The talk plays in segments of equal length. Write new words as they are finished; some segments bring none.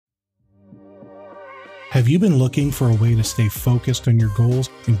Have you been looking for a way to stay focused on your goals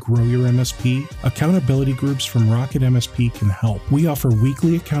and grow your MSP? Accountability groups from Rocket MSP can help. We offer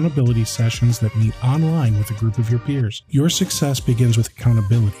weekly accountability sessions that meet online with a group of your peers. Your success begins with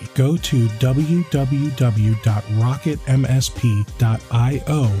accountability. Go to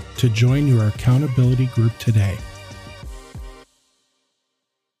www.rocketmsp.io to join your accountability group today.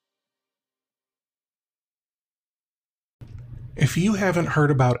 If you haven't heard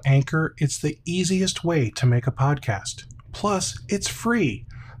about Anchor, it's the easiest way to make a podcast. Plus, it's free.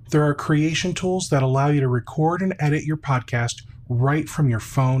 There are creation tools that allow you to record and edit your podcast right from your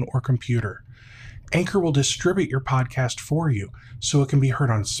phone or computer. Anchor will distribute your podcast for you so it can be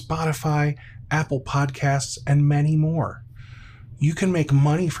heard on Spotify, Apple Podcasts, and many more. You can make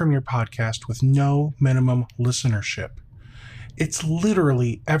money from your podcast with no minimum listenership. It's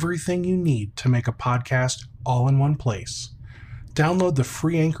literally everything you need to make a podcast all in one place. Download the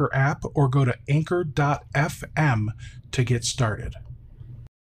free Anchor app or go to anchor.fm to get started.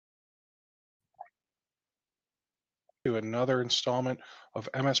 To another installment of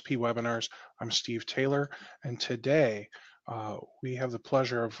MSP Webinars. I'm Steve Taylor, and today we have the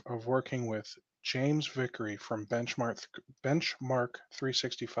pleasure of working with James Vickery from Benchmark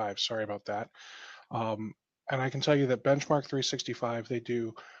 365. Sorry about that. And I can tell you that Benchmark 365, they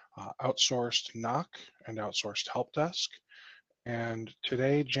do outsourced NOC and outsourced help desk. And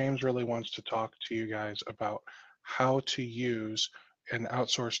today, James really wants to talk to you guys about how to use an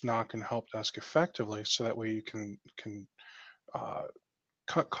outsourced NOC and help desk effectively, so that way you can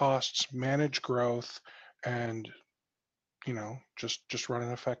cut costs, manage growth, and just run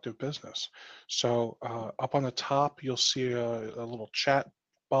an effective business. So up on the top, you'll see a little chat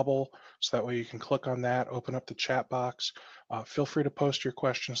bubble, so that way you can click on that, open up the chat box. Feel free to post your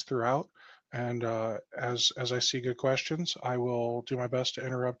questions throughout. And as I see good questions, I will do my best to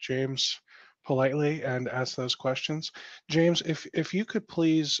interrupt James politely and ask those questions. James, if you could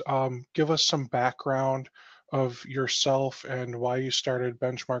please give us some background of yourself and why you started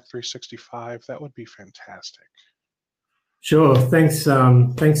Benchmark 365, that would be fantastic. Sure. Thanks,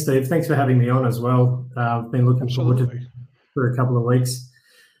 Steve. Thanks for having me on as well. I've been looking forward to it for a couple of weeks.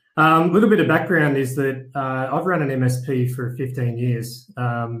 A little bit of background is that I've run an MSP for 15 years.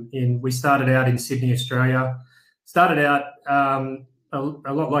 We started out in Sydney, Australia. Started out a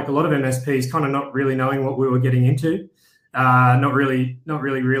lot like a lot of MSPs, kind of not really knowing what we were getting into, not really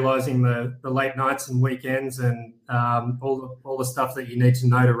realizing the late nights and weekends and all the stuff that you need to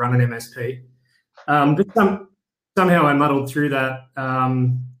know to run an MSP. But somehow I muddled through that.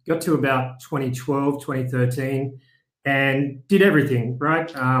 Got to about 2012, 2013. And did everything,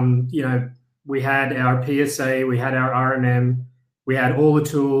 right? We had our PSA, we had our RMM, we had all the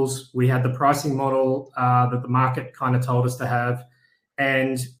tools, we had the pricing model that the market kind of told us to have.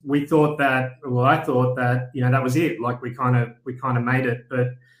 And I thought that, that was it. Like we kind of made it. But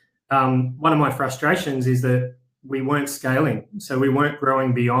one of my frustrations is that we weren't scaling. So we weren't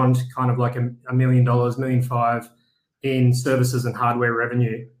growing beyond kind of like $1 million, $1.5 million in services and hardware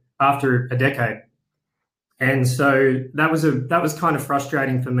revenue after a decade. And so that was kind of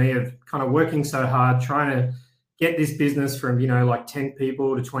frustrating for me, of kind of working so hard, trying to get this business from, like 10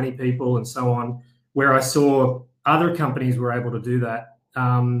 people to 20 people and so on, where I saw other companies were able to do that.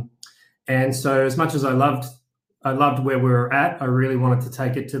 And so as much as I loved where we were at, I really wanted to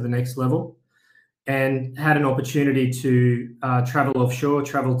take it to the next level, and had an opportunity to travel offshore,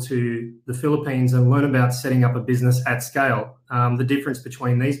 travel to the Philippines and learn about setting up a business at scale. The difference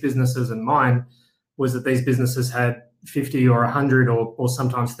between these businesses and mine was that these businesses had 50 or 100 or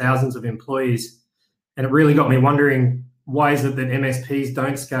sometimes thousands of employees. And it really got me wondering, why is it that MSPs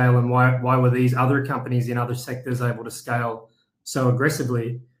don't scale, and why were these other companies in other sectors able to scale so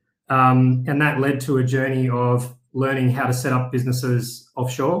aggressively? And that led to a journey of learning how to set up businesses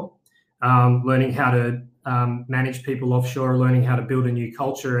offshore, learning how to manage people offshore, learning how to build a new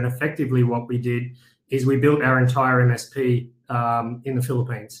culture. And effectively what we did is we built our entire MSP in the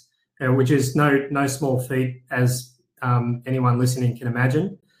Philippines, which is no small feat, as anyone listening can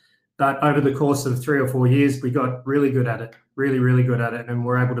imagine. But over the course of 3 or 4 years, we got really good at it, really good at it. And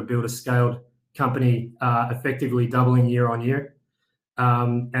we're able to build a scaled company, effectively doubling year on year,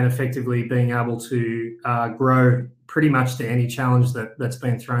 and effectively being able to grow pretty much to any challenge that's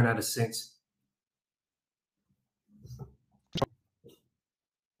been thrown at us since.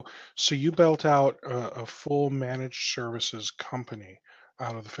 So you built out a full managed services company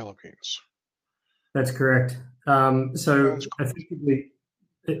out of the Philippines. That's correct. Effectively,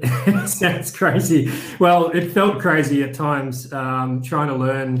 it sounds crazy. Well, it felt crazy at times, trying to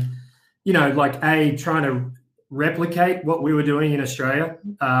learn, trying to replicate what we were doing in Australia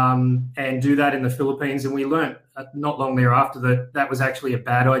and do that in the Philippines. And we learned not long thereafter that that was actually a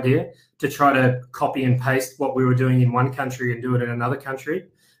bad idea to try to copy and paste what we were doing in one country and do it in another country.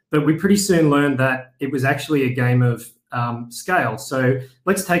 But we pretty soon learned that it was actually a game of scale. So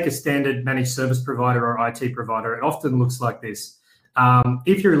let's take a standard managed service provider or IT provider. It often looks like this.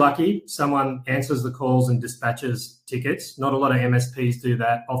 If you're lucky, someone answers the calls and dispatches tickets. Not a lot of MSPs do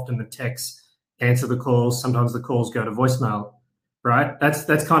that. Often the techs answer the calls. Sometimes the calls go to voicemail, right? That's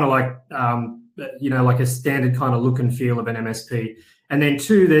kind of like, like a standard kind of look and feel of an MSP. And then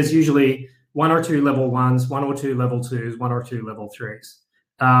two, there's usually one or two level ones, one or two level twos, one or two level threes.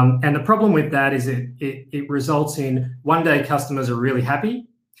 And the problem with that is it results in one day customers are really happy,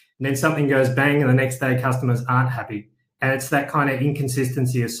 and then something goes bang, and the next day customers aren't happy. And it's that kind of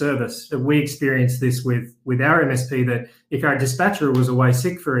inconsistency of service. We experienced this with our MSP, that if our dispatcher was away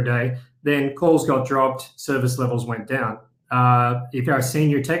sick for a day, then calls got dropped, service levels went down. If our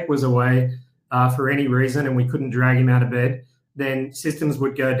senior tech was away for any reason and we couldn't drag him out of bed, then systems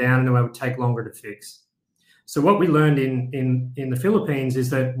would go down and it would take longer to fix. So what we learned in the Philippines is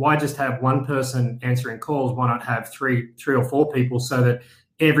that why just have one person answering calls? Why not have three or four people, so that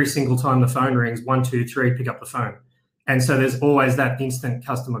every single time the phone rings, 1, 2, 3, pick up the phone. And so there's always that instant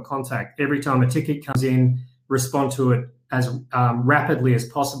customer contact. Every time a ticket comes in, respond to it as rapidly as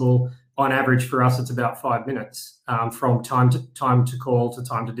possible. On average, for us, it's about 5 minutes from time to call to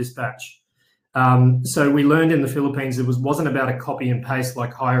time to dispatch. So we learned in the Philippines it wasn't about a copy and paste,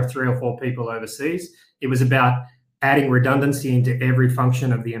 like hire 3 or 4 people overseas. It was about adding redundancy into every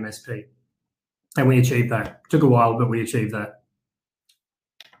function of the MSP. And we achieved that. It took a while, but we achieved that.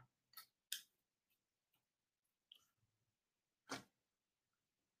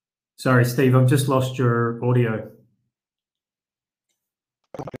 Sorry, Steve, I've just lost your audio.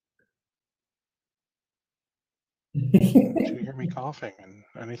 Did you hear me coughing and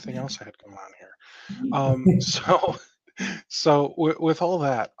anything else I had going on here? So with all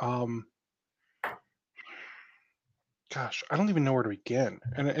that, gosh, I don't even know where to begin,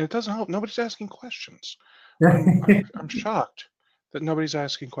 and it doesn't help. Nobody's asking questions. I'm shocked that nobody's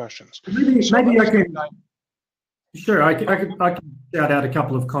asking questions. Maybe I can. Sure, I can shout out a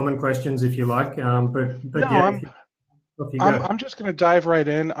couple of common questions if you like. But no, yeah, I'm just going to dive right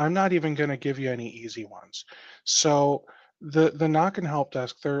in. I'm not even going to give you any easy ones. So the NOC and help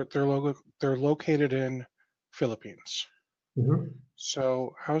desk, they're located in Philippines. Mm-hmm.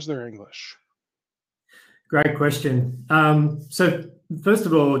 So how's their English? Great question. So first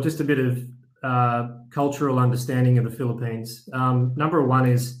of all, just a bit of cultural understanding of the Philippines. Number one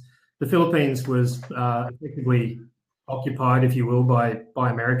is the Philippines was effectively occupied, if you will, by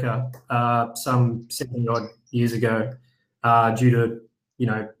America some 70 odd years ago due to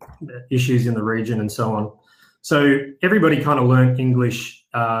issues in the region and so on. So everybody kind of learned English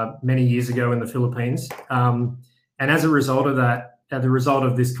many years ago in the Philippines, and as a result of that, as a result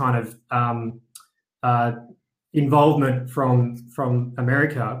of this kind of involvement from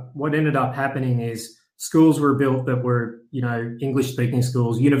America, what ended up happening is schools were built that were, English-speaking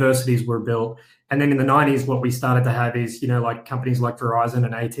schools, universities were built. And then in the 90s, what we started to have is, like companies like Verizon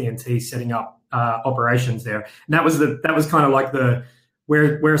and AT&T setting up operations there. And that was kind of like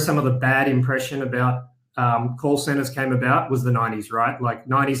where some of the bad impression about call centers came about was the 90s, right? Like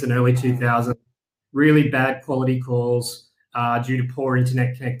 90s and early 2000s, really bad quality calls due to poor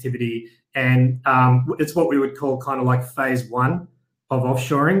internet connectivity. And it's what we would call kind of like phase one of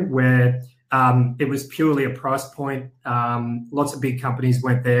offshoring, where it was purely a price point. Lots of big companies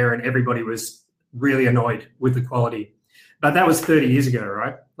went there and everybody was really annoyed with the quality. But that was 30 years ago,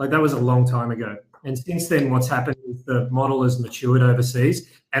 right? Like that was a long time ago. And since then, what's happened is the model has matured overseas.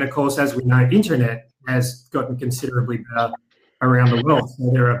 And of course, as we know, internet has gotten considerably better around the world.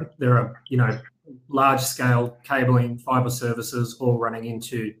 So there are large scale cabling, fiber services all running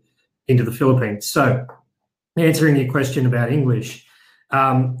into the Philippines. So answering your question about English,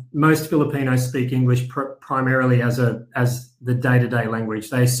 most Filipinos speak English primarily as the day-to-day language.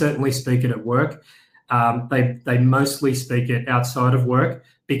 They certainly speak it at work. They mostly speak it outside of work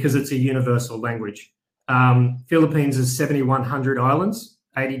because it's a universal language. Philippines is 7,100 islands,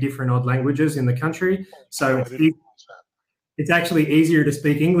 80 different odd languages in the country. So it's actually easier to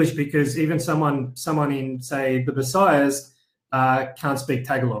speak English because even someone in, say, the Visayas can't speak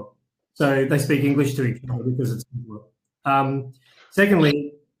Tagalog. So they speak English to each other because it's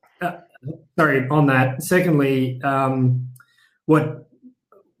Secondly,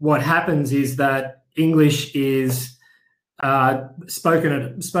 what happens is that English is spoken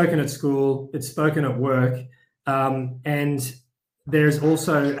at school, it's spoken at work, and there's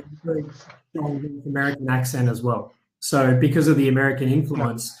also strong North American accent as well. So because of the American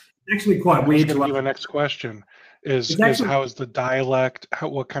influence, it's actually quite weird to be my next question. Is how is the dialect?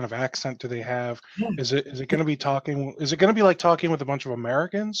 What kind of accent do they have? Yeah. Is it going to be talking? Is it going to be like talking with a bunch of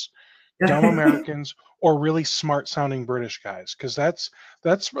Americans, dumb Americans, or really smart sounding British guys? Because that's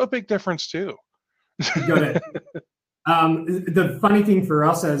a big difference too. You got it. The funny thing for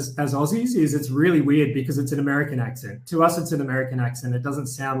us as Aussies is it's really weird because it's an American accent. To us, it's an American accent. It doesn't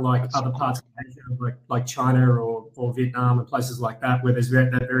sound like other parts of Asia, like China or Vietnam and places like that, where there's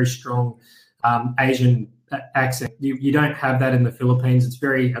that very strong Asian accent. You don't have that in the Philippines. It's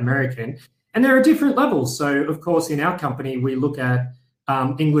very American, and there are different levels. So, of course, in our company, we look at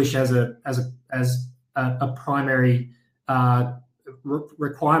English as a primary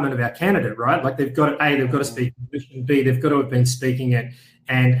requirement of our candidate, right? Like they've got to speak English, and B, they've got to have been speaking it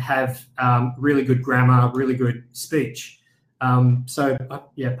and have really good grammar, really good speech. So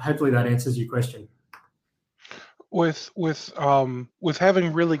hopefully that answers your question. With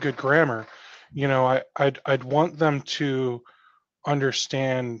having really good grammar, I'd want them to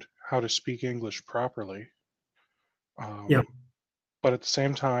understand how to speak English properly. But at the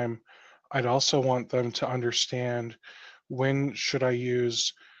same time, I'd also want them to understand when should I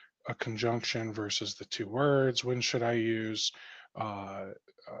use a conjunction versus the two words? When should I use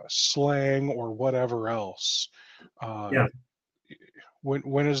slang or whatever else?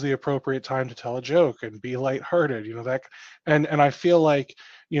 When is the appropriate time to tell a joke and be lighthearted? That, and I feel like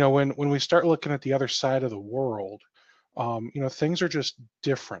when we start looking at the other side of the world, things are just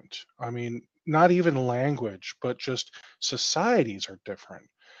different. I mean, not even language, but just societies are different.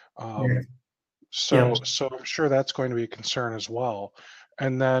 So I'm sure that's going to be a concern as well.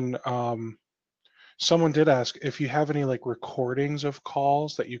 And then someone did ask if you have any like recordings of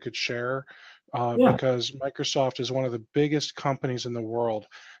calls that you could share, because Microsoft is one of the biggest companies in the world.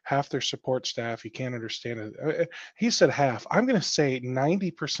 Half their support staff, you can't understand it. He said half. I'm going to say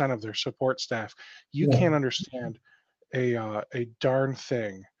 90% of their support staff, you can't understand a darn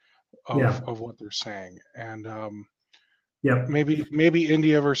thing of what they're saying. And maybe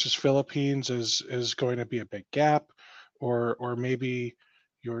India versus Philippines is going to be a big gap, or maybe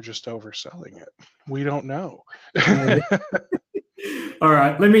you're just overselling it. We don't know. All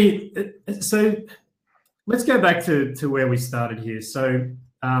right, let's go back to where we started here. So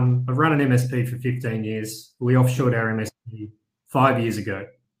I've run an MSP for 15 years. We offshored our MSP 5 years ago,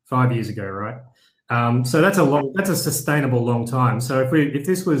 right? So that's a sustainable long time. So if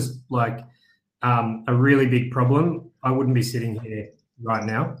this was like a really big problem, I wouldn't be sitting here right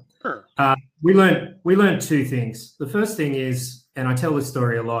now. Sure. We learned two things. The first thing is, and I tell this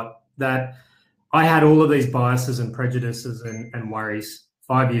story a lot, that I had all of these biases and prejudices and worries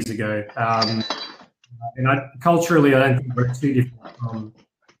 5 years ago. And culturally, I don't think we're too different from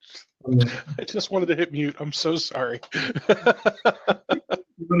I just wanted to hit mute. I'm so sorry.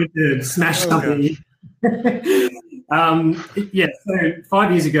 You wanted to smash something. So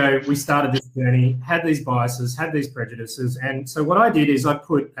 5 years ago, we started this journey, had these biases, had these prejudices. And so what I did is I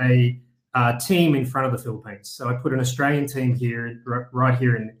put a team in front of the Philippines. So I put an Australian team here, right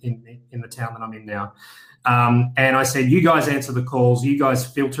here in the town that I'm in now. And I said, you guys answer the calls, you guys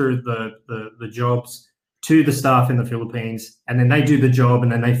filter the jobs to the staff in the Philippines, and then they do the job,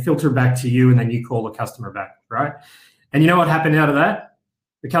 and then they filter back to you, and then you call the customer back, right? And you know what happened out of that?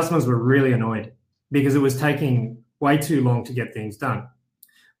 The customers were really annoyed because it was taking way too long to get things done.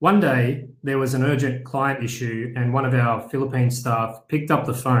 One day, there was an urgent client issue, and one of our Philippine staff picked up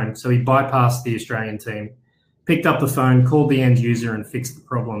the phone. So he bypassed the Australian team, picked up the phone, called the end user, and fixed the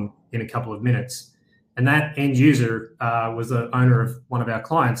problem in a couple of minutes. And that end user was the owner of one of our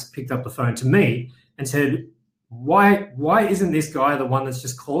clients, picked up the phone to me and said, why isn't this guy the one that's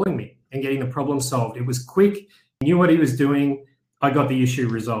just calling me and getting the problem solved? It was quick, he knew what he was doing, I got the issue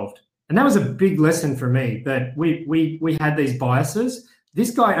resolved. And that was a big lesson for me, that we had these biases.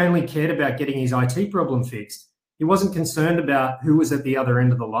 This guy only cared about getting his IT problem fixed. He wasn't concerned about who was at the other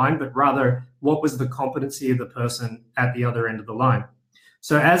end of the line, but rather what was the competency of the person at the other end of the line.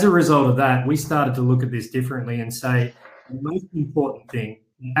 So as a result of that, we started to look at this differently and say, the most important thing,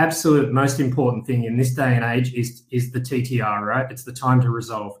 the absolute most important thing in this day and age is the TTR, right? It's the time to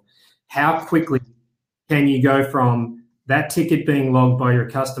resolve. How quickly can you go from that ticket being logged by your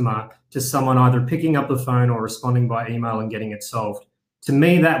customer to someone either picking up the phone or responding by email and getting it solved? To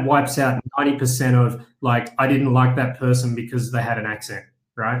me, that wipes out 90% of like, I didn't like that person because they had an accent,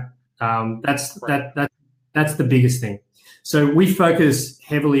 right? That's the biggest thing. So we focus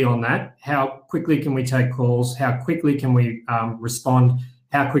heavily on that. How quickly can we take calls? How quickly can we respond?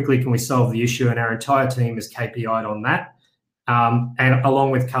 How quickly can we solve the issue? And our entire team is KPI'd on that. and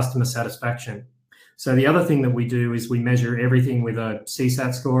along with customer satisfaction. So the other thing that we do is we measure everything with a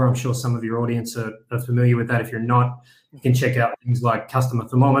CSAT score. I'm sure some of your audience are familiar with that. If you're not, you can check out things like Customer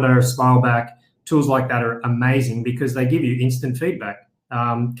Thermometer, Smileback. Tools like that are amazing because they give you instant feedback.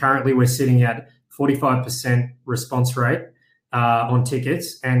 Currently, we're sitting at 45% response rate on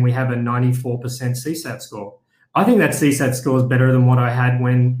tickets, and we have a 94% CSAT score. I think that CSAT score is better than what I had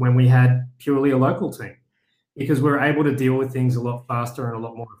when we had purely a local team, because we're able to deal with things a lot faster and a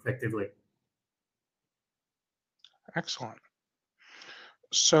lot more effectively. Excellent.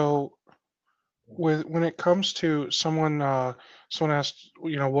 So when it comes to someone asked,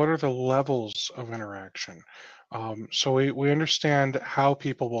 what are the levels of interaction? So we understand how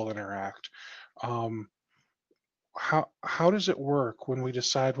people will interact. How does it work when we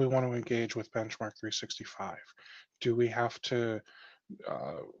decide we want to engage with Benchmark 365? Do we have to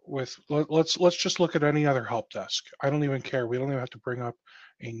let's just look at any other help desk. I don't even care. We don't even have to bring up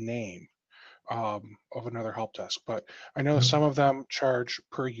a name of another help desk, but I know some of them charge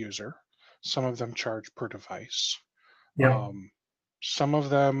per user, some of them charge per device. Yeah. Some of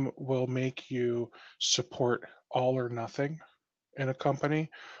them will make you support all or nothing in a company.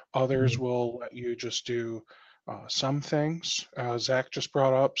 Others will let you just do some things. Zach just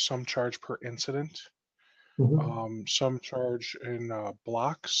brought up some charge per incident. Some charge in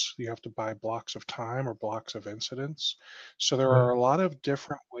blocks. You have to buy blocks of time or blocks of incidents. So there are a lot of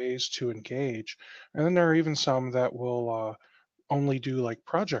different ways to engage. And then there are even some that will only do like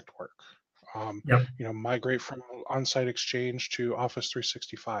project work. Migrate from on-site Exchange to Office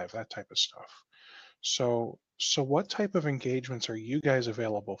 365, that type of stuff. So what type of engagements are you guys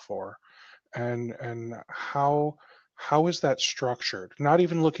available for? And how is that structured? Not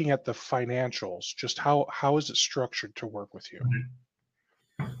even looking at the financials, just how is it structured to work with you?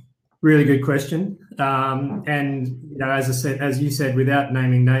 Really good question. And as you said, without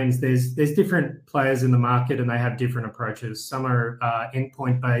naming names, there's different players in the market, and they have different approaches. Some are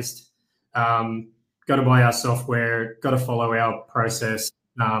endpoint based. Got to buy our software. Got to follow our process.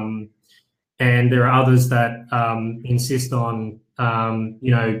 And there are others that insist on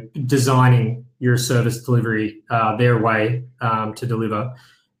designing your service delivery their way to deliver.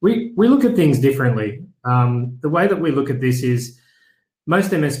 We look at things differently. The way that we look at this is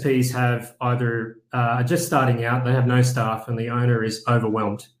most MSPs have either just starting out, they have no staff, and the owner is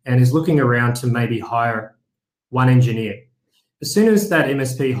overwhelmed and is looking around to maybe hire one engineer. As soon as that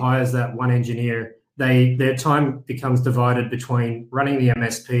MSP hires that one engineer, their time becomes divided between running the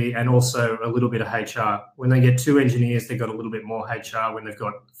MSP and also a little bit of HR. When they get 2 engineers, they've got a little bit more HR. When they've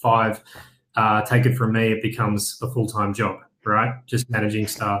got 5, take it from me, it becomes a full-time job, right? Just managing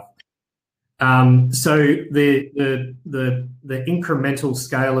staff. So the incremental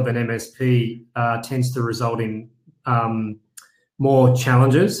scale of an MSP tends to result in more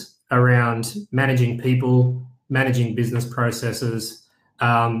challenges around managing people, managing business processes.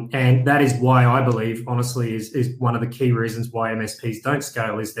 And that is why I believe, honestly, is one of the key reasons why MSPs don't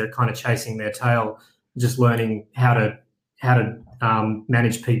scale is they're kind of chasing their tail, just learning how to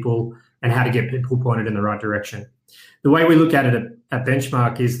manage people and how to get people pointed in the right direction. The way we look at it at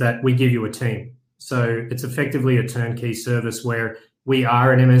Benchmark is that we give you a team. So it's effectively a turnkey service where we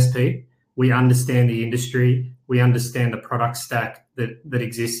are an MSP, we understand the industry, we understand the product stack that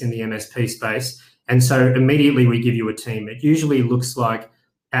exists in the MSP space. And so immediately we give you a team. It usually looks like,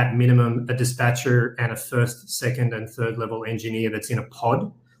 at minimum, a dispatcher and a first, second, and third level engineer that's in a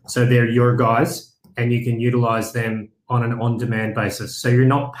pod. So they're your guys, and you can utilize them on an on-demand basis. So you're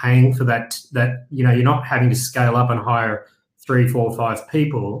not paying for that, you're not having to scale up and hire 3, 4, 5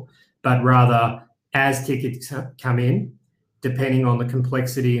 people, but rather as tickets come in, depending on the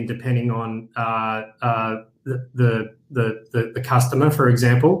complexity and depending on the customer, for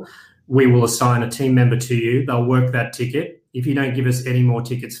example, we will assign a team member to you. They'll work that ticket. If you don't give us any more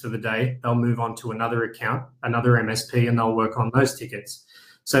tickets for the day, they'll move on to another account, another MSP, and they'll work on those tickets.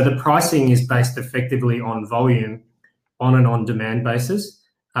 So the pricing is based effectively on volume on an on-demand basis.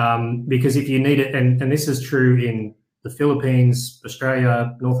 Because if you need it, and this is true in the Philippines,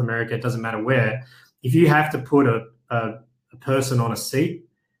 Australia, North America, it doesn't matter where, if you have to put a person on a seat,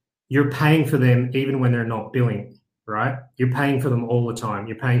 you're paying for them even when they're not billing, right? You're paying for them all the time.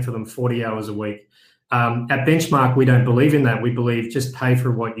 You're paying for them 40 hours a week. At Benchmark, we don't believe in that. We believe just pay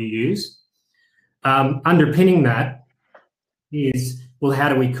for what you use. Underpinning that is, well, how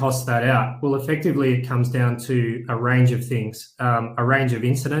do we cost that out? Well, effectively, it comes down to a range of things, a range of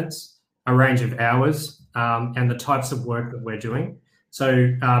incidents, a range of hours, and the types of work that we're doing.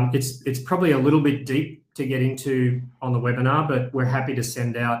 So it's probably a little bit deep to get into on the webinar, but we're happy to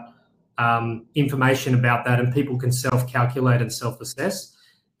send out information about that, and people can self-calculate and self-assess.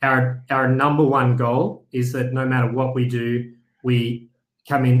 Our number one goal is that no matter what we do, we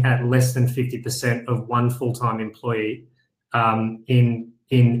come in at less than 50% of one full-time employee in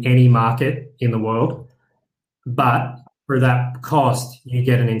any market in the world. But for that cost, you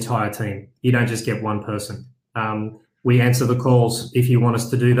get an entire team. You don't just get one person. We answer the calls if you want us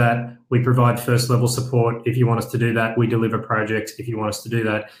to do that. We provide first level support if you want us to do that. We deliver projects if you want us to do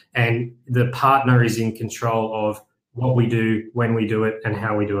that. And the partner is in control of what we do, when we do it, and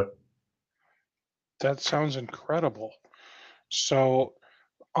how we do it. That sounds incredible. So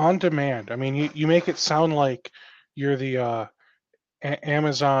on demand, I mean, you make it sound like you're the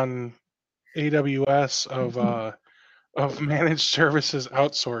Amazon AWS of managed services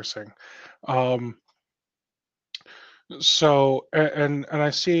outsourcing. So, and I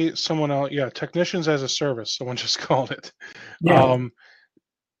see someone else, technicians as a service, someone just called it. Yeah.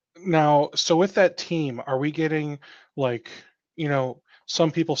 Now, so with that team, are we getting like,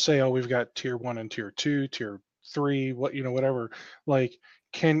 some people say, oh, we've got tier 1 and tier 2, tier 3, whatever. Like,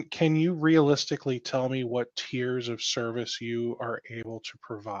 can you realistically tell me what tiers of service you are able to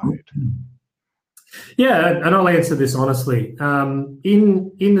provide? Yeah, and I'll answer this honestly.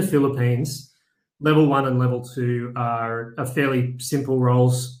 In the Philippines, level 1 and level 2 are fairly simple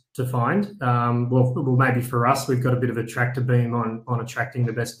roles to find. Well, maybe for us, we've got a bit of a tractor beam on attracting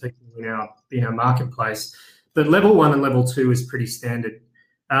the best people in our marketplace. But level 1 and level 2 is pretty standard.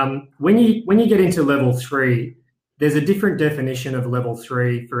 When you get into level 3, there's a different definition of level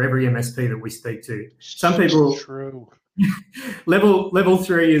 3 for every MSP that we speak to. Some people. True. Level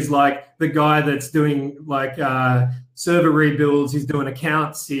 3 is like the guy that's doing like server rebuilds. He's doing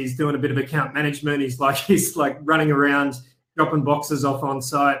accounts. He's doing a bit of account management. He's like running around dropping boxes off on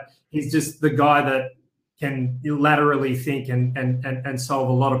site. He's just the guy that can laterally think and solve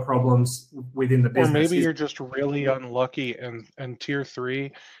a lot of problems within the business. Or maybe you're just really unlucky, and tier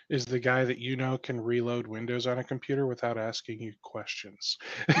 3 is the guy that can reload Windows on a computer without asking you questions.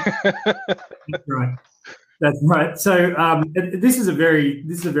 Right. That's right. So this is a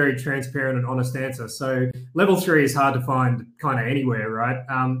very transparent and honest answer. So level 3 is hard to find kind of anywhere, right?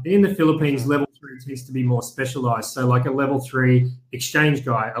 In the Philippines, level 3 tends to be more specialized. So like a level 3 Exchange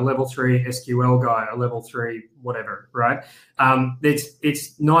guy, a level 3 SQL guy, a level 3 whatever, right?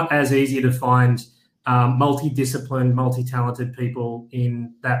 It's not as easy to find multidisciplined, multi-talented people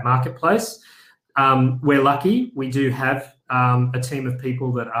in that marketplace. We're lucky. We do have a team of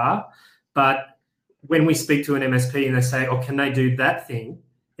people that are, but when we speak to an MSP and they say, oh, can they do that thing?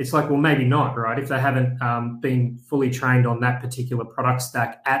 It's like, well, maybe not, right? If they haven't been fully trained on that particular product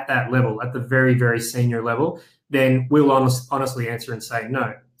stack at that level, at the very, very senior level, then we'll honestly answer and say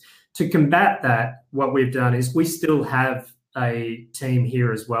no. To combat that, what we've done is we still have a team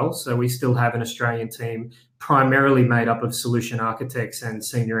here as well. So we still have an Australian team primarily made up of solution architects and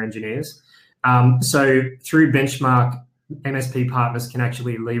senior engineers. So through Benchmark, MSP partners can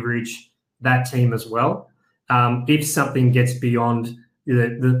actually leverage that team as well. If something gets beyond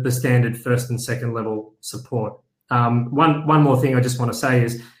the standard first and second level support. One more thing I just want to say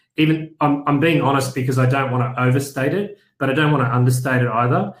is, even I'm being honest because I don't want to overstate it, but I don't want to understate it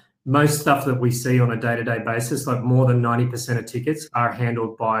either. Most stuff that we see on a day-to-day basis, like more than 90% of tickets, are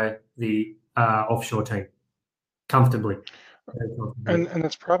handled by the offshore team comfortably. And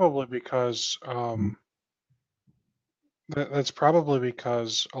that's probably because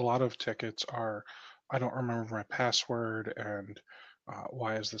a lot of tickets are, I don't remember my password, and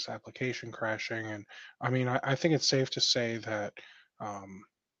why is this application crashing? And I mean, I think it's safe to say that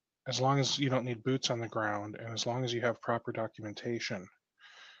as long as you don't need boots on the ground, and as long as you have proper documentation,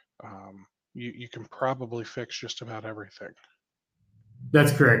 you can probably fix just about everything.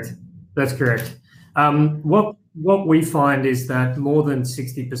 That's correct. What we find is that more than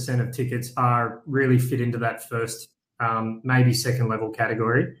 60% of tickets are really fit into that first, maybe second level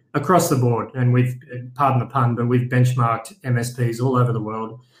category across the board. And pardon the pun, but we've benchmarked MSPs all over the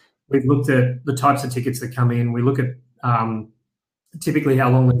world. We've looked at the types of tickets that come in. We look at typically how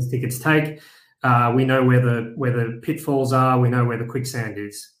long these tickets take. We know where the pitfalls are. We know where the quicksand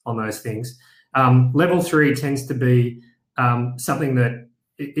is on those things. Level 3 tends to be something that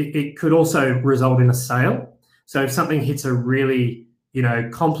it could also result in a sale. So if something hits a really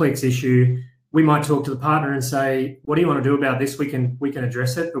complex issue, we might talk to the partner and say, what do you want to do about this? We can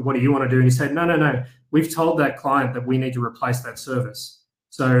address it, but what do you want to do? And you say, no. We've told that client that we need to replace that service.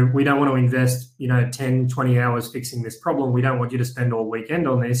 So we don't want to invest 10, 20 hours fixing this problem. We don't want you to spend all weekend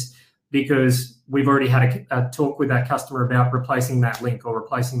on this, because we've already had a talk with that customer about replacing that link or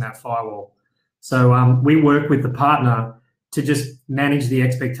replacing that firewall. So we work with the partner to just manage the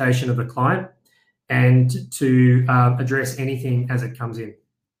expectation of the client and to address anything as it comes in.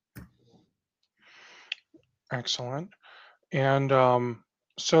 Excellent. And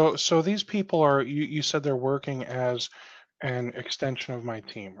so these people are, you said they're working as an extension of my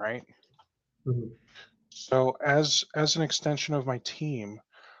team, right? Mm-hmm. So as an extension of my team,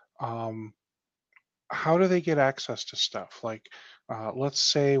 how do they get access to stuff? Like, let's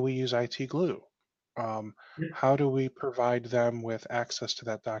say we use IT Glue. How do we provide them with access to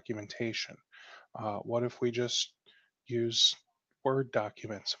that documentation? What if we just use Word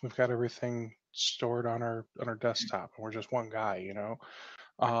documents? We've got everything stored on our desktop, and we're just one guy,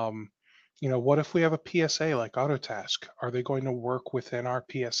 what if we have a PSA like Autotask? Are they going to work within our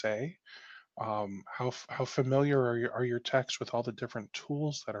PSA? How familiar are your techs with all the different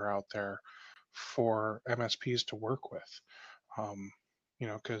tools that are out there for MSPs to work with?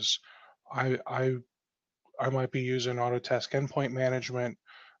 Because I might be using Autotask Endpoint Management.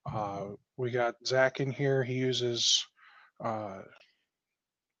 We got Zach in here. He uses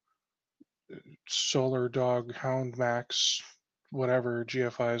Solar Dog, Hound Max, whatever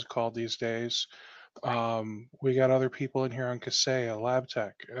GFI is called these days. We got other people in here on Kaseya,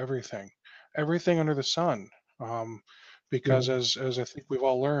 LabTech, everything under the sun. Because as I think we've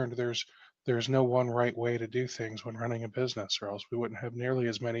all learned, there's no one right way to do things when running a business, or else we wouldn't have nearly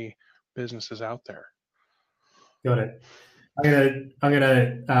as many businesses out there. Got it. I'm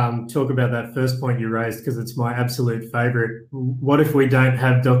gonna talk about that first point you raised because it's my absolute favorite. What if we don't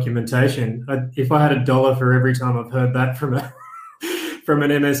have documentation? If I had $1 for every time I've heard that from from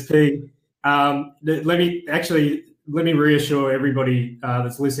an MSP, let me reassure everybody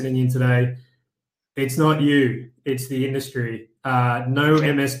that's listening in today. It's not you; it's the industry. No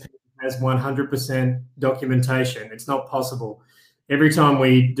MSP has 100% documentation. It's not possible. Every time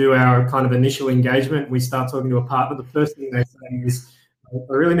we do our kind of initial engagement, we start talking to a partner, the first thing they say is,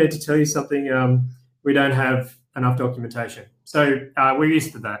 I really need to tell you something. We don't have enough documentation. So we're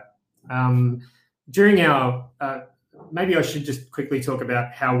used to that. During our, maybe I should just quickly talk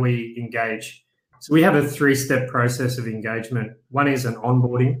about how we engage. So we have a 3-step process of engagement. One is an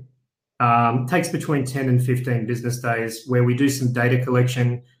onboarding. Takes between 10 and 15 business days where we do some data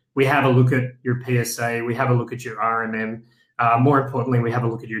collection. We have a look at your PSA. We have a look at your RMM. More importantly, we have a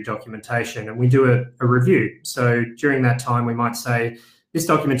look at your documentation and we do a review. So during that time, we might say, this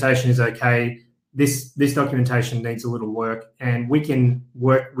documentation is okay. This documentation needs a little work, and we can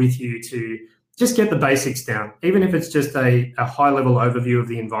work with you to just get the basics down, even if it's just a high-level overview of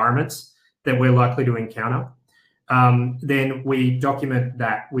the environments that we're likely to encounter. Then we document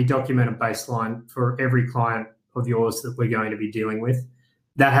that. We document a baseline for every client of yours that we're going to be dealing with.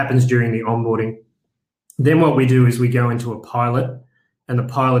 That happens during the onboarding. Then what we do is we go into a pilot, and the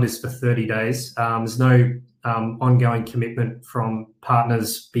pilot is for 30 days. There's no ongoing commitment from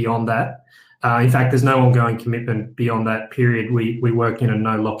partners beyond that. In fact, there's no ongoing commitment beyond that period. We work in a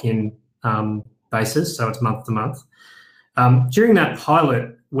no lock-in basis, so it's month to month. During that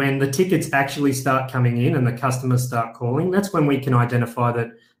pilot, when the tickets actually start coming in and the customers start calling, that's when we can identify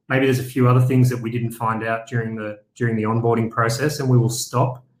that maybe there's a few other things that we didn't find out during the onboarding process, and we will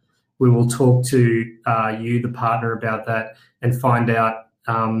stop. We will talk to you, the partner, about that and find out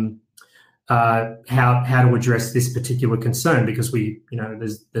how to address this particular concern, because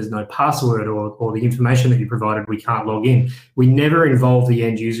there's no password or the information that you provided, we can't log in. We never involve the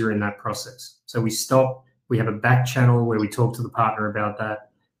end user in that process. So we stop. We have a back channel where we talk to the partner about that,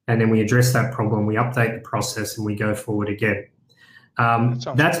 and then we address that problem. We update the process and we go forward again.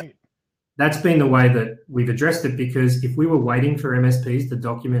 That's been the way that we've addressed it, because if we were waiting for MSPs to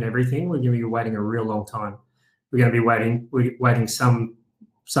document everything, we're going to be waiting a real long time. We're going to be waiting some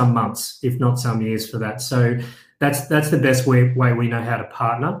months, if not some years, for that. So that's the best way we know how to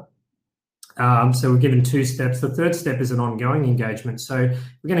partner. So we're given 2 steps. The third step is an ongoing engagement. So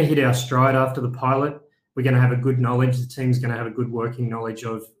we're going to hit our stride after the pilot. We're going to have a good knowledge. The team's going to have a good working knowledge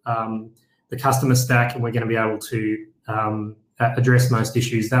of the customer stack, and we're going to be able to address most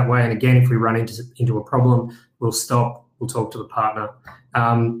issues that way. And again, if we run into a problem, we'll stop, we'll talk to the partner.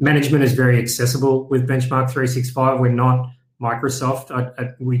 Management is very accessible with Benchmark 365. We're not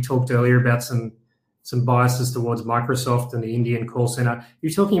Microsoft. We talked earlier about some biases towards Microsoft and the Indian call center.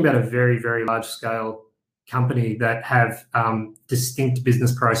 You're talking about a very, very large scale company that have distinct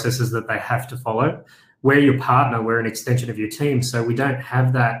business processes that they have to follow. We're your partner, we're an extension of your team. So we don't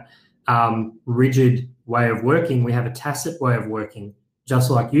have that rigid way of working. We have a tacit way of working,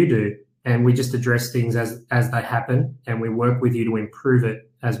 just like you do. And we just address things as they happen, and we work with you to improve it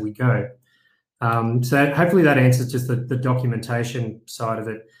as we go. So hopefully that answers just the documentation side of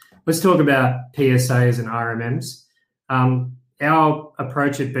it. Let's talk about PSAs and RMMs. Our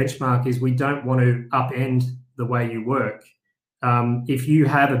approach at Benchmark is we don't want to upend the way you work. If you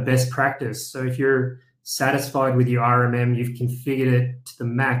have a best practice, so if you're satisfied with your RMM, you've configured it to the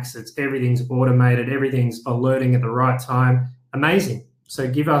max, everything's automated, everything's alerting at the right time, amazing. So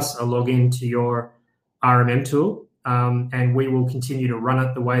give us a login to your RMM tool, and we will continue to run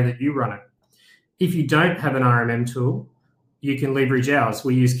it the way that you run it. If you don't have an RMM tool, you can leverage ours.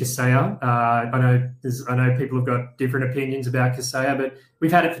 We use Kaseya. I know people have got different opinions about Kaseya, but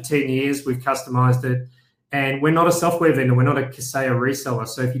we've had it for 10 years. We've customized it, and we're not a software vendor. We're not a Kaseya reseller.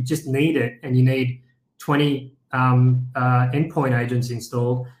 So if you just need it and you need 20 endpoint agents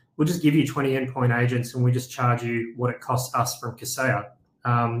installed, we'll just give you 20 endpoint agents, and we just charge you what it costs us from Kaseya.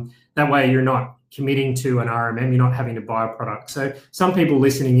 That way you're not committing to an RMM, you're not having to buy a product. So some people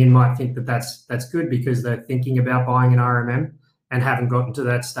listening in might think that that's good because they're thinking about buying an RMM and haven't gotten to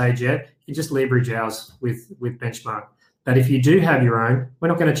that stage yet. You just leverage ours with Benchmark. But if you do have your own, we're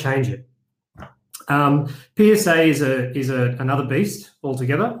not going to change it. PSA is another beast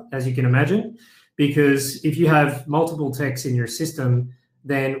altogether, as you can imagine, because if you have multiple techs in your system,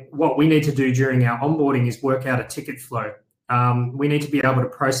 then what we need to do during our onboarding is work out a ticket flow. We need to be able to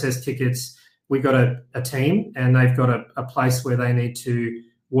process tickets. We've got a team, and they've got a place where they need to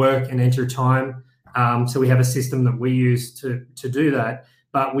work and enter time. So we have a system that we use to do that.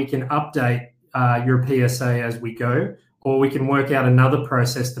 But we can update your PSA as we go, or we can work out another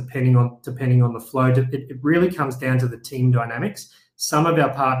process depending on the flow. It really comes down to the team dynamics. Some of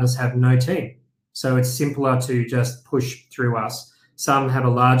our partners have no team, so it's simpler to just push through us. Some have a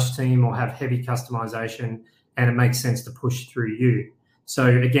large team or have heavy customization, and it makes sense to push through you. So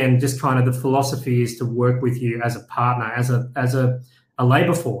again, just kind of the philosophy is to work with you as a partner, as a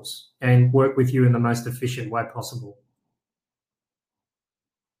labor force, and work with you in the most efficient way possible.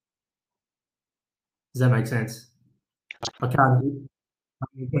 Does that make sense? I can't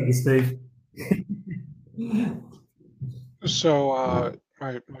hear you, Steve. So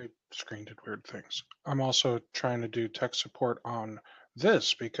my screen did weird things. I'm also trying to do tech support on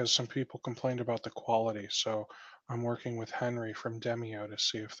this because some people complained about the quality. So I'm working with Henry from Demio to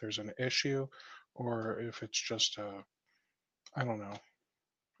see if there's an issue or if it's just I don't know,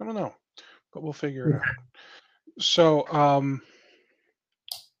 but we'll figure it out. So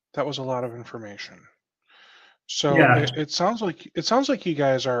that was a lot of information. So Yeah. it sounds like you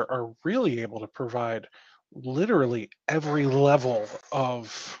guys are really able to provide literally every level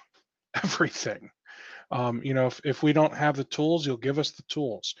of everything. If we don't have the tools, you'll give us the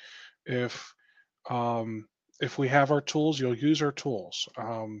tools. If we have our tools, you'll use our tools.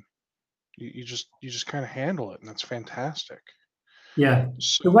 You just kind of handle it, and that's fantastic. Yeah.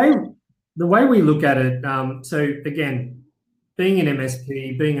 So, The way we look at it. So again, being an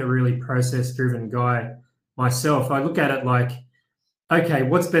MSP, being a really process-driven guy myself, I look at it like, okay,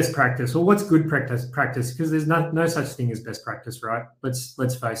 what's best practice or what's good practice? Because there's no such thing as best practice, right?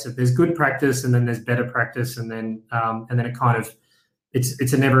 Let's face it. There's good practice, and then there's better practice, and then it kind of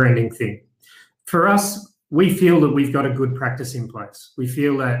it's a never-ending thing. For us, we feel that we've got a good practice in place. We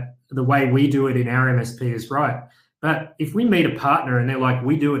feel that the way we do it in our MSP is right. But if we meet a partner and they're like,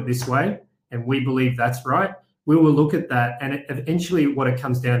 we do it this way, and we believe that's right, we will look at that, and eventually what it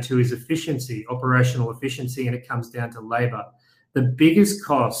comes down to is efficiency, operational efficiency, and it comes down to labor. The biggest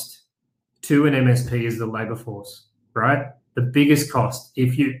cost to an MSP is the labor force, right? The biggest cost.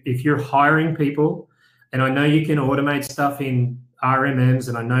 If you're hiring people, and I know you can automate stuff in RMMs,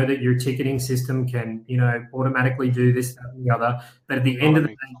 and I know that your ticketing system can, automatically do this, that, and the other, but at the end of the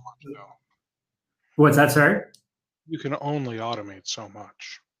day, what's that, sorry? You can only automate so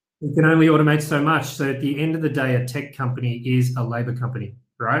much. You can only automate so much. So at the end of the day, a tech company is a labor company,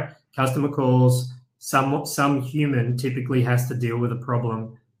 right? Customer calls, some human typically has to deal with a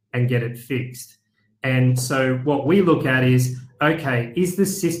problem and get it fixed. And so what we look at is, okay, is the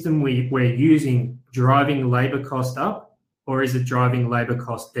system we're using driving labor cost up, or is it driving labor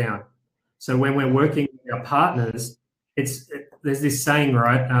cost down? So when we're working with our partners, there's this saying,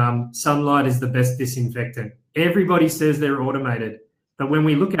 right? Sunlight is the best disinfectant. Everybody says they're automated, but when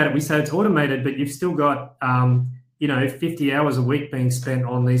we look at it, we say it's automated, but you've still got 50 hours a week being spent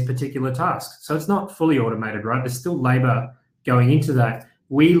on these particular tasks. So it's not fully automated, right? There's still labor going into that.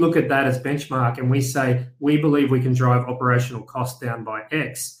 We look at that as benchmark, and we say we believe we can drive operational costs down by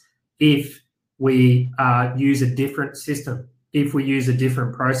X if we use a different system, if we use a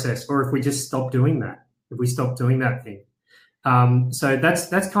different process, or if we just stop doing that, if we stop doing that thing. So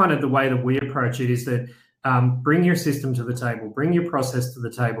that's kind of the way that we approach it, is that bring your system to the table, bring your process to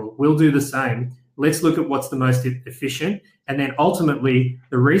the table. We'll do the same. let's look at what's the most efficient. And then ultimately,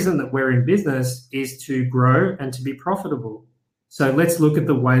 the reason that we're in business is to grow and to be profitable. So let's look at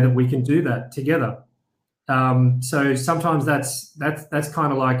the way that we can do that together. So sometimes that's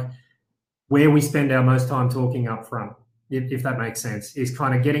kind of like where we spend our most time talking up front, if that makes sense, is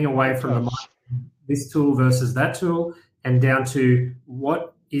kind of getting away from this tool versus that tool and down to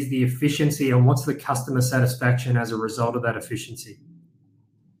what is the efficiency and what's the customer satisfaction as a result of that efficiency.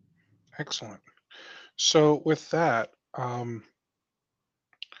 Excellent. So with that,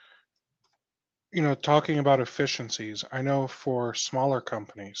 talking about efficiencies, I know for smaller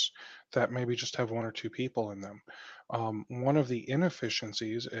companies that maybe just have one or two people in them, one of the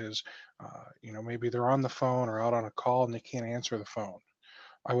inefficiencies is, maybe they're on the phone or out on a call and they can't answer the phone.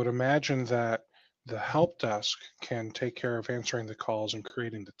 I would imagine that the help desk can take care of answering the calls and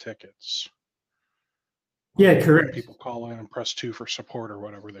creating the tickets. Yeah, correct. When people call in and press 2 for support or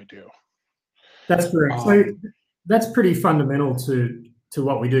whatever they do. That's correct. So that's pretty fundamental to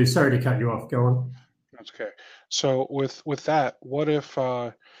what we do. Sorry to cut you off. Go on. That's okay. So with that, what if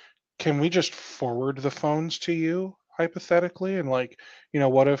can we just forward the phones to you hypothetically? And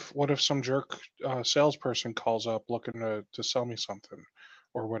what if some jerk salesperson calls up looking to sell me something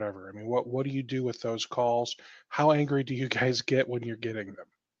or whatever? I mean, what do you do with those calls? How angry do you guys get when you're getting them?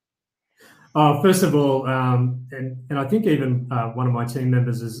 First of all, and I think even one of my team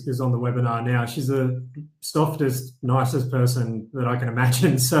members is on the webinar now. She's the softest, nicest person that I can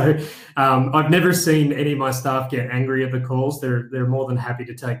imagine. So I've never seen any of my staff get angry at the calls. They're more than happy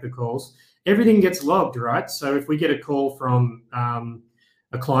to take the calls. Everything gets logged, right? So if we get a call from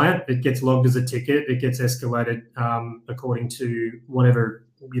a client, it gets logged as a ticket. It gets escalated according to whatever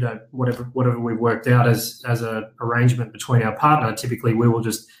we've worked out as an arrangement between our partner. Typically, we will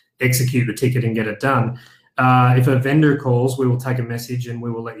just execute the ticket and get it done. If a vendor calls, we will take a message and we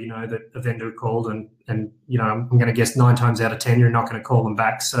will let you know that a vendor called, and I'm going to guess 9 times out of 10 you're not going to call them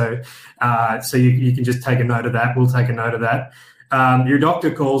back. So you can just take a note of that. We'll take a note of that. Your doctor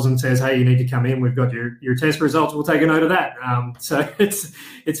calls and says, "Hey, you need to come in. We've got your test results." We'll take a note of that. So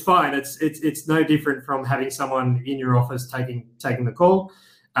it's fine. It's no different from having someone in your office taking the call.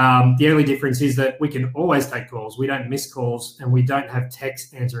 The only difference is that we can always take calls. We don't miss calls, and we don't have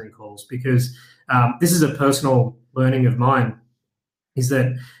text answering calls, because this is a personal learning of mine, is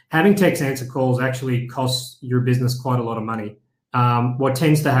that having text answer calls actually costs your business quite a lot of money. What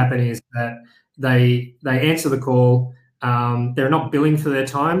tends to happen is that they answer the call. They're not billing for their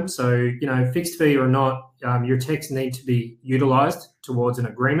time. So, fixed fee or not, your texts need to be utilized towards an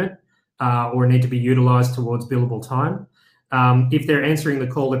agreement or need to be utilized towards billable time. If they're answering the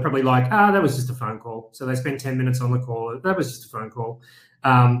call, they're probably like, that was just a phone call. So they spend 10 minutes on the call. That was just a phone call.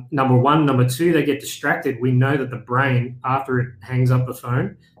 Number one. Number two, they get distracted. We know that the brain, after it hangs up the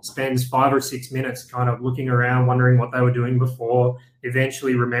phone, spends 5 or 6 minutes kind of looking around, wondering what they were doing before,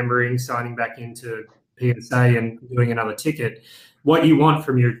 eventually remembering, signing back into PSA and doing another ticket. What you want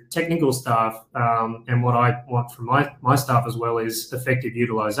from your technical staff, and what I want from my staff as well, is effective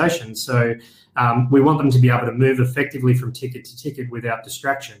utilization. So we want them to be able to move effectively from ticket to ticket without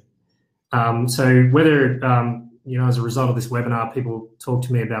distraction. So whether, as a result of this webinar, people talk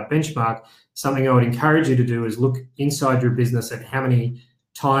to me about benchmark, something I would encourage you to do is look inside your business at how many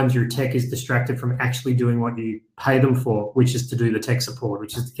times your tech is distracted from actually doing what you pay them for, which is to do the tech support,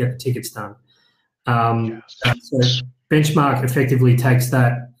 which is to get the tickets done. So benchmark effectively takes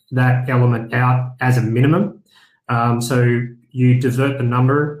that element out as a minimum. So you divert the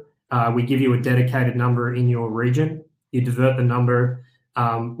number. We give you a dedicated number in your region. You divert the number.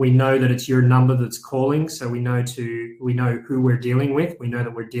 We know that it's your number that's calling, so we know who we're dealing with. We know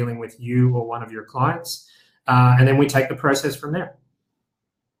that we're dealing with you or one of your clients, and then we take the process from there.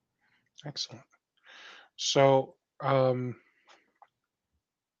 Excellent. So,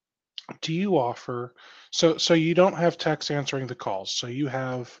 do you offer? So you don't have text answering the calls. So you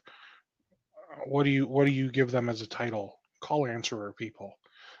have. What do you give them as a title? Call answerer people.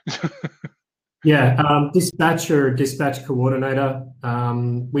 Yeah, dispatcher, dispatch coordinator.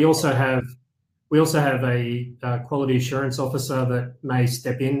 We also have a quality assurance officer that may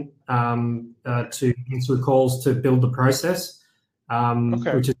step in to answer calls to build the process,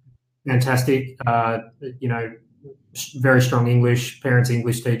 which is fantastic. Very strong English, parents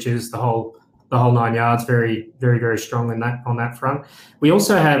English teachers, the whole 9 yards. Very, very, very strong on that front. We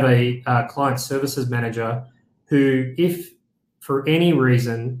also have a client services manager who, if for any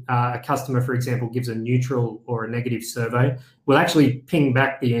reason, a customer, for example, gives a neutral or a negative survey, we'll actually ping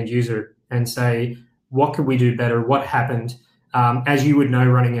back the end user and say, what could we do better? What happened? As you would know,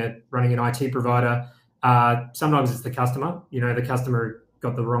 running an IT provider, sometimes it's the customer. The customer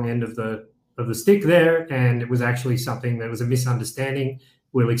got the wrong end of the the stick there, and it was actually something that was a misunderstanding.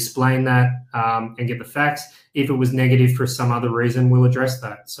 We'll explain that and get the facts. If it was negative for some other reason, we'll address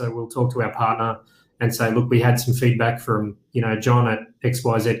that. So we'll talk to our partner and say, look, we had some feedback from John at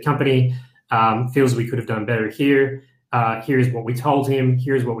XYZ company, feels we could have done better here. Here's what we told him.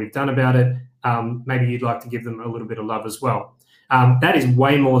 Here's what we've done about it. Maybe you'd like to give them a little bit of love as well. That is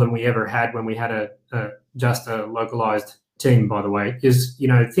way more than we ever had when we had just a localized team, by the way.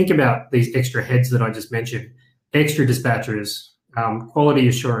 Think about these extra heads that I just mentioned, extra dispatchers, quality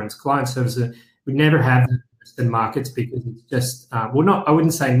assurance, client services. We never have in markets because it's just, I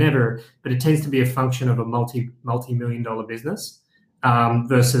wouldn't say never, but it tends to be a function of a multi-million dollar business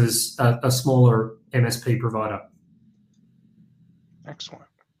versus a smaller MSP provider. Excellent.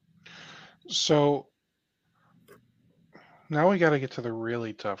 So now we got to get to the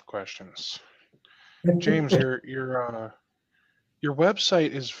really tough questions. James, your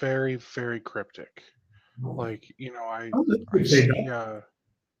website is very, very cryptic. Like, I see. What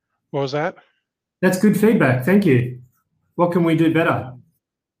was that? That's good feedback. Thank you. What can we do better?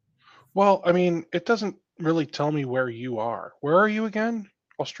 Well, I mean, it doesn't really tell me where you are. Where are you again?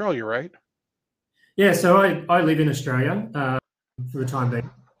 Australia, right? Yeah, so I live in Australia for the time being.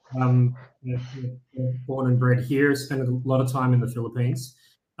 Born and bred here, spent a lot of time in the Philippines.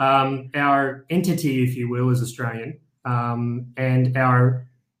 Our entity, if you will, is Australian, and our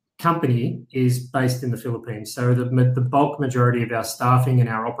company is based in the Philippines. So the bulk majority of our staffing and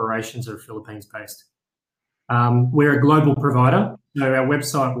our operations are Philippines-based. We're a global provider, so our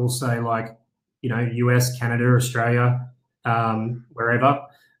website will say US, Canada, Australia, wherever.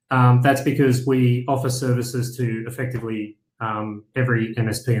 That's because we offer services to effectively every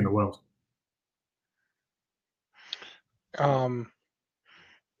MSP in the world.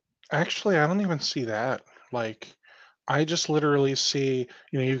 Actually, I don't even see that. I just literally see,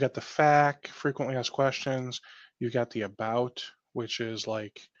 you've got the FAQ, frequently asked questions. You've got the about, which is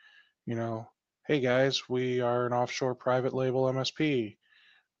hey guys, we are an offshore private label MSP.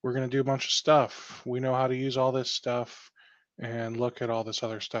 We're going to do a bunch of stuff. We know how to use all this stuff, and look at all this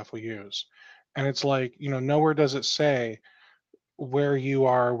other stuff we use. And it's nowhere does it say where you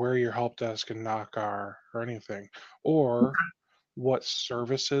are, where your help desk and NOC are, or anything, or what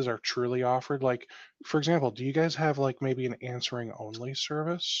services are truly offered. For example, do you guys have maybe an answering only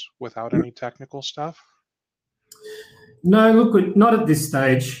service without any technical stuff? No, look, not at this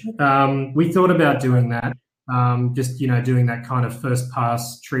stage. We thought about doing that, doing that kind of first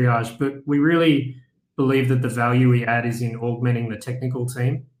pass triage, but we really believe that the value we add is in augmenting the technical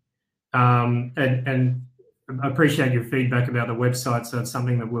team. And I appreciate your feedback about the website, so it's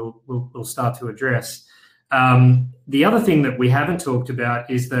something that we'll start to address. The other thing that we haven't talked about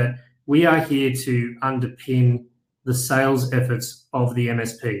is that we are here to underpin the sales efforts of the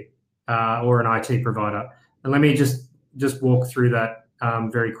MSP or an IT provider. And let me just walk through that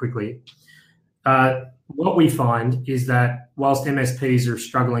very quickly. What we find is that whilst MSPs are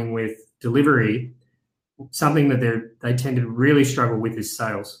struggling with delivery, something that they tend to really struggle with is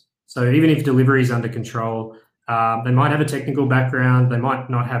sales. So even if delivery is under control, they might have a technical background, they might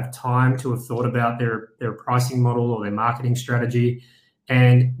not have time to have thought about their pricing model or their marketing strategy.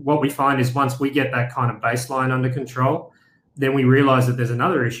 And what we find is once we get that kind of baseline under control, then we realize that there's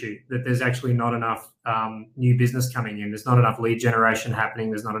another issue, that there's actually not enough new business coming in. There's not enough lead generation happening.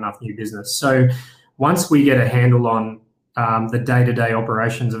 There's not enough new business. So once we get a handle on the day-to-day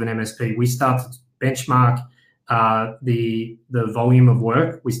operations of an MSP, we start to benchmark the volume of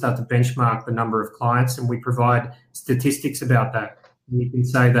work. We start to benchmark the number of clients, and we provide statistics about that. You can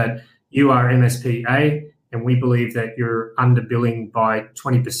say that you are MSP A, and we believe that you're underbilling by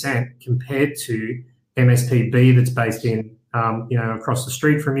 20% compared to MSP B that's based in, across the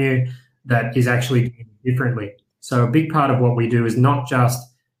street from you, that is actually doing it differently. So a big part of what we do is not just,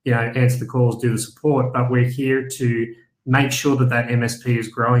 answer the calls, do the support, but we're here to make sure that that MSP is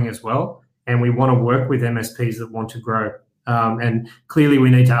growing as well. And we want to work with MSPs that want to grow. And clearly we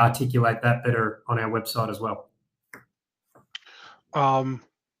need to articulate that better on our website as well. All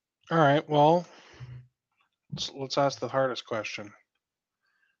right, well, let's ask the hardest question.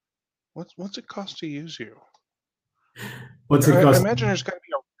 What's it cost to use you? What's it cost? I imagine there's got to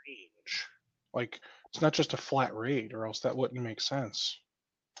be a range. It's not just a flat rate, or else that wouldn't make sense.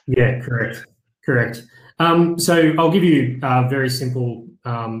 Yeah, correct. So I'll give you a very simple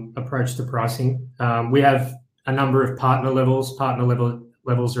approach to pricing. We have a number of partner levels. Partner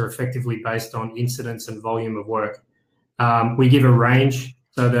levels are effectively based on incidence and volume of work. We give a range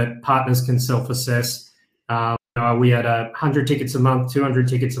so that partners can self-assess. We had 100 tickets a month, 200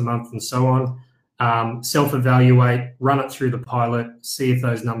 tickets a month, and so on. Self-evaluate, run it through the pilot, see if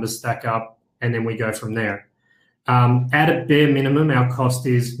those numbers stack up, and then we go from there. At a bare minimum, our cost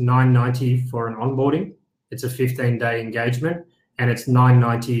is $990 for an onboarding. It's a 15-day engagement, and it's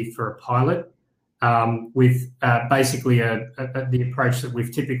 $990 for a pilot. With basically the approach that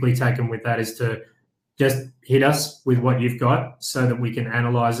we've typically taken with that is to just hit us with what you've got so that we can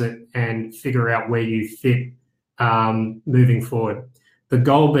analyze it and figure out where you fit moving forward. The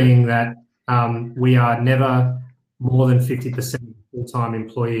goal being that we are never more than 50% full-time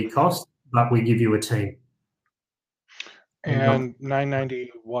employee cost, but we give you a team. And $990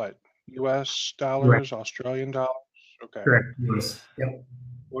 what? US dollars, right. Australian dollars? Okay. Correct. US. Yep.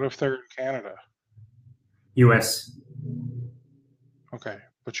 What if they're in Canada? US. Okay,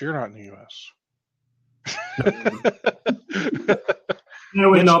 but you're not in the US.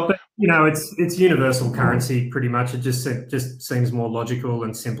 No, we're not. But it's universal currency pretty much. It just seems more logical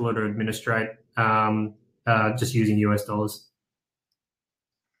and simpler to administrate just using US dollars.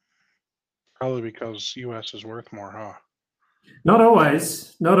 Probably because US is worth more, huh? Not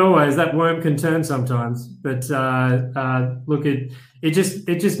always. That worm can turn sometimes, but look, it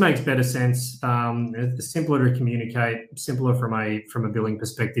just makes better sense. It's simpler to communicate, simpler from a billing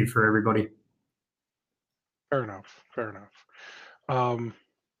perspective for everybody. Fair enough. All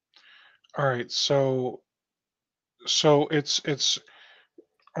right, so it's.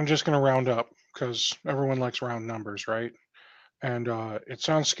 I'm just going to round up because everyone likes round numbers, right? And it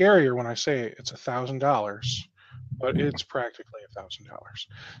sounds scarier when I say it's $1,000. But it's practically $1,000.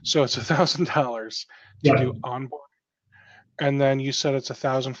 So it's $1,000 to do onboarding, and then you said it's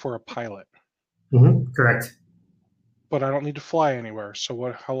 $1,000 for a pilot. Mm-hmm. Correct. But I don't need to fly anywhere. So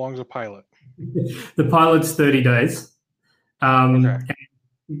what? How long is a pilot? The pilot's 30 days. Okay.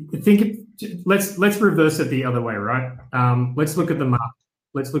 Let's reverse it the other way, right? Let's look at the market.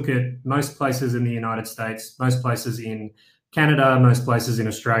 Let's look at most places in the United States, most places in Canada, most places in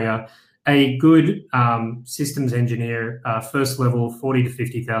Australia. A good systems engineer, first level, $40,000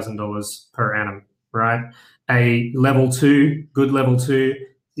 to $50,000 per annum, right? A level two, good level two,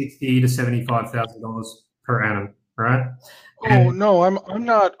 $60,000 to $75,000 per annum, right? No, I'm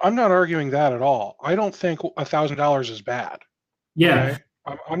not arguing that at all. I don't think $1,000 is bad. Yeah,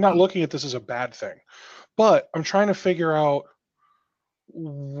 okay? I'm not looking at this as a bad thing, but I'm trying to figure out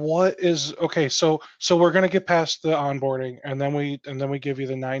what is okay. So we're gonna get past the onboarding, and then we give you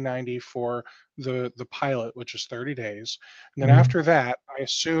the $990 for the pilot, which is 30 days, and then after that, I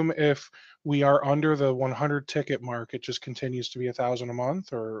assume if we are under the 100 ticket mark, it just continues to be $1,000 a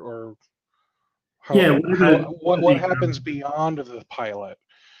month, or how, what happens beyond the pilot?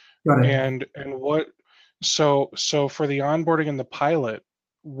 Got it. And what? So for the onboarding and the pilot,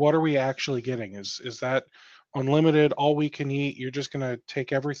 what are we actually getting? Is that unlimited, all we can eat? You're just going to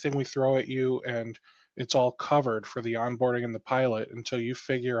take everything we throw at you and it's all covered for the onboarding and the pilot until you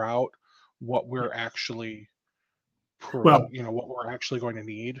figure out what we're actually what we're actually going to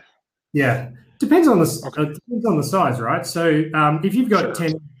need? Yeah, depends on the size, right? So if you've got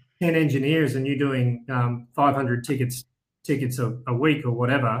 10 engineers and you're doing 500 tickets a week or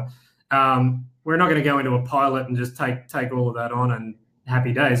whatever, we're not going to go into a pilot and just take all of that on and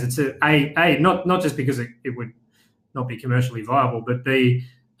happy days. It's not just because it would not be commercially viable, but B,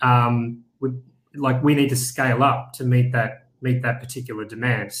 we need to scale up to meet that particular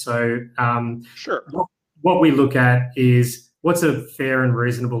demand. So what we look at is what's a fair and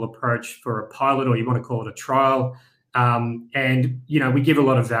reasonable approach for a pilot, or you want to call it a trial. And we give a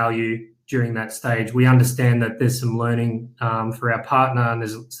lot of value during that stage. We understand that there's some learning for our partner, and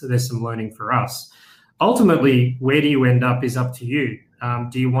there's some learning for us. Ultimately, where do you end up is up to you.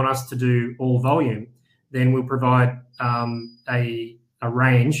 Do you want us to do all volume? Then we'll provide a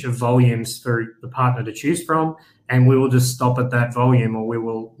range of volumes for the partner to choose from, and we will just stop at that volume, or we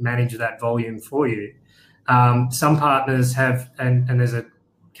will manage that volume for you. Some partners have, and there's a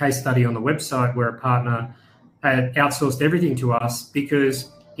case study on the website where a partner had outsourced everything to us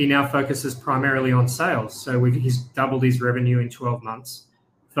because he now focuses primarily on sales. So he's doubled his revenue in 12 months,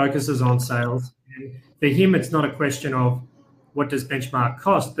 focuses on sales. And for him, it's not a question of what does benchmark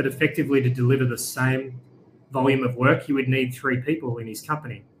cost, but effectively to deliver the same volume of work, he would need 3 people in his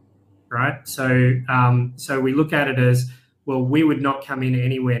company, right? So we look at it as, well, we would not come in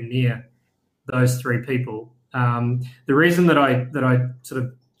anywhere near those 3 people. The reason that I sort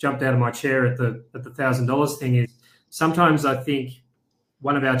of jumped out of my chair at the $1,000 thing is sometimes I think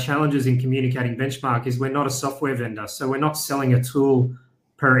one of our challenges in communicating benchmark is we're not a software vendor. So we're not selling a tool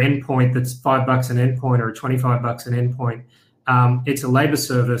per endpoint that's $5 an endpoint or $25 an endpoint. It's a labor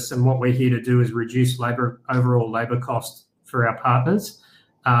service, and what we're here to do is reduce overall labor cost for our partners,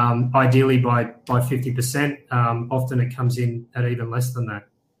 ideally by 50%. Often it comes in at even less than that.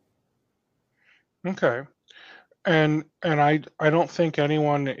 Okay. And I don't think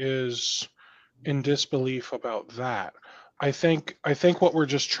anyone is in disbelief about that. I think what we're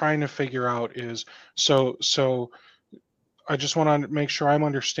just trying to figure out is, so I just want to make sure I'm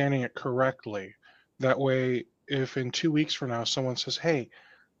understanding it correctly. That way, if in 2 weeks from now someone says, "Hey,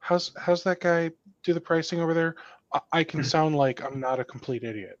 how's that guy do the pricing over there?" I can sound like I'm not a complete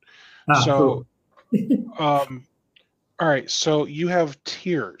idiot. So, Cool. um, all right. So you have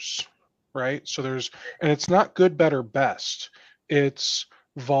tiers, right? So and it's not good, better, best. It's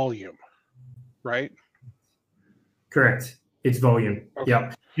volume, right? Correct. It's volume. Okay.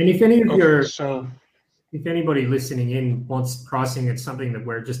 Yep. And if any of Okay. your So, if anybody listening in wants pricing, it's something that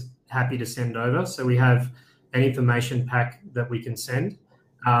we're just happy to send over. So we have an information pack that we can send.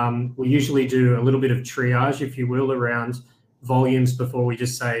 We usually do a little bit of triage, if you will, around volumes before we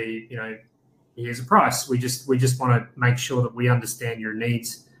just say, here's a price. We just want to make sure that we understand your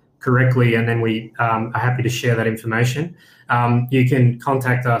needs correctly, and then we are happy to share that information. You can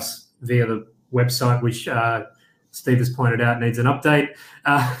contact us via the website, which Steve has pointed out needs an update,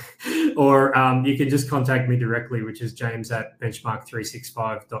 or you can just contact me directly, which is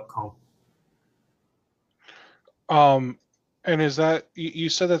james@benchmark365.com. and is that you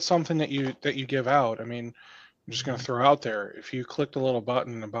said that's something that you give out? I mean, I'm just going to throw out there. If you click the little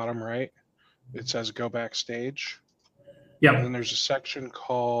button in the bottom right, it says "Go Backstage." Yep. And then there's a section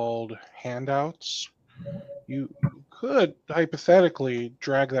called handouts. You could hypothetically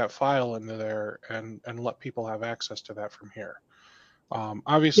drag that file into there and let people have access to that from here.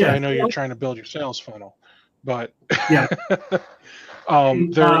 Obviously, Yeah. I know you're trying to build your sales funnel, but Yeah.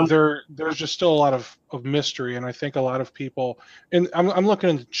 there's just still a lot of mystery, and I think a lot of people, and I'm looking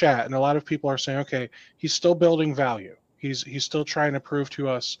in the chat, and a lot of people are saying, okay, he's still building value. He's still trying to prove to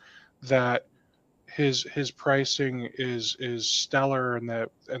us that his pricing is stellar, and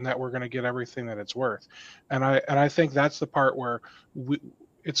that we're going to get everything that it's worth. And I think that's the part where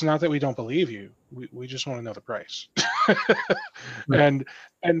it's not that we don't believe you. We just want to know the price. and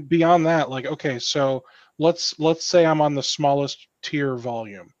beyond that, like, okay, so let's say I'm on the smallest tier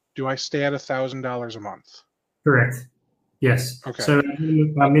volume. Do I stay at $1,000 a month? Correct. Yes. Okay. So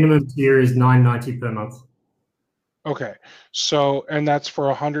our minimum tier is $9.90 per month. Okay. So, and that's for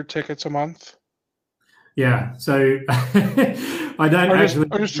 100 tickets a month? Yeah. So I don't actually.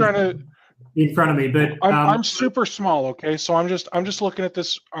 I'm just trying to. In front of me, but I'm super small. Okay, so I'm just looking at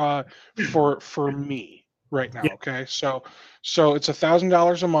this for me right now. Yeah. Okay, so it's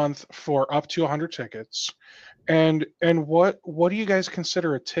 $1,000 a month for up to 100 tickets. And what do you guys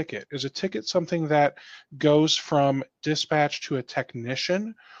consider a ticket? Is a ticket something that goes from dispatch to a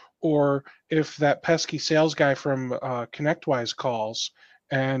technician, or if that pesky sales guy from ConnectWise calls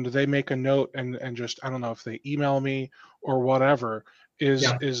and they make a note and just, I don't know if they email me or whatever,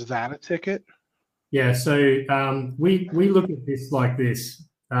 is that a ticket? Yeah. So we look at this like this.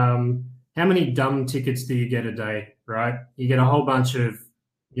 How many dumb tickets do you get a day? Right? You get a whole bunch of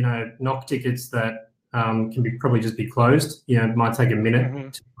NOC tickets that can probably just be closed. It might take a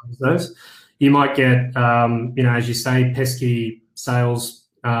minute to close those. You might get, as you say, pesky sales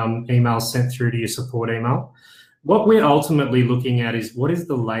emails sent through to your support email. What we're ultimately looking at is what is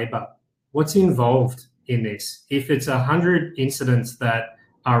the labor? What's involved in this? If it's 100 incidents that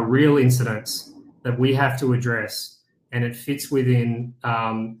are real incidents that we have to address, and it fits within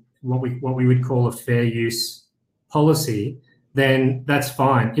what we would call a fair use policy, then that's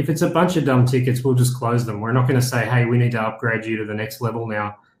fine. If it's a bunch of dumb tickets, we'll just close them. We're not going to say, hey, we need to upgrade you to the next level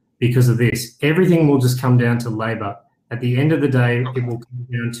now because of this. Everything will just come down to labor. At the end of the day, it will come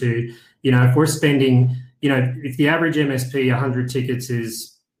down to, if we're spending, if the average MSP 100 tickets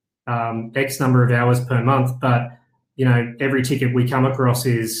is X number of hours per month, but, every ticket we come across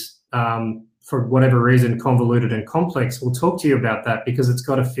is, for whatever reason, convoluted and complex, we'll talk to you about that because it's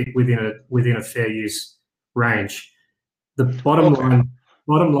got to fit within a fair use range. The bottom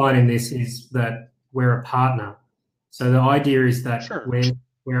line in this is that we're a partner. So the idea is that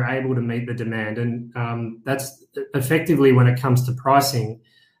we're able to meet the demand. And that's effectively when it comes to pricing,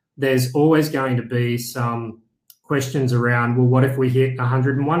 there's always going to be some questions around, well, what if we hit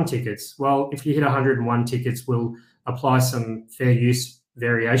 101 tickets? Well, if you hit 101 tickets, we'll apply some fair use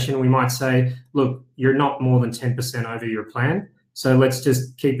variation. We might say, look, you're not more than 10% over your plan. So let's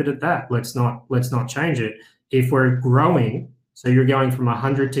just keep it at that. Let's not change it. If we're growing, so you're going from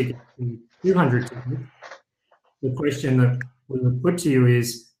 100 tickets to 200 tickets, the question that we would put to you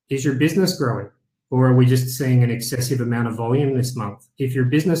is your business growing? Or are we just seeing an excessive amount of volume this month? If your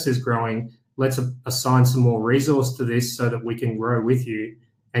business is growing, let's assign some more resource to this so that we can grow with you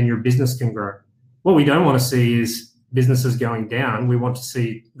and your business can grow. What we don't want to see is businesses going down, we want to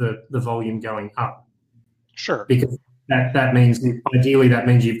see the volume going up. Sure. Because that means, ideally, that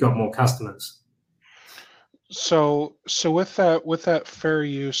means you've got more customers. So with that fair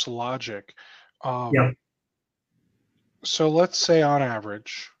use logic, Yep. so let's say on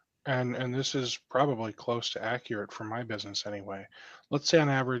average, and this is probably close to accurate for my business anyway. Let's say on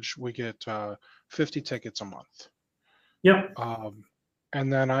average we get 50 tickets a month. Yep.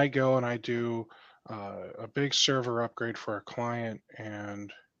 And then I go and I do a big server upgrade for a client,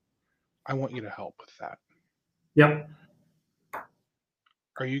 and I want you to help with that. Yep.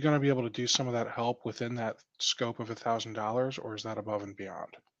 Are you going to be able to do some of that help within that scope of $1,000, or is that above and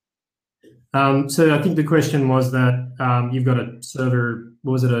beyond? So I think the question was that you've got a server.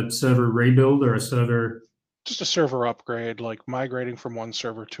 Was it a server rebuild or a server? Just a server upgrade, like migrating from one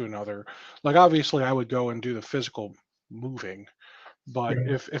server to another. Like obviously, I would go and do the physical moving, but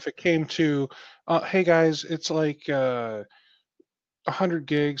Yeah. if it came to, hey guys, it's like 100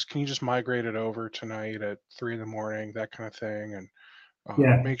 gigs. Can you just migrate it over tonight at 3 a.m, that kind of thing, and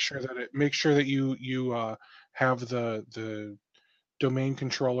Yeah. make sure that you have the domain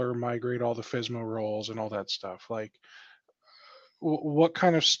controller migrate all the FSMA roles and all that stuff. Like, what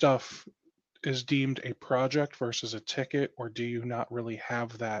kind of stuff is deemed a project versus a ticket, or do you not really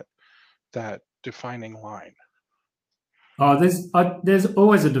have that defining line? Oh, there's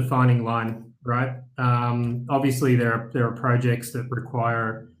always a defining line, right? Obviously, there are projects that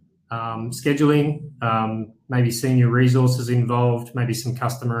require scheduling, maybe senior resources involved, maybe some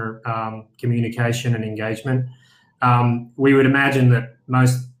customer communication and engagement. We would imagine that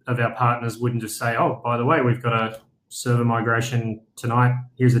most of our partners wouldn't just say, "Oh, by the way, we've got a server migration tonight.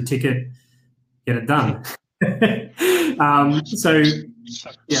 Here's a ticket. Get it done."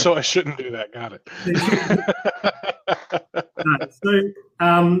 So I shouldn't do that. Got it.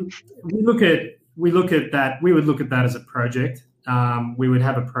 We look at that. We would look at that as a project. We would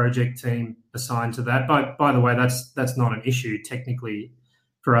have a project team assigned to that. By the way, that's not an issue technically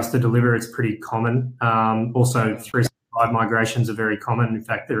for us to deliver. It's pretty common. Also, 365 migrations are very common. In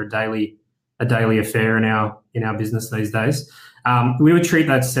fact, they're a daily affair in our business these days. We would treat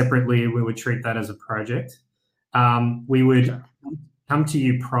that separately. We would treat that as a project. We would come to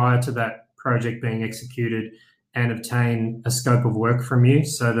you prior to that project being executed and obtain a scope of work from you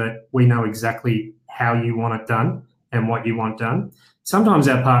so that we know exactly how you want it done and what you want done. Sometimes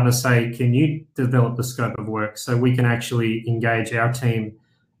our partners say, "Can you develop the scope of work?" So we can actually engage our team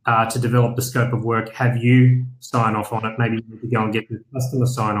to develop the scope of work, have you sign off on it, maybe you need to go and get the customer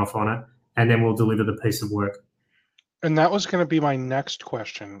sign off on it, and then we'll deliver the piece of work. And that was going to be my next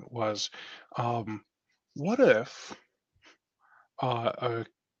question was, what if a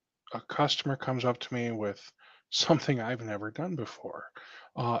customer comes up to me with something I've never done before,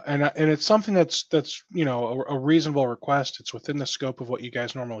 and it's something that's a reasonable request. It's within the scope of what you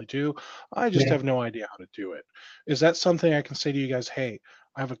guys normally do. I just have no idea how to do it. Is that something I can say to you guys? Hey,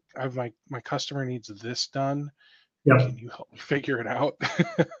 I have my customer needs this done. Yep. Can you help me figure it out?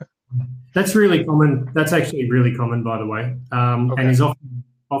 That's really common. That's actually really common, by the way, and is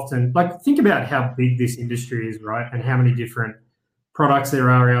often like, think about how big this industry is, right? And how many different products there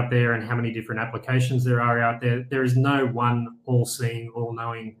are out there and how many different applications there are out there. There is no one all-seeing,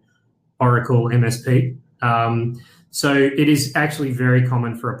 all-knowing Oracle MSP. So it is actually very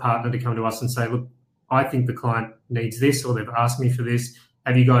common for a partner to come to us and say, "Look, I think the client needs this, or they've asked me for this.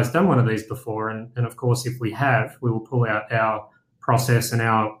 Have you guys done one of these before?" And of course, if we have, we will pull out our process and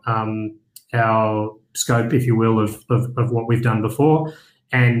our scope, if you will, of what we've done before,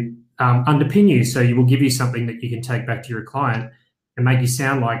 and underpin you. So you will give you something that you can take back to your client and make you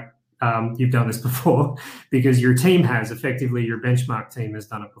sound like you've done this before, because your team has, effectively your benchmark team has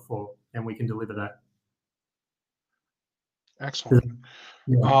done it before, and we can deliver that. Excellent.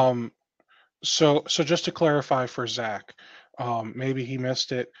 Yeah. So just to clarify for Zach, maybe he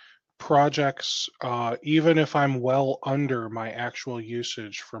missed it. Projects, even if I'm well under my actual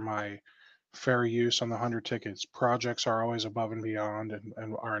usage for my fair use on the 100 tickets, projects are always above and beyond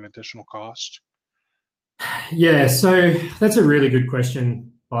and are an additional cost. Yeah, so that's a really good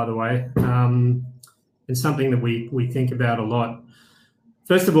question, by the way, and something that we think about a lot.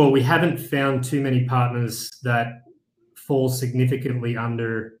 First of all, we haven't found too many partners that fall significantly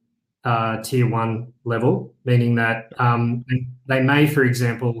under tier 1 level, meaning that they may, for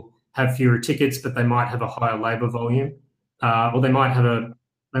example, have fewer tickets, but they might have a higher labor volume, or they might have a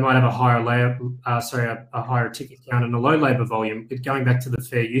higher ticket count and a low labor volume. But going back to the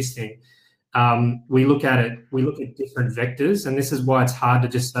fair use thing, we look at different vectors, and this is why it's hard to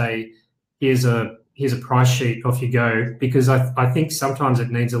just say, here's a price sheet, off you go, because I think sometimes it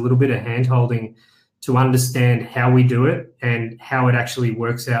needs a little bit of hand holding to understand how we do it and how it actually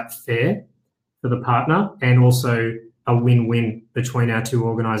works out fair for the partner, and also a win-win between our two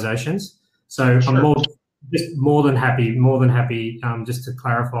organisations. So Sure. I'm more than happy, just to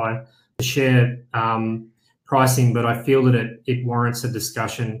clarify, to share pricing, but I feel that it warrants a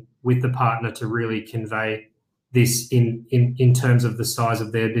discussion with the partner to really convey this in terms of the size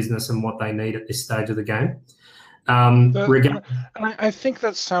of their business and what they need at this stage of the game. And I think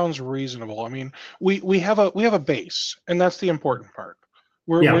that sounds reasonable. I mean, we have a base, and that's the important part.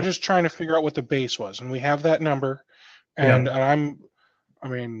 We're just trying to figure out what the base was, and we have that number. And I'm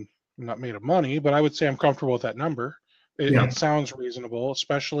not made of money, but I would say I'm comfortable with that number. It sounds reasonable,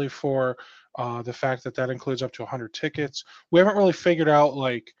 especially for the fact that includes up to 100 tickets. We haven't really figured out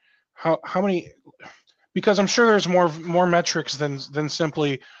like how many, because I'm sure there's more metrics than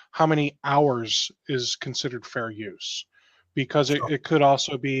simply how many hours is considered fair use, because it could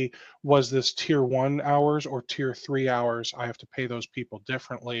also be, was this tier 1 hours or tier 3 hours? I have to pay those people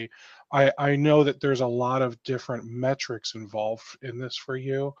differently. I know that there's a lot of different metrics involved in this for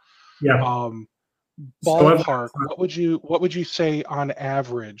you. Ballpark, what would you say on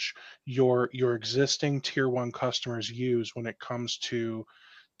average your existing tier 1 customers use when it comes to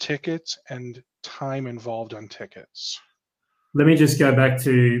tickets and time involved on tickets? Let me just go back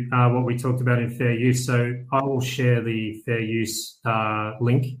to what we talked about in fair use. So I will share the fair use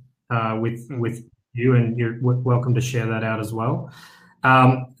link with you, and you're welcome to share that out as well.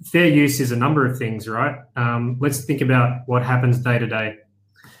 Fair use is a number of things, right? Let's think about what happens day to day.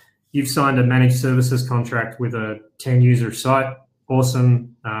 You've signed a managed services contract with a 10-user site.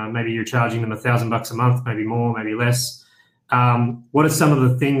 Awesome. Maybe you're charging them $1,000 a month, maybe more, maybe less. What are some of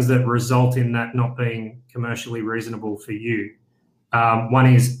the things that result in that not being commercially reasonable for you? One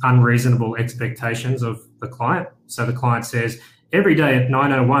is unreasonable expectations of the client. So the client says, every day at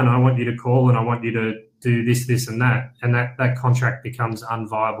 9:01, I want you to call and I want you to do this, this, and that. And that contract becomes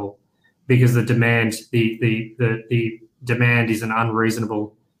unviable because the demand is an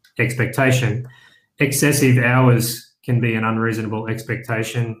unreasonable expectation. Excessive hours can be an unreasonable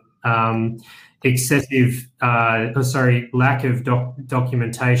expectation. Lack of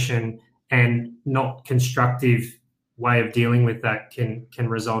documentation and not constructive way of dealing with that can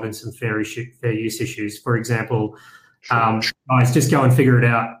result in some fair use issues. For example, guys, just go and figure it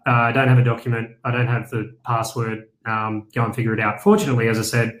out. I don't have a document. I don't have the password. Go and figure it out. Fortunately, as I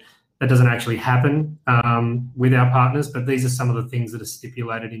said, that doesn't actually happen with our partners, but these are some of the things that are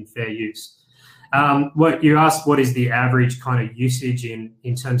stipulated in fair use. What you asked, what is the average kind of usage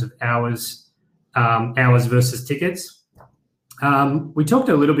in terms of hours versus tickets? We talked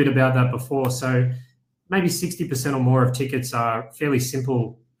a little bit about that before. So maybe 60% or more of tickets are fairly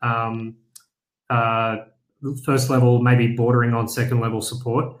simple, first level, maybe bordering on second level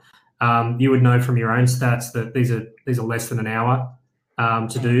support. You would know from your own stats that these are less than an hour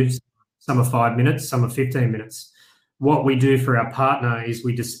to do. Some are 5 minutes, some are 15 minutes. What we do for our partner is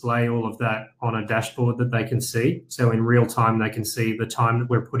we display all of that on a dashboard that they can see. So in real time, they can see the time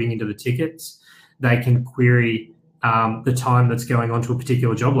that we're putting into the tickets. They can query the time that's going on to a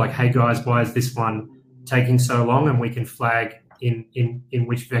particular job, like, hey guys, why is this one taking so long? And we can flag in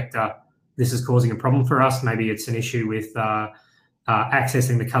which vector this is causing a problem for us. Maybe it's an issue with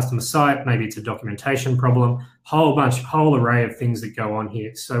accessing the customer site. Maybe it's a documentation problem. Whole array of things that go on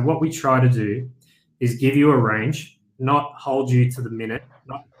here. So what we try to do is give you a range, not hold you to the minute,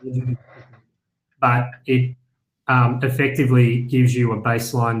 but it effectively gives you a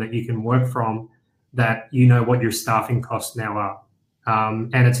baseline that you can work from, that you know what your staffing costs now are.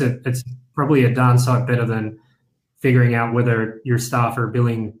 And it's probably a darn sight better than figuring out whether your staff are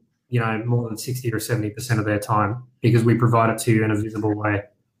billing, more than 60 or 70% of their time, because we provide it to you in a visible way.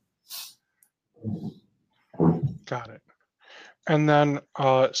 Got it. And then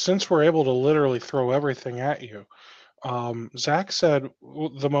since we're able to literally throw everything at you, Zach said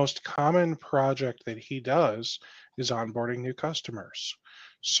the most common project that he does is onboarding new customers.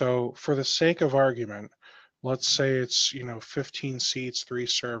 So for the sake of argument, let's say it's 15 seats, 3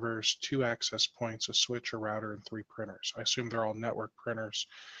 servers, 2 access points, a switch, a router, and 3 printers. I assume they're all network printers.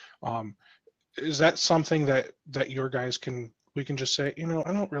 Is that something that your guys we can just say, I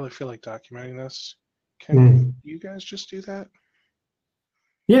don't really feel like documenting this. Can you guys just do that?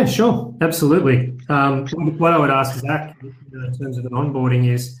 Yeah, sure. Absolutely. What I would ask Zach in terms of an onboarding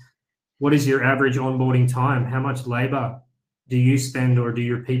is, what is your average onboarding time? How much labor do you spend, or do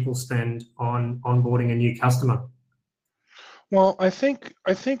your people spend on onboarding a new customer? Well, I think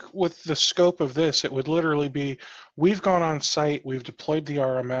with the scope of this, it would literally be, we've gone on site, we've deployed the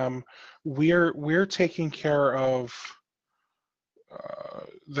RMM, we're taking care of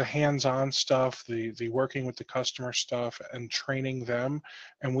the hands-on stuff, the working with the customer stuff, and training them.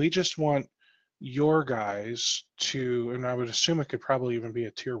 And we just want your guys to, and I would assume it could probably even be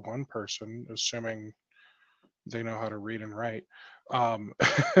a tier 1 person, assuming they know how to read and write.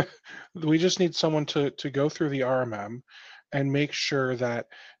 We just need someone to go through the RMM and make sure that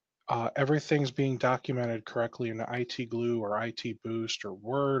everything's being documented correctly in the IT Glue or IT Boost or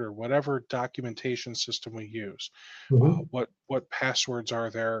Word or whatever documentation system we use. What passwords are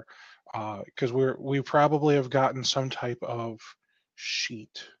there? Because we probably have gotten some type of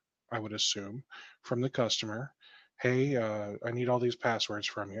sheet, I would assume, from the customer. Hey, I need all these passwords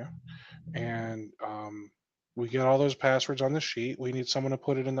from you, and we get all those passwords on the sheet. We need someone to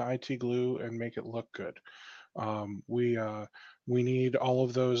put it in the IT Glue and make it look good. We need all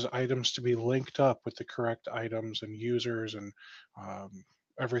of those items to be linked up with the correct items and users and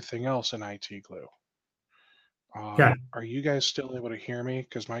everything else in IT Glue. Okay. Are you guys still able to hear me?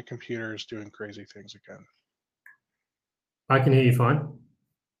 Because my computer is doing crazy things again. I can hear you fine.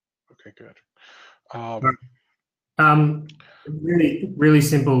 Okay, good. Really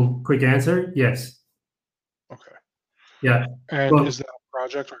simple, quick answer. Yes. Okay. Yeah. And is that a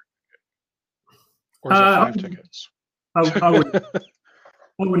project or is it 5 tickets? I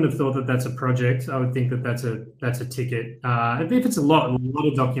wouldn't have thought that that's a project. I would think that that's a ticket. If it's a lot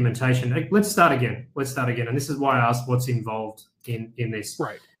of documentation, let's start again. And this is why I asked what's involved in this.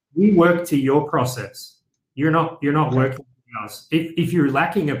 Right. We work to your process. You're not Okay. working to ours. If you're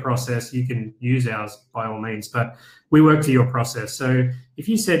lacking a process, you can use ours by all means. But we work to your process. So if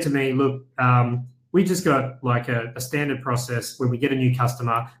you said to me, look, we just got like a standard process where we get a new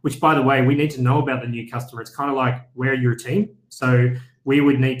customer, which, by the way, we need to know about the new customer. It's kind of like we're your team. So we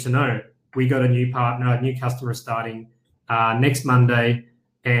would need to know we got a new partner, a new customer starting next Monday,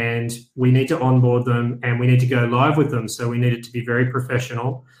 and we need to onboard them and we need to go live with them. So we need it to be very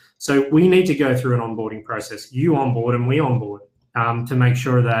professional. So we need to go through an onboarding process. You onboard and we onboard to make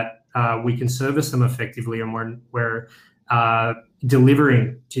sure that we can service them effectively and we're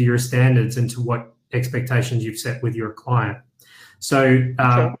delivering to your standards and to what expectations you've set with your client. So,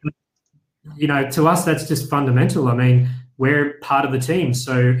 to us, that's just fundamental. I mean, we're part of the team.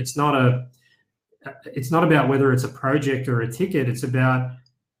 So it's not about whether it's a project or a ticket. It's about,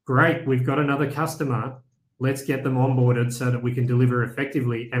 great, we've got another customer. Let's get them onboarded so that we can deliver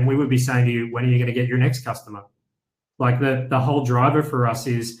effectively. And we would be saying to you, when are you going to get your next customer? Like the whole driver for us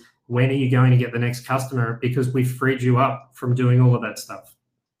is, when are you going to get the next customer? Because we've freed you up from doing all of that stuff.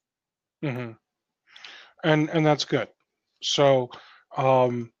 Mm-hmm. And that's good. So,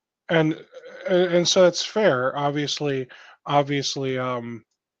 and so it's fair. Obviously,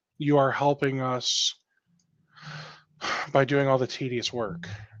 you are helping us by doing all the tedious work.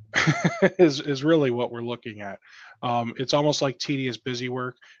 is really what we're looking at. It's almost like tedious busy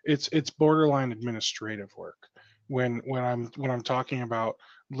work. It's borderline administrative work. When I'm talking about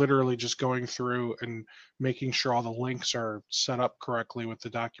literally just going through and making sure all the links are set up correctly with the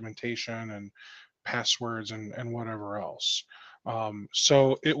documentation and passwords and whatever else.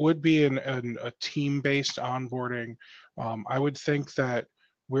 So it would be a team-based onboarding. I would think that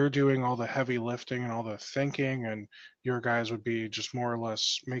we're doing all the heavy lifting and all the thinking, and your guys would be just more or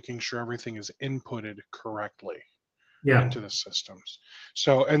less making sure everything is inputted correctly into the systems.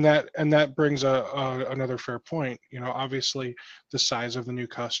 So, and that brings another fair point. Obviously, the size of the new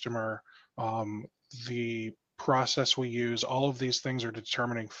customer, the process we use, all of these things are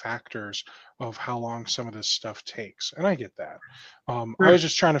determining factors of how long some of this stuff takes. And I get that. I was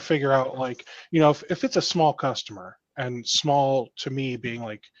just trying to figure out, like, if it's a small customer, and small to me being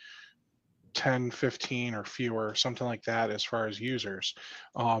like 10, 15 or fewer, something like that, as far as users,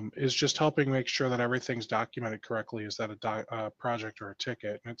 is just helping make sure that everything's documented correctly. Is that a project or a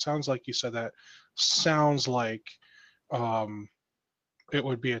ticket? And it sounds like you said that sounds like it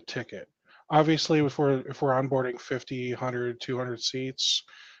would be a ticket. Obviously, if we're onboarding 50, 100, 200 seats,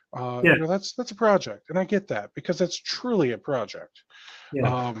 that's a project. And I get that, because that's truly a project.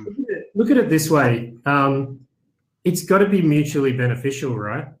 Yeah. Look at it this way. It's got to be mutually beneficial,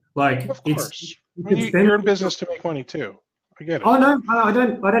 right? Like, of course, you're in business to make money too. I get it. Oh no, I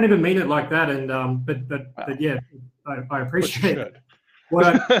don't even mean it like that. And but yeah, I appreciate it. What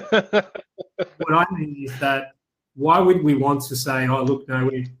I mean is that, why would we want to say, oh look, no,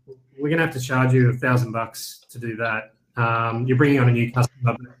 we're going to have to charge you $1,000 to do that. You're bringing on a new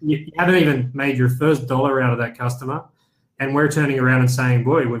customer, but you haven't even made your first dollar out of that customer, and we're turning around and saying,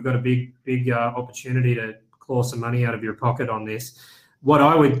 boy, we've got a big opportunity to claw some money out of your pocket on this. What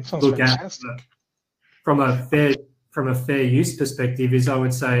I would look fantastic. At from a fair use perspective is, I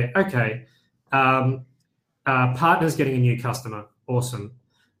would say, okay, partner's getting a new customer, Awesome.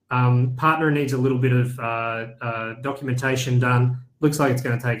 Partner needs a little bit of documentation done. Looks like it's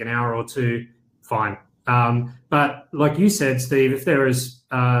going to take an hour or two. Fine. But like you said, Steve, if there is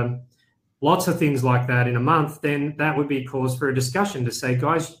lots of things like that in a month, then that would be cause for a discussion to say,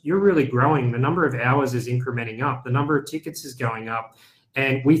 guys, you're really growing. The number of hours is incrementing up. The number of tickets is going up.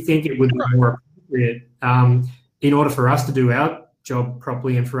 And we think it would be more appropriate in order for us to do our job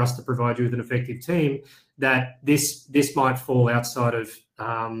properly and for us to provide you with an effective team, that this might fall outside of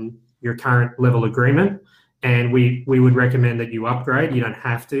your current level agreement. And we would recommend that you upgrade. You don't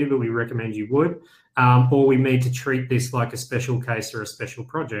have to, but we recommend you would. Or we need to treat this like a special case or a special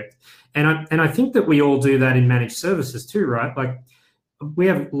project. And I think that we all do that in managed services too, right? Like we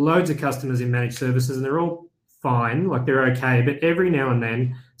have loads of customers in managed services and they're all fine, like they're okay. But every now and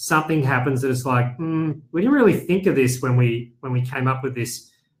then something happens that it's like, we didn't really think of this when we came up with this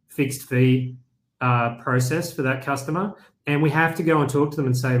fixed fee process for that customer. And we have to go and talk to them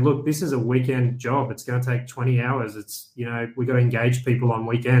and say, look, this is a weekend job. It's going to take 20 hours. It's, we've got to engage people on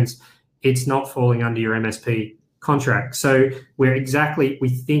weekends. It's not falling under your MSP contract. So we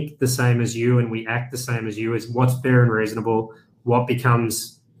think the same as you and we act the same as you, as what's fair and reasonable, what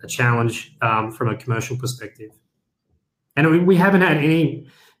becomes a challenge from a commercial perspective. And we haven't had any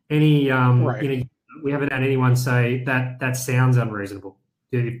we haven't had anyone say that sounds unreasonable.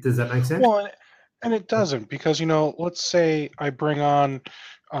 Does that make sense? Well, and it doesn't, because, let's say I bring on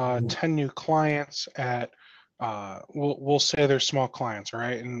 10 new clients at, we'll say they're small clients,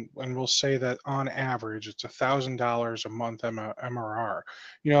 right? And we'll say that on average, it's $1,000 a month MRR.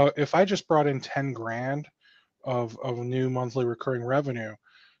 If I just brought in 10 grand of new monthly recurring revenue,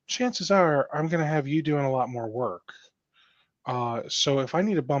 chances are I'm going to have you doing a lot more work. So if I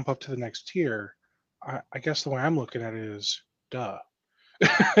need to bump up to the next tier, I guess the way I'm looking at it is, duh.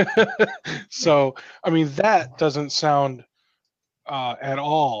 So, that doesn't sound at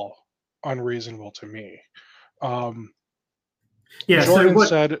all unreasonable to me. Jordan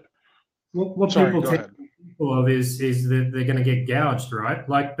said, what sorry, people think of is that they're going to get gouged, right?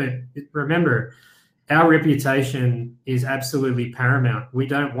 But remember, our reputation is absolutely paramount. We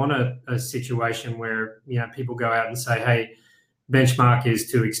don't want a situation where people go out and say, hey, Benchmark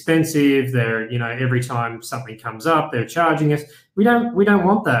is too expensive. They're, every time something comes up, they're charging us. We don't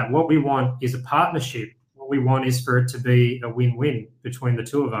want that. What we want is a partnership. What we want is for it to be a win-win between the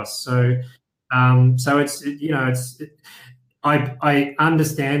two of us. So I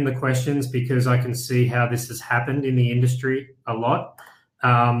understand the questions because I can see how this has happened in the industry a lot.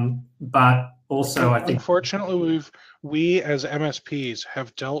 But also, I think, unfortunately, we as MSPs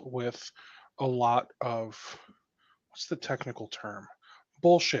have dealt with a lot of, what's the technical term?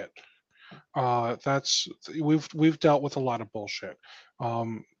 Bullshit. We've dealt with a lot of bullshit.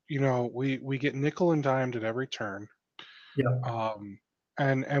 We get nickel and dimed at every turn. Yeah.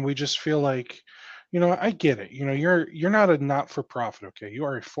 And we just feel like, I get it. You're not a not-for-profit, okay? You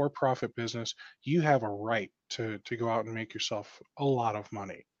are a for-profit business. You have a right to go out and make yourself a lot of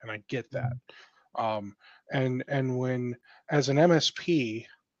money, and I get that. And when, as an MSP,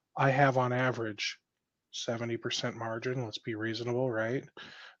 I have on average 70% margin. Let's be reasonable, right?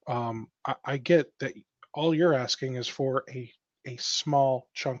 I get that all you're asking is for a small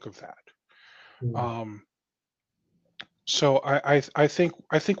chunk of that. So I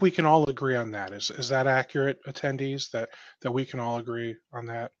think we can all agree on that. Is that accurate, attendees? That we can all agree on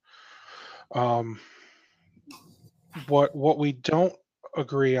that. What we don't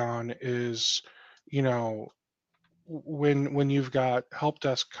agree on is, when you've got help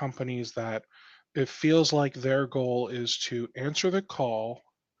desk companies that it feels like their goal is to answer the call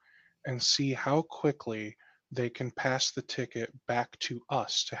and see how quickly they can pass the ticket back to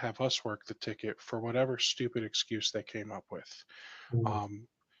us to have us work the ticket for whatever stupid excuse they came up with.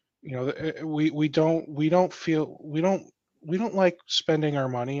 We don't like spending our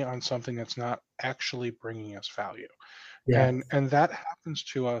money on something that's not actually bringing us value. Yeah. And that happens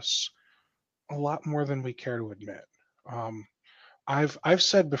to us a lot more than we care to admit. I've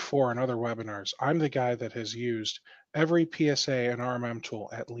said before in other webinars, I'm the guy that has used every PSA and RMM tool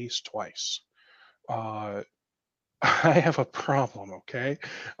at least twice. I have a problem, okay?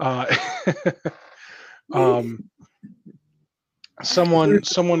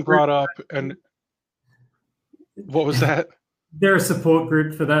 Someone brought up, and what was that? There a support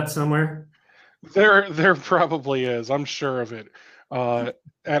group for that somewhere? There probably is. I'm sure of it.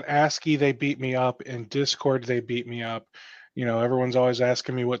 At ASCII, they beat me up. In Discord, they beat me up. Everyone's always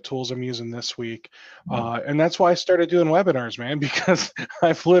asking me what tools I'm using this week. And that's why I started doing webinars, man, because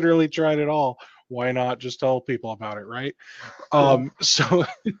I've literally tried it all. why not just tell people about it, right? So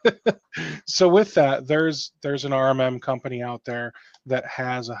so with that, there's an RMM company out there that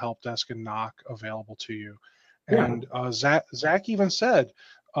has a help desk and NOC available to you. And Zach even said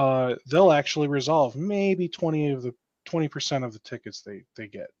they'll actually resolve maybe 20% of the tickets they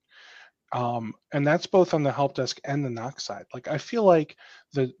get. And that's both on the help desk and the NOC side. Like, I feel like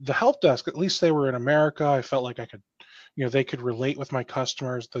the help desk, at least they were in America. I felt like I could, they could relate with my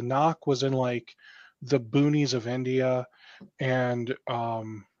customers. The NOC was in like the boonies of India, and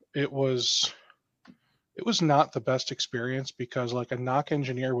it was not the best experience, because like a NOC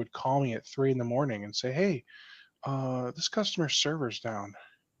engineer would call me at 3 a.m. and say, hey, this customer's server's down.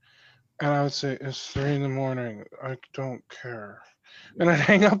 And I would say, it's 3 a.m. I don't care. And I'd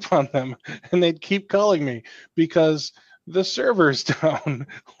hang up on them, and they'd keep calling me because the server's down.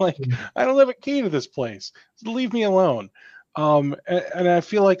 Like, I don't have a key to this place. Leave me alone. And I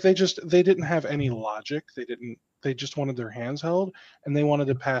feel like they didn't have any logic. They just wanted their hands held, and they wanted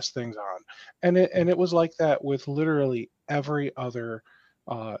to pass things on. And it was like that with literally every other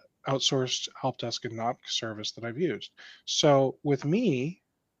outsourced help desk and NOC service that I've used. So with me,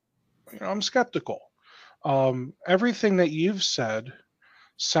 I'm skeptical. Everything that you've said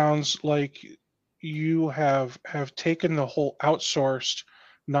sounds like you have taken the whole outsourced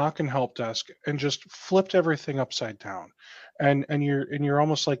NOC and help desk and just flipped everything upside down, and you're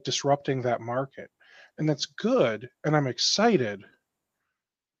almost like disrupting that market, and that's good, and I'm excited,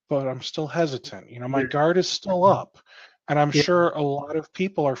 but I'm still hesitant. My guard is still up, and I'm sure a lot of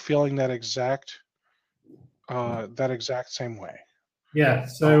people are feeling that exact same way. Yeah.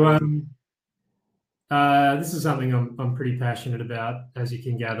 So this is something I'm pretty passionate about, as you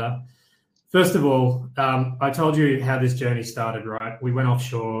can gather. First of all, I told you how this journey started, right? We went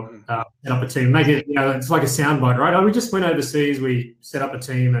offshore, set up a team, make it, it's like a soundbite, right? We just went overseas, we set up a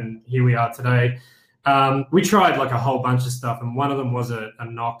team, and here we are today. We tried like a whole bunch of stuff, and one of them was a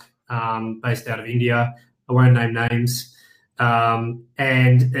NOC based out of India. I won't name names. And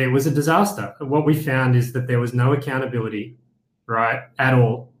it was a disaster. What we found is that there was no accountability, right, at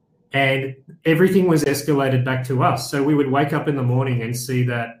all. And everything was escalated back to us. So we would wake up in the morning and see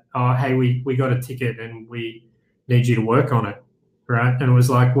that, oh, hey, we got a ticket and we need you to work on it, right? And it was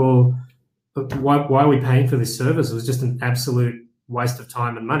like, well, why are we paying for this service? It was just an absolute waste of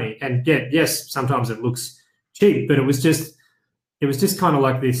time and money. And yes, sometimes it looks cheap, but it was just kind of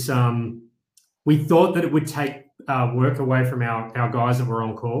like this. We thought that it would take work away from our guys that were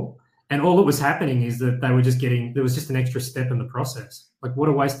on call. And all that was happening is that they were just there was just an extra step in the process. Like, what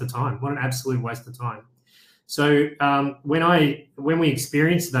a waste of time. What an absolute waste of time. So when we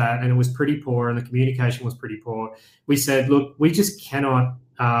experienced that, and it was pretty poor and the communication was pretty poor, we said, look, we just cannot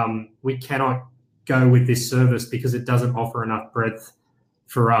go with this service because it doesn't offer enough breadth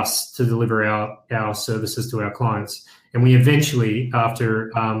for us to deliver our services to our clients. And we eventually, after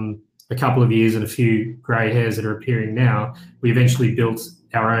a couple of years and a few grey hairs that are appearing now, we eventually built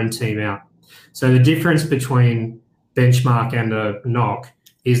our own team out. So the difference between Benchmark and a NOC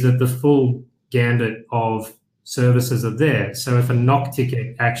is that the full gambit of services are there. So if a NOC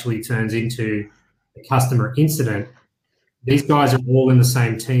ticket actually turns into a customer incident, these guys are all in the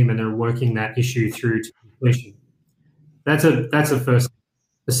same team and they're working that issue through to completion. That's a first.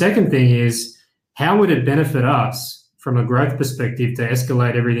 The second thing is, how would it benefit us from a growth perspective to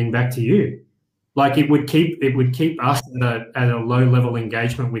escalate everything back to you? Like, it would keep us at a low level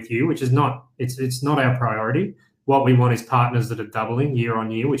engagement with you, which is not it's not our priority. What we want is partners that are doubling year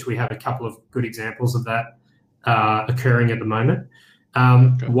on year, which we have a couple of good examples of that occurring at the moment.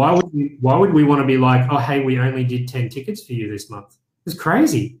 Why would we want to be like, oh, hey, we only did 10 tickets for you this month? It's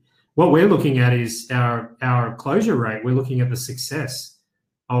crazy. What we're looking at is our closure rate. We're looking at the success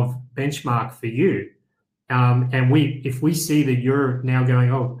of Benchmark for you. And if we see that you're now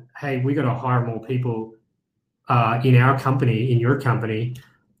going, oh, hey, we got to hire more people in our company, in your company,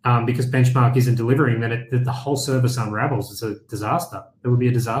 because Benchmark isn't delivering, then the whole service unravels. It's a disaster. It would be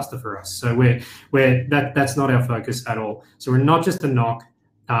a disaster for us. So that's not our focus at all. So we're not just a NOC.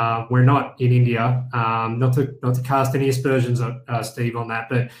 We're not in India. Not to cast any aspersions, Steve, on that,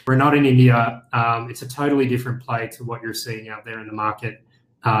 but we're not in India. It's a totally different play to what you're seeing out there in the market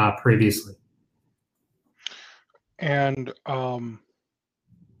previously. And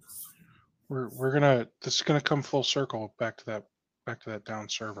this is gonna come full circle back to that down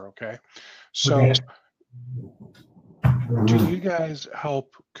server, okay? So do you guys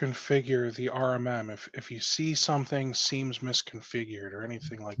help configure the RMM if you see something seems misconfigured or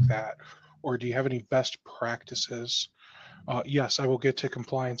anything like that? Or do you have any best practices? Yes, I will get to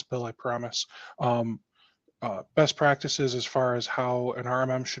compliance, Bill, I promise. Best practices as far as how an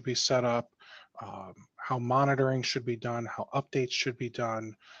RMM should be set up, how monitoring should be done, how updates should be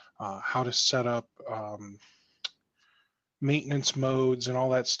done, how to set up maintenance modes and all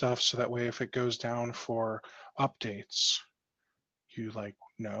that stuff, so that way if it goes down for updates, you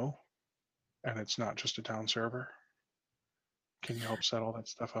know, and it's not just a down server. Can you help set all that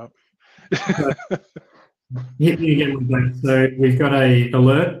stuff up? So we've got a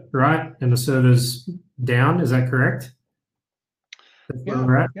alert, right? And the server's down, is that correct? Yeah,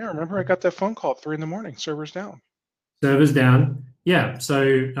 remember I got that phone call at 3 a.m, server's down. Server's down. Yeah,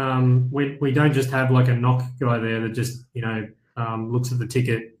 so we don't just have like a NOC guy there that just, looks at the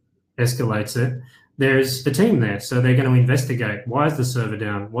ticket, escalates it. There's a team there, so they're going to investigate. Why is the server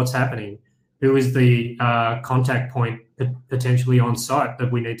down? What's happening? Who is the contact point potentially on site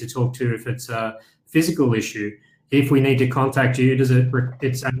that we need to talk to if it's a physical issue? If we need to contact you,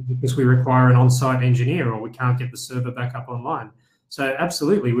 it's because we require an on-site engineer or we can't get the server back up online. So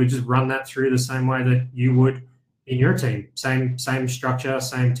absolutely, we just run that through the same way that you would in your team. Same structure,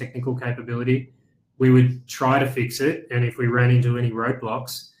 same technical capability. We would try to fix it, and if we ran into any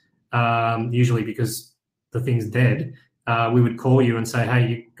roadblocks, usually because the thing's dead, we would call you and say, hey,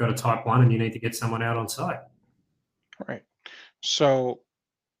 you've got a type 1 and you need to get someone out on site. Right. So,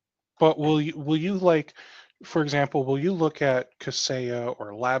 but will you for example, will you look at Kaseya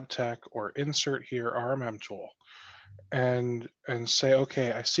or LabTech or Insert Here RMM tool and say,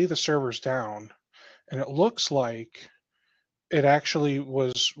 okay, I see the server's down and it looks like it actually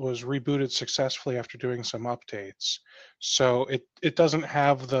was rebooted successfully after doing some updates. So it doesn't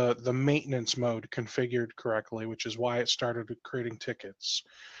have the maintenance mode configured correctly, which is why it started creating tickets.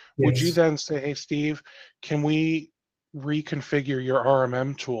 Yes. Would you then say, hey, Steve, can we reconfigure your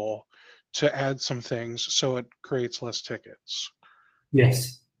RMM tool to add some things so it creates less tickets?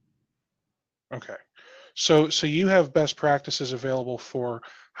 Yes. Okay. So you have best practices available for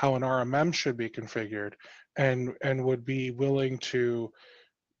how an RMM should be configured, and would be willing to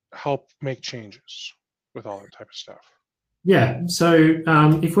help make changes with all that type of stuff. Yeah. So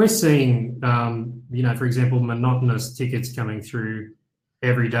if we're seeing, for example, monotonous tickets coming through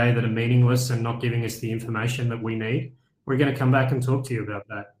every day that are meaningless and not giving us the information that we need, we're going to come back and talk to you about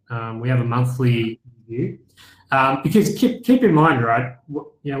that. We have a monthly review. Because keep in mind, right,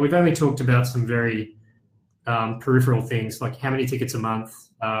 we've only talked about some very peripheral things like how many tickets a month,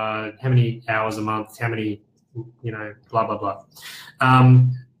 how many hours a month, how many, blah, blah, blah.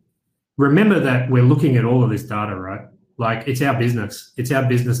 Remember that we're looking at all of this data, right? Like it's our business. It's our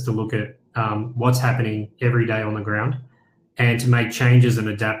business to look at what's happening every day on the ground and to make changes and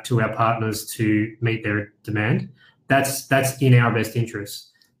adapt to our partners to meet their demand. That's in our best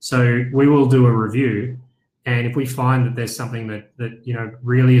interest. So we will do a review, and if we find that there's something that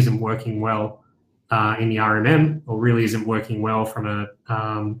really isn't working well in the RMM or really isn't working well from a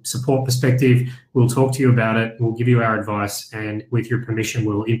support perspective, we'll talk to you about it, we'll give you our advice, and with your permission,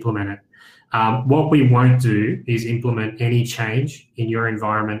 we'll implement it. What we won't do is implement any change in your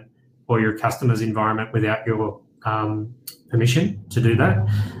environment or your customer's environment without your permission to do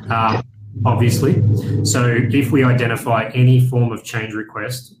that, obviously. So if we identify any form of change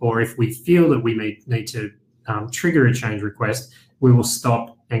request, or if we feel that we need to trigger a change request, we will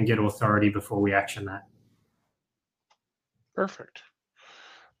stop and get authority before we action that. Perfect.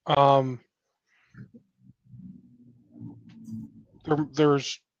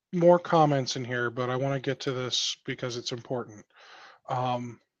 There's more comments in here, but I want to get to this because it's important. Are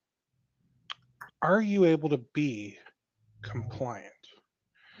you able to be compliant?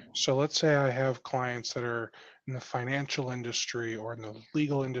 So let's say I have clients that are in the financial industry or in the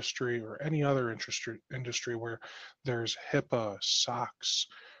legal industry or any other industry where there's HIPAA, SOX,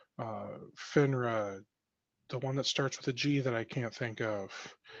 FINRA, the one that starts with a G that I can't think of,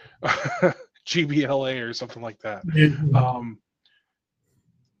 GBLA or something like that.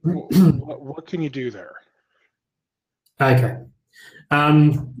 What can you do there? Okay.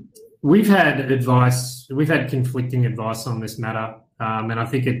 We've had conflicting advice on this matter, and I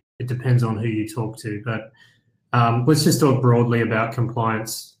think it depends on who you talk to, but let's just talk broadly about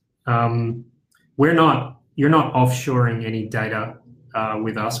compliance. You're not offshoring any data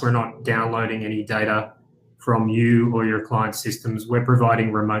with us. We're not downloading any data from you or your client systems. We're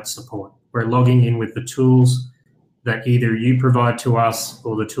providing remote support. We're logging in with the tools that either you provide to us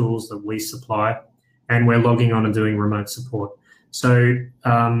or the tools that we supply, and we're logging on and doing remote support. So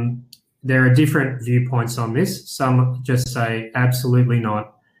there are different viewpoints on this. Some just say absolutely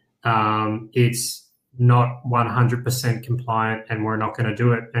not. It's not 100% compliant and we're not going to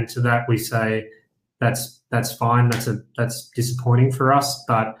do it. And to that we say that's fine. That's disappointing for us,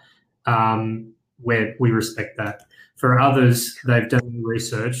 but where we respect that. For others, they've done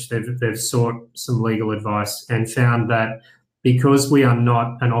research, they've sought some legal advice and found that because we are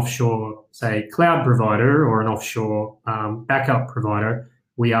not an offshore, say, cloud provider or an offshore backup provider,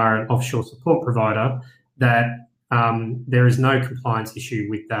 we are an offshore support provider, that there is no compliance issue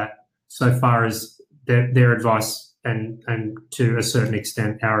with that so far as their advice and to a certain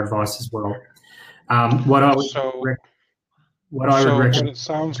extent our advice as well. What it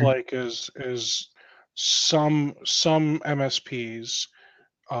sounds like is some MSPs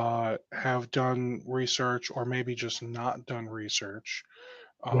have done research, or maybe just not done research,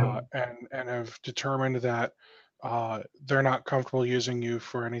 and have determined that they're not comfortable using you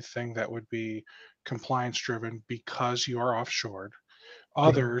for anything that would be compliance driven because you are offshored.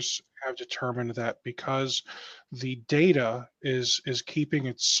 Others have determined that because the data is keeping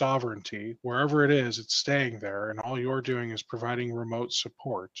its sovereignty wherever it is, it's staying there, and all you're doing is providing remote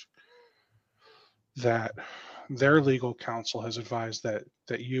support, that their legal counsel has advised that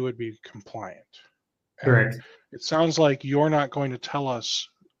you would be compliant. Correct. And it sounds like you're not going to tell us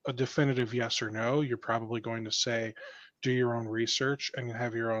a definitive yes or no. You're probably going to say, do your own research and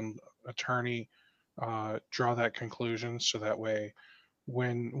have your own attorney draw that conclusion, so that way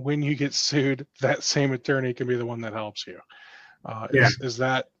when you get sued, that same attorney can be the one that helps you. Is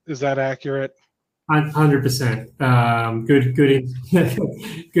that accurate? 100%.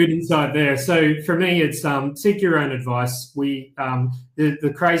 Good insight there. So for me, it's seek your own advice.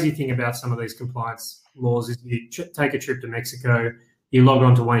 The crazy thing about some of these compliance laws is you take a trip to Mexico, you log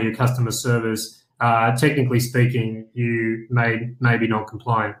on to one of your customer servers. Technically speaking, you may be not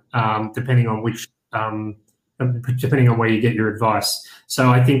compliant, depending on where you get your advice. So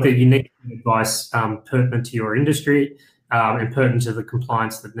I think that you need advice pertinent to your industry and pertinent to the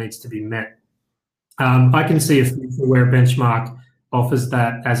compliance that needs to be met. I can see a future where Benchmark offers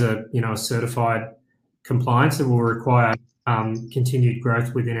that as a certified compliance that will require continued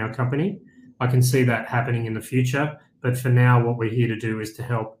growth within our company. I can see that happening in the future, but for now, what we're here to do is to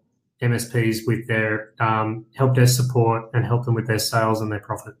help MSPs with their help desk support and help them with their sales and their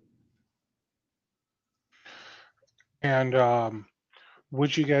profit. And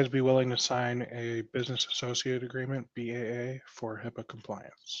would you guys be willing to sign a business associate agreement, BAA, for HIPAA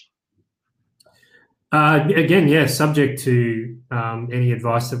compliance? Again, yeah, subject to any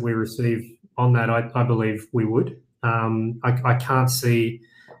advice that we receive on that, I believe we would. I can't see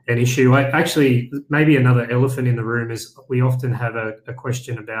an issue. Actually, maybe another elephant in the room is we often have a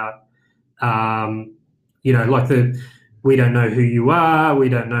question about, we don't know who you are, we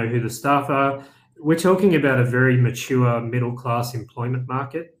don't know who the staff are. We're talking about a very mature middle-class employment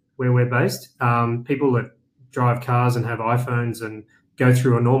market where we're based. People that drive cars and have iPhones and go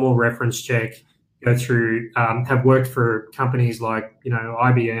through a normal reference check, go through, have worked for companies like,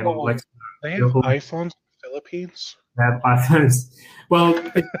 IBM, Lexmark. They have iPhones in the Philippines? They have iPhones. Well,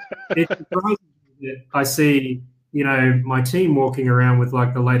 it's surprising that I see, my team walking around with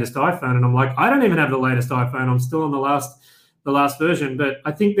like the latest iPhone, and I'm like, I don't even have the latest iPhone. I'm still on the last version. But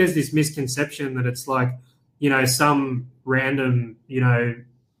I think there's this misconception that it's like, some random,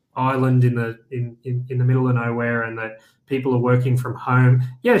 island in the middle of nowhere, and that people are working from home.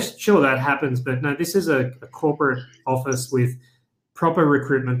 Yes, sure, that happens, but no, this is a corporate office with proper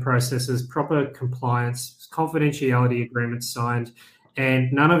recruitment processes, proper compliance, confidentiality agreements signed,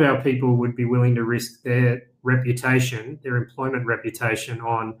 and none of our people would be willing to risk their reputation, their employment reputation,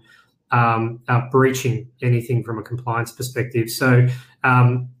 on breaching anything from a compliance perspective. So,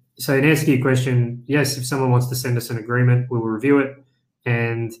 in answer to your question, yes, if someone wants to send us an agreement, we will review it,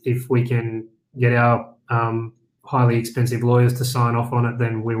 and if we can get our highly expensive lawyers to sign off on it,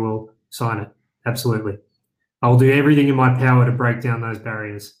 then we will sign it. Absolutely. I'll do everything in my power to break down those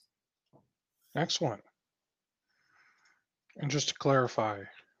barriers. Excellent. And just to clarify,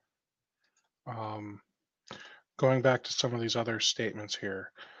 going back to some of these other statements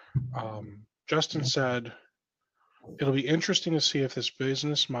here, Justin said, it'll be interesting to see if this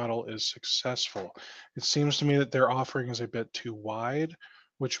business model is successful. It seems to me that their offering is a bit too wide,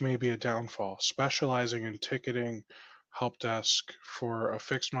 which may be a downfall. Specializing in ticketing help desk for a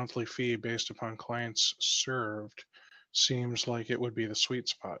fixed monthly fee based upon clients served seems like it would be the sweet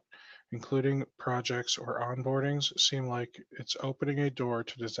spot. Including projects or onboardings seem like it's opening a door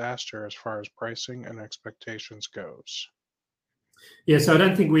to disaster as far as pricing and expectations goes. Yeah, so I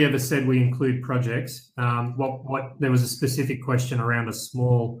don't think we ever said we include projects. There was a specific question around a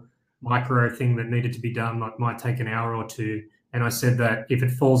small micro thing that needed to be done, that might take an hour or two. And I said that if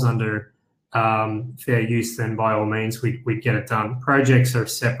it falls under fair use, then by all means, we'd get it done. Projects are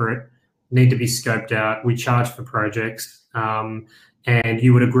separate, need to be scoped out. We charge for projects. and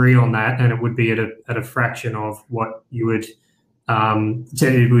you would agree on that, and it would be at a fraction of what you would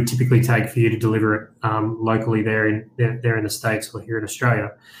it would typically take for you to deliver it locally there in the States or here in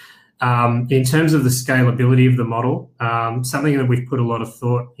Australia. In terms of the scalability of the model, something that we've put a lot of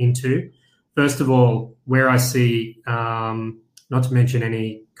thought into. First of all, where I see, not to mention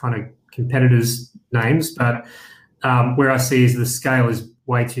any kind of competitors' names, but where I see is the scale is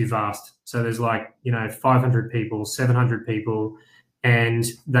way too vast. So there's 500 people, 700 people, and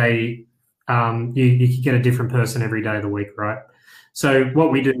you can get a different person every day of the week, right? So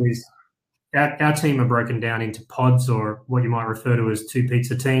what we do is our team are broken down into pods, or what you might refer to as two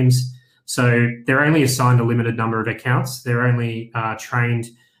pizza teams. So they're only assigned a limited number of accounts. They're only trained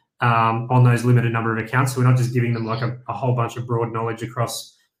on those limited number of accounts. So we're not just giving them like a whole bunch of broad knowledge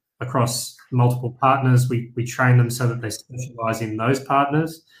across multiple partners. We train them so that they specialize in those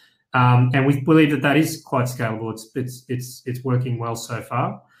partners. And we believe that is quite scalable. It's working well so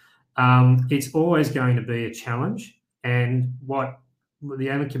far. It's always going to be a challenge. And the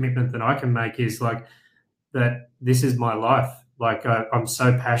only commitment that I can make is that this is my life. I'm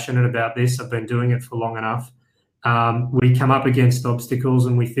so passionate about this. I've been doing it for long enough. We come up against obstacles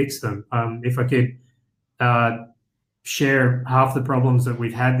and we fix them. If I could share half the problems that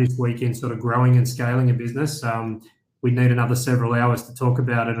we've had this week in sort of growing and scaling a business, we'd need another several hours to talk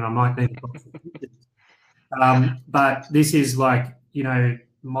about it, and I might need but this is I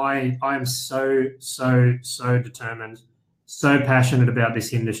am so determined, so passionate about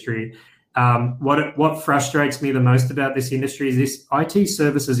this industry. What frustrates me the most about this industry is this IT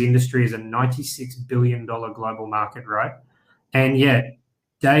services industry is a $96 billion global market, right? And yet,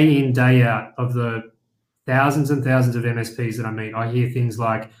 day in, day out, of the thousands and thousands of MSPs that I meet, I hear things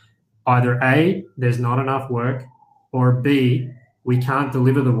like either A, there's not enough work, or B, we can't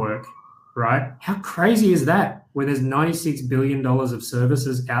deliver the work, right? How crazy is that when there's $96 billion of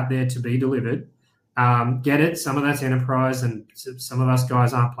services out there to be delivered? Get it, some of that's enterprise and some of us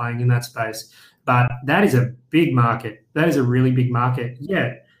guys aren't playing in that space, but that is a big market. That is a really big market.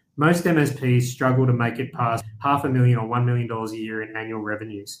 Yet most MSPs struggle to make it past $500,000 or $1 million a year in annual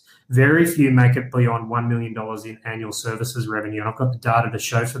revenues. Very few make it beyond $1 million in annual services revenue, and I've got the data to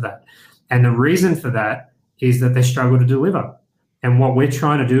show for that. And the reason for that is that they struggle to deliver. And what we're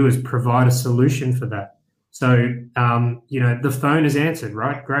trying to do is provide a solution for that. So, the phone is answered,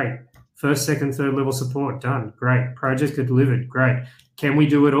 right? Great. First, second, third level support, done. Great. Projects are delivered. Great. Can we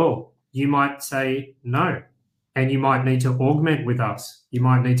do it all? You might say no, and you might need to augment with us. You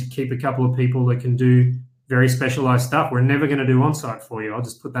might need to keep a couple of people that can do very specialized stuff. We're never going to do on-site for you. I'll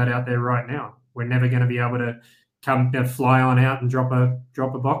just put that out there right now. We're never going to be able to come fly on out and drop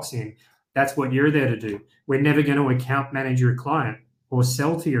a box in. That's what you're there to do. We're never going to account manage your client or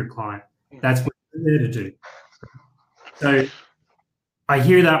sell to your client. That's what you're there to do. So I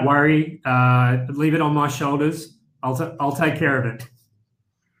hear that worry. Leave it on my shoulders. I'll take care of it.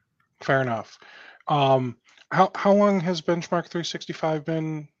 Fair enough. How long has Benchmark 365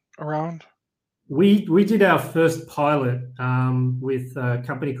 been around? We did our first pilot with a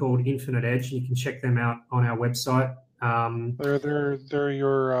company called Infinite Edge. You can check them out on our website. They're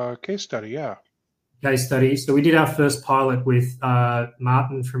your case study, yeah. Case study. So we did our first pilot with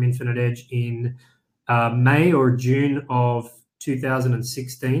Martin from Infinite Edge in May or June of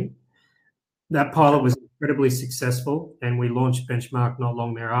 2016. That pilot was incredibly successful, and we launched Benchmark not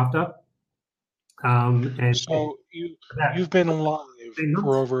long thereafter. So you've been live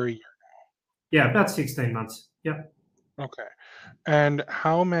for over a year now. Yeah, about 16 months. Yeah. Okay. And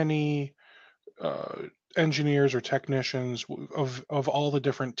how many engineers or technicians of all the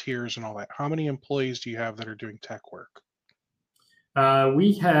different tiers and all that, how many employees do you have that are doing tech work?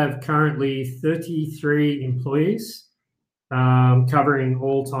 We have currently 33 employees covering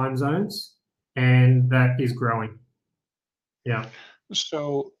all time zones, and that is growing. Yeah.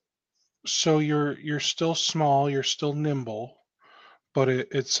 So you're still small, you're still nimble, but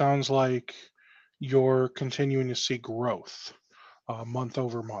it sounds like you're continuing to see growth month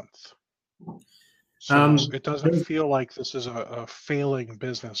over month. So it doesn't feel like this is a failing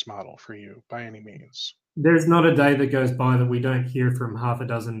business model for you by any means. There's not a day that goes by that we don't hear from half a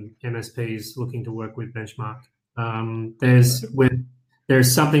dozen MSPs looking to work with Benchmark.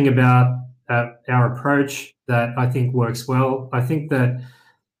 There's something about our approach that I think works well. I think that,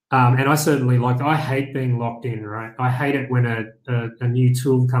 and I certainly I hate being locked in, right? I hate it when a new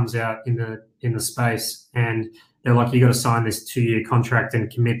tool comes out in the space and they're like, you got to sign this 2-year contract and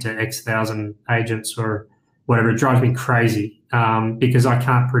commit to X thousand agents or whatever. It drives me crazy because I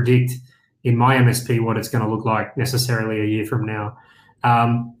can't predict in my MSP what it's going to look like necessarily a year from now.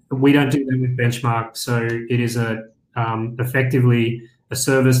 We don't do that with Benchmark, so it is effectively a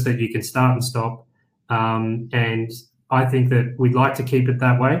service that you can start and stop. And I think that we'd like to keep it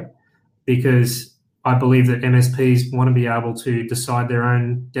that way because I believe that MSPs want to be able to decide their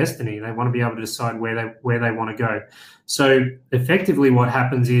own destiny. They want to be able to decide where they want to go. So effectively what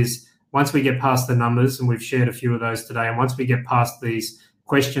happens is once we get past the numbers, and we've shared a few of those today, and once we get past these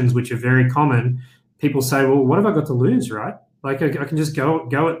questions, which are very common, people say, well, what have I got to lose, right? Like I can just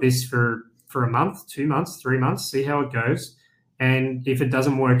go at this for a month, 2 months, 3 months, see how it goes. And if it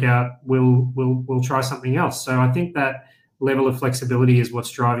doesn't work out, we'll try something else. So I think that level of flexibility is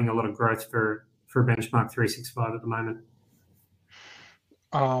what's driving a lot of growth for Benchmark 365 at the moment.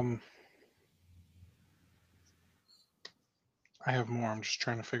 I have more. I'm just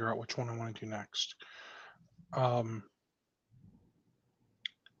trying to figure out which one I want to do next.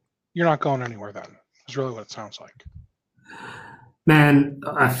 You're not going anywhere then, is really what it sounds like. Man,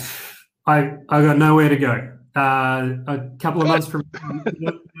 I got nowhere to go. A couple of months from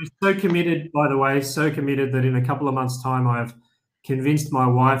so committed, by the way, so committed that in a couple of months' time I've convinced my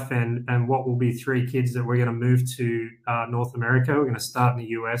wife and what will be 3 kids that we're going to move to North America. We're going to start in the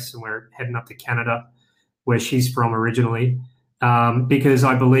US and we're heading up to Canada, where she's from originally, because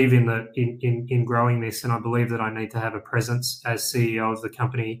I believe in growing this, and I believe that I need to have a presence as CEO of the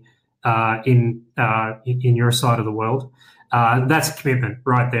company in your side of the world. That's a commitment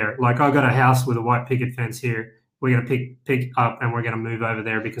right there. Like I've got a house with a white picket fence here. We're going to pick up and we're going to move over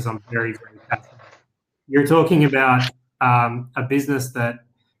there because I'm very, very passionate. You're talking about a business that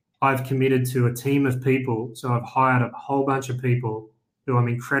I've committed to a team of people. So I've hired a whole bunch of people who I'm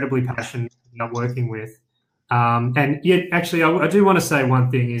incredibly passionate about working with. And yet, actually, I do want to say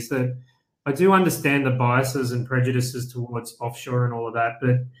one thing is that I do understand the biases and prejudices towards offshore and all of that,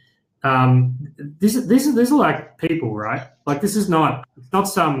 but these are like people, right? Like it's not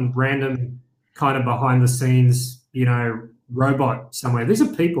some random kind of behind the scenes, robot somewhere. These are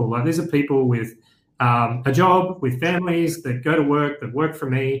people. Like these are people with a job, with families that go to work, that work for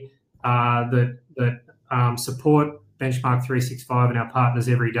me, that support Benchmark 365 and our partners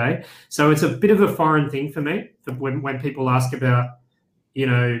every day. So it's a bit of a foreign thing for me when people ask about,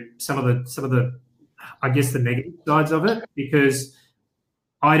 some of the, I guess, the negative sides of it, because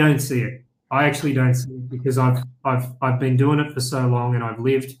I don't see it. I actually don't see it because I've been doing it for so long and I've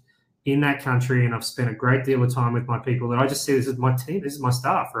lived in that country and I've spent a great deal of time with my people that I just see this as my team, this is my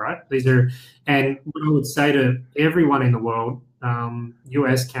staff, right? And what I would say to everyone in the world,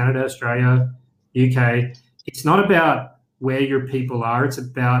 US, Canada, Australia, UK, it's not about where your people are, it's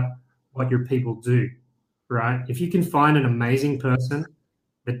about what your people do, right? If you can find an amazing person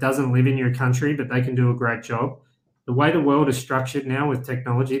that doesn't live in your country but they can do a great job, the way the world is structured now with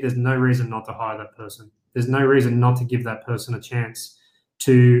technology, there's no reason not to hire that person. There's no reason not to give that person a chance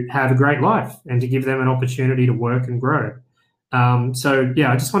to have a great life and to give them an opportunity to work and grow. So,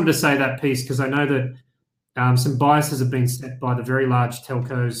 I just wanted to say that piece because I know that some biases have been set by the very large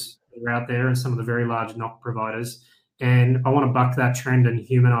telcos that are out there and some of the very large NOC providers. And I want to buck that trend and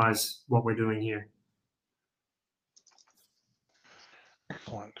humanize what we're doing here.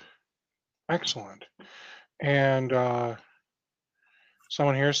 Excellent. And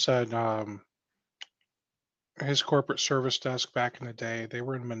someone here said his corporate service desk back in the day, they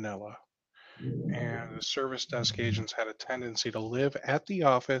were in Manila. And the service desk agents had a tendency to live at the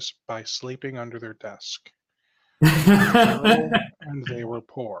office by sleeping under their desk. And they were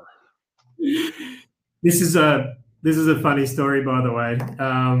poor. This is a funny story, by the way.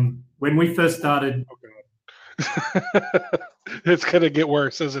 When we first started... It's going to get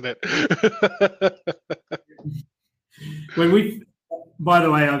worse, isn't it? By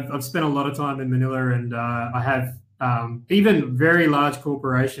the way, I've spent a lot of time in Manila, and I have even very large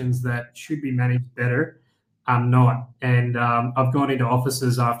corporations that should be managed better are not. And I've gone into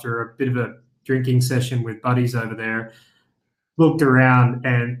offices after a bit of a drinking session with buddies over there, looked around,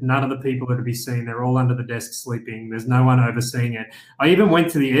 and none of the people are to be seen. They're all under the desk sleeping. There's no one overseeing it. I even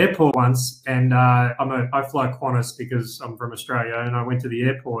went to the airport once, and I fly Qantas because I'm from Australia, and I went to the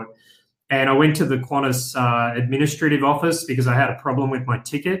airport, and I went to the Qantas administrative office because I had a problem with my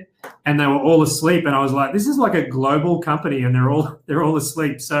ticket, and they were all asleep. And I was like, this is like a global company, and they're all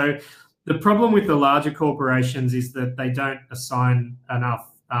asleep. So the problem with the larger corporations is that they don't assign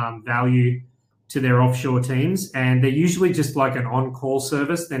enough value to their offshore teams, and they're usually just like an on-call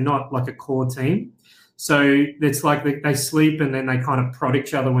service. They're not like a core team. So it's like they sleep and then they kind of prod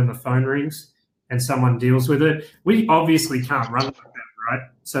each other when the phone rings and someone deals with it. We obviously can't run like that, right?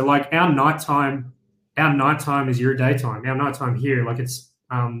 So like our nighttime is your daytime. Our nighttime here, like it's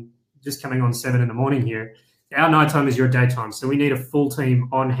just coming on 7 a.m. here. Our nighttime is your daytime. So we need a full team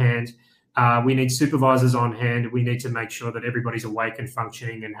on hand We need supervisors on hand. We need to make sure that everybody's awake and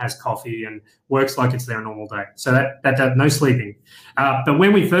functioning and has coffee and works like it's their normal day. So that no sleeping. But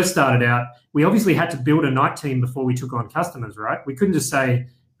when we first started out, we obviously had to build a night team before we took on customers, right? We couldn't just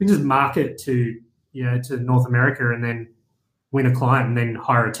market to North America and then win a client and then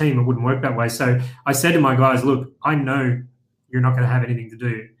hire a team. It wouldn't work that way. So I said to my guys, look, I know you're not going to have anything to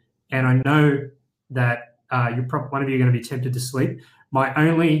do. And I know that one of you are going to be tempted to sleep. My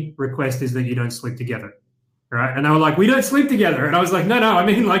only request is that you don't sleep together, right? And they were like, we don't sleep together. And I was like, no, I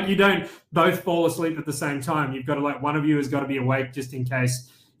mean, like, you don't both fall asleep at the same time. You've got to, like, one of you has got to be awake just in case,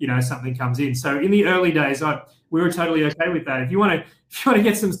 something comes in. So in the early days, we were totally okay with that. If you want to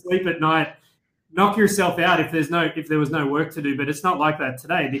get some sleep at night, knock yourself out if there was no work to do. But it's not like that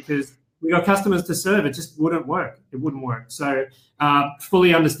today because we got customers to serve. It just wouldn't work. It wouldn't work. So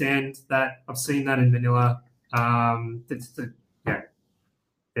fully understand that. I've seen that in Manila.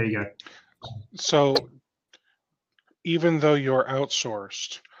 There you go. So even though you're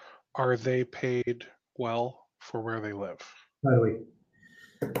outsourced, are they paid well for where they live? Totally.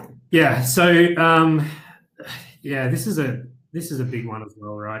 Yeah. So this is a big one as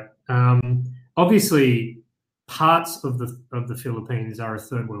well, right? Obviously, parts of the Philippines are a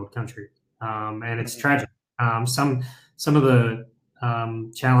third world country, and it's tragic. Some of the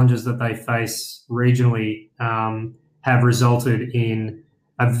challenges that they face regionally have resulted in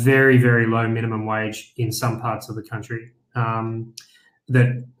a very, very low minimum wage in some parts of the country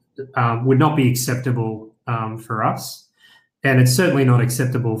that would not be acceptable for us. And it's certainly not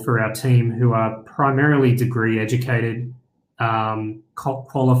acceptable for our team, who are primarily degree educated,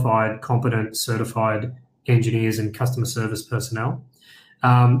 qualified, competent, certified engineers and customer service personnel.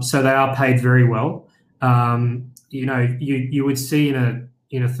 So they are paid very well. You would see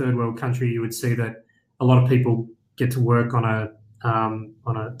in a third world country, you would see that a lot of people get to work on a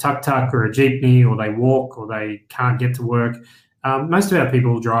tuk-tuk or a jeepney, or they walk, or they can't get to work. Most of our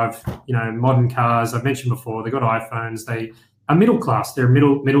people drive, modern cars. I've mentioned before, they've got iPhones. They are middle class. They're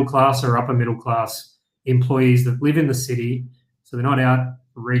middle class or upper middle class employees that live in the city. So they're not out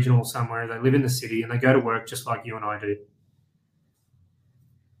regional somewhere. They live in the city and they go to work just like you and I do.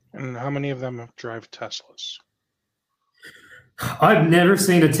 And how many of them drive Teslas? I've never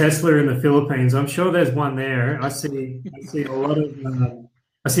seen a Tesla in the Philippines. I'm sure there's one there. I see a lot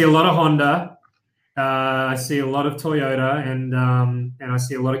of Honda. I see a lot of Toyota, and I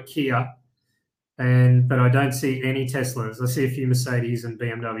see a lot of Kia. But I don't see any Teslas. I see a few Mercedes and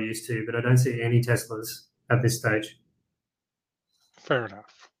BMWs too, but I don't see any Teslas at this stage. Fair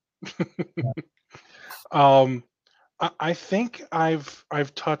enough. I think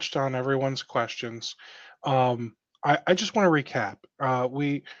I've touched on everyone's questions. I just want to recap.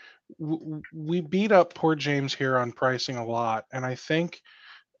 We beat up poor James here on pricing a lot, and I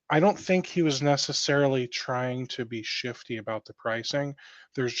don't think he was necessarily trying to be shifty about the pricing.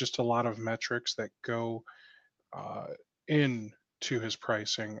 There's just a lot of metrics that go into his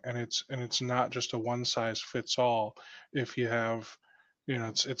pricing, and it's not just a one size fits all. If you have,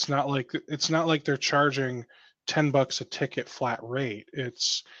 it's not like they're charging $10 a ticket flat rate.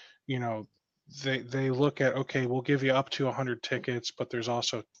 It's, they look at, okay, we'll give you up to 100 tickets, but there's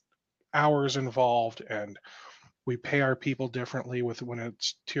also hours involved, and we pay our people differently when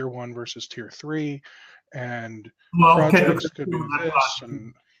it's tier 1 versus tier 3, and projects could be this.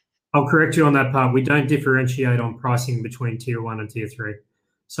 And I'll correct you on that part. We don't differentiate on pricing between tier 1 and tier 3.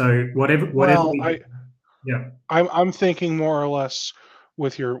 So whatever. I'm thinking more or less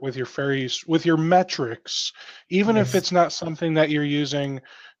with your metrics, even if it's not something that you're using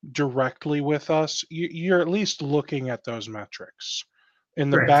directly with us, you're at least looking at those metrics in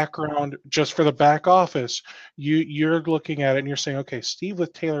the background, just for the back office. You're looking at it and you're saying, okay, Steve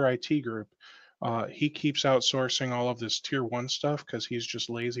with Taylor IT Group, he keeps outsourcing all of this tier 1 stuff because he's just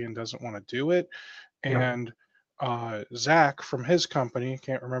lazy and doesn't want to do it. And Zach from his company,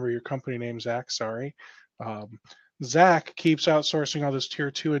 can't remember your company name, Zach, sorry. Zach keeps outsourcing all this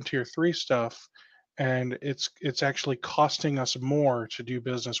tier 2 and tier 3 stuff, and it's actually costing us more to do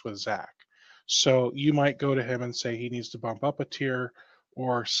business with Zach. So you might go to him and say he needs to bump up a tier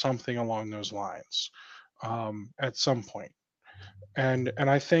or something along those lines at some point. And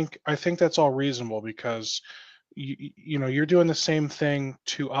I think that's all reasonable, because you're doing the same thing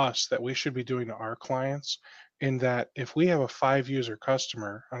to us that we should be doing to our clients, in that if we have a 5-user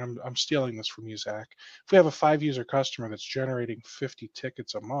customer, and I'm stealing this from you, Zach, if we have a 5-user customer that's generating 50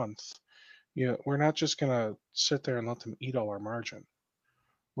 tickets a month, we're not just going to sit there and let them eat all our margin.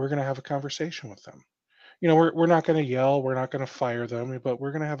 We're going to have a conversation with them. We're not going to yell, we're not going to fire them, but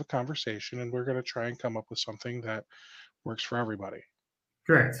we're going to have a conversation, and we're going to try and come up with something that works for everybody.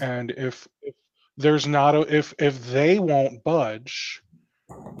 Correct. And if there's not if they won't budge,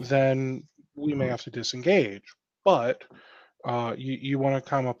 then we may have to disengage. But you want to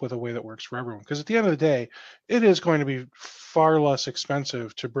come up with a way that works for everyone, because at the end of the day, it is going to be far less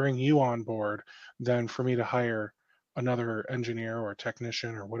expensive to bring you on board than for me to hire another engineer or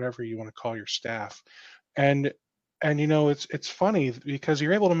technician or whatever you want to call your staff. And it's funny because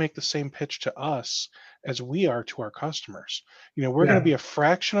you're able to make the same pitch to us as we are to our customers. We're going to be a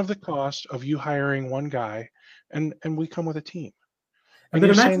fraction of the cost of you hiring one guy, and we come with a team. And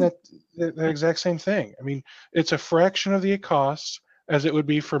you're saying that the exact same thing. I mean, it's a fraction of the cost as it would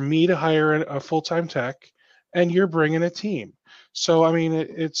be for me to hire a full-time tech, and you're bringing a team. So, I mean,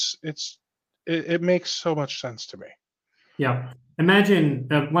 it makes so much sense to me. Yeah. Imagine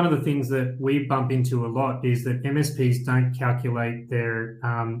one of the things that we bump into a lot is that MSPs don't calculate their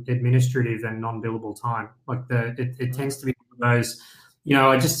administrative and non-billable time. Like it tends to be one of those,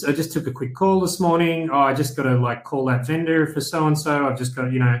 I just took a quick call this morning. Oh, I just got to call that vendor for so-and-so. I've just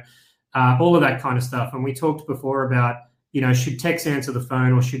got, all of that kind of stuff. And we talked before about, should techs answer the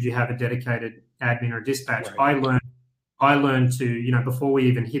phone or should you have a dedicated admin or dispatch? Right. I learned to, before we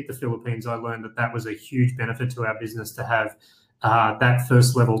even hit the Philippines, I learned that was a huge benefit to our business to have that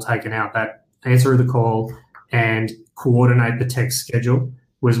first level taken out, that answer the call and coordinate the tech schedule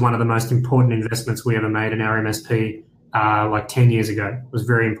was one of the most important investments we ever made in our MSP 10 years ago. It was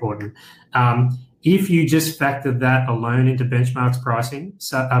very important. If you just factor that alone into benchmarks pricing,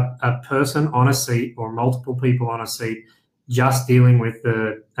 so a person on a seat or multiple people on a seat just dealing with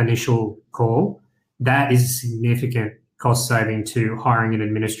the initial call, that is significant cost saving to hiring an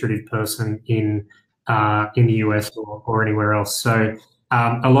administrative person in the US or anywhere else. So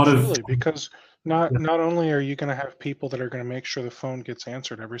a lot of because not only are you going to have people that are going to make sure the phone gets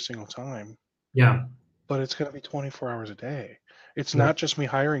answered every single time, but it's going to be 24 hours a day. It's not just me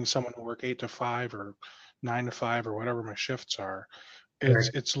hiring someone to work 8 to 5 or 9 to 5 or whatever my shifts are.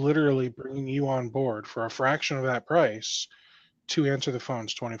 It's literally bringing you on board for a fraction of that price to answer the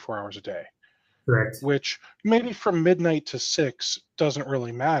phones 24 hours a day. Correct. Which maybe from midnight to 6 doesn't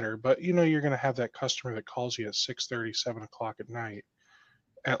really matter, but you're going to have that customer that calls you at 6:30, 7 o'clock at night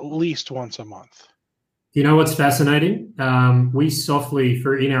at least once a month. You know what's fascinating? We softly,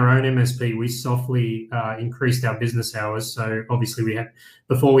 in our own MSP, we softly increased our business hours. So obviously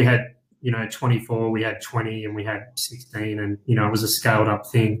before we had 24, we had 20 and we had 16 and, it was a scaled up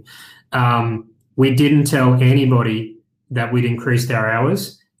thing. We didn't tell anybody that we'd increased our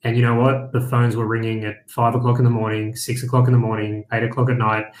hours. And you know what? The phones were ringing at 5 o'clock in the morning, 6 o'clock in the morning, 8 o'clock at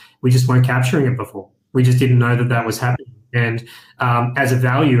night. We just weren't capturing it before. We just didn't know that was happening. And as a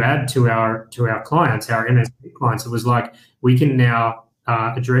value add to our clients, our MSP clients, it was like, we can now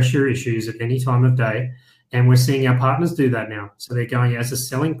address your issues at any time of day. And we're seeing our partners do that now. So they're going as a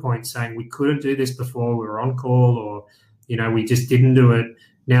selling point saying, we couldn't do this before, we were on call, or, we just didn't do it.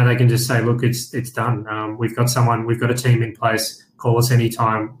 Now they can just say, look, it's done. We've got a team in place. Call us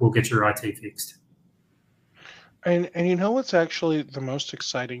anytime. We'll get your IT fixed. And what's actually the most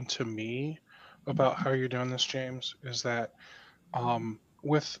exciting to me about how you're doing this, James, is that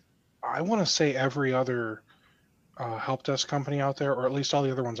with, I want to say, every other help desk company out there, or at least all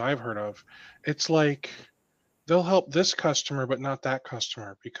the other ones I've heard of, it's like they'll help this customer but not that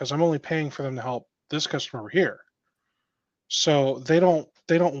customer because I'm only paying for them to help this customer over here. So they don't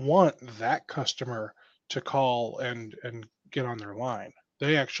want that customer to call and get on their line.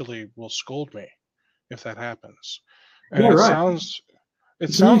 They actually will scold me if that happens. And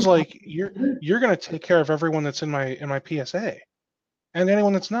it sounds like you're going to take care of everyone that's in my PSA and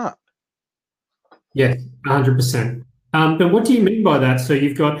anyone that's not. Yes, 100%. But what do you mean by that? So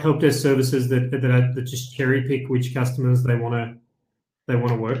you've got help desk services that just cherry pick which customers they want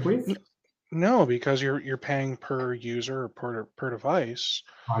to work with? No, because you're paying per user or per device.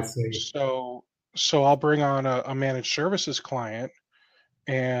 I see. So I'll bring on a managed services client,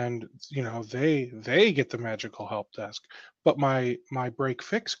 and they get the magical help desk, but my break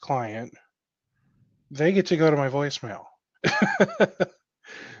fix client, they get to go to my voicemail.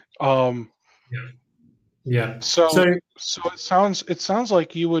 Yeah. So it sounds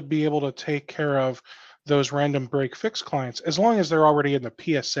like you would be able to take care of those random break fix clients as long as they're already in the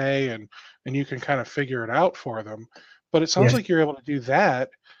PSA and you can kind of figure it out for them. But it sounds like you're able to do that,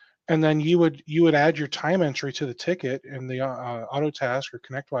 and then you would add your time entry to the ticket in the AutoTask or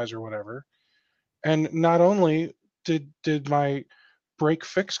ConnectWise or whatever. And not only did my break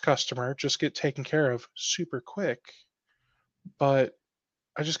fix customer just get taken care of super quick, but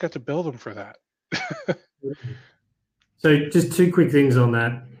I just got to bill them for that. So just two quick things on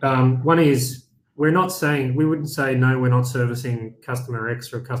that. One is we wouldn't say, no, we're not servicing customer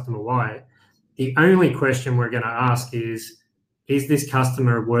X or customer Y. The only question we're going to ask is this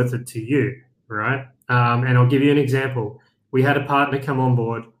customer worth it to you, right? And I'll give you an example. We had a partner come on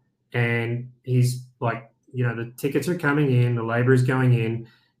board, and he's like, the tickets are coming in, the labor is going in,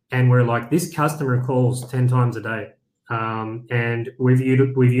 and we're like, this customer calls 10 times a day. And we've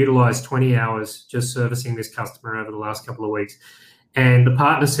utilized 20 hours just servicing this customer over the last couple of weeks. And the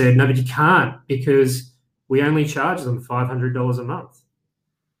partner said, no, but you can't, because we only charge them $500 a month.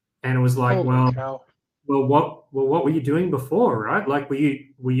 And it was like, well, what were you doing before, right? Like, were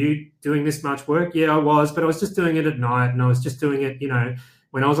you doing this much work? Yeah, I was, but I was just doing it at night, and I was just doing it,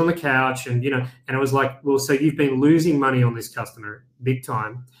 when I was on the couch, and and it was like, well, so you've been losing money on this customer big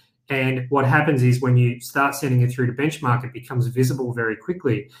time. And what happens is, when you start sending it through to benchmark, it becomes visible very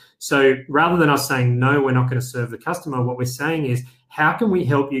quickly. So rather than us saying, no, we're not going to serve the customer, what we're saying is, how can we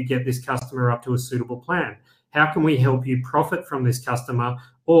help you get this customer up to a suitable plan? How can we help you profit from this customer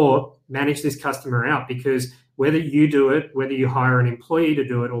or manage this customer out? Because whether you do it, whether you hire an employee to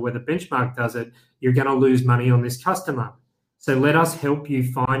do it, or whether benchmark does it, you're going to lose money on this customer. So let us help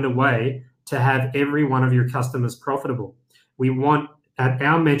you find a way to have every one of your customers profitable.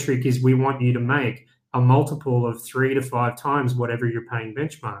 Our metric is, we want you to make a multiple of 3 to 5 times whatever you're paying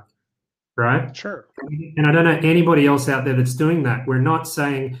benchmark, right? Sure. And I don't know anybody else out there that's doing that. We're not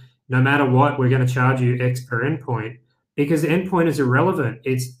saying, no matter what, we're going to charge you X per endpoint, because the endpoint is irrelevant.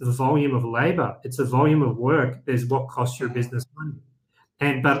 It's the volume of labor. It's the volume of work. There's what costs your business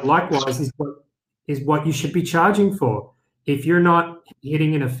money. But likewise is what you should be charging for. If you're not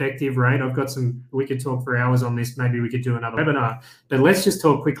hitting an effective rate, we could talk for hours on this. Maybe we could do another webinar, but let's just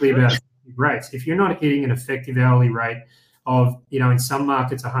talk quickly about rates. If you're not hitting an effective hourly rate of, in some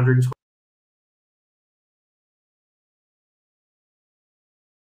markets, 120,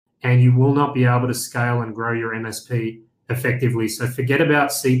 and you will not be able to scale and grow your MSP effectively. So forget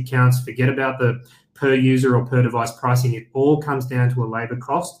about seat counts, forget about the per user or per device pricing. It all comes down to a labor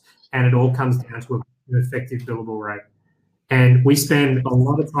cost, and it all comes down to an effective billable rate. And we spend a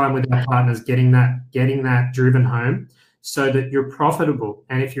lot of time with our partners getting that driven home so that you're profitable.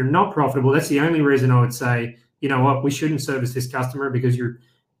 And if you're not profitable, that's the only reason I would say, you know what, we shouldn't service this customer, because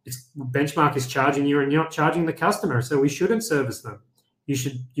benchmark is charging you and you're not charging the customer. So we shouldn't service them. You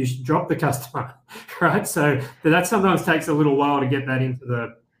should drop the customer, right? So that sometimes takes a little while to get that into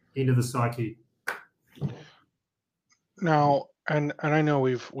the psyche. Now, and I know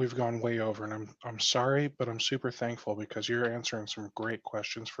we've gone way over, and I'm sorry, but I'm super thankful, because you're answering some great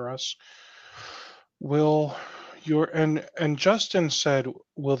questions for us. And Justin said,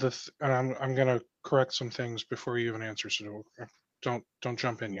 and I'm going to correct some things before you even answer, so don't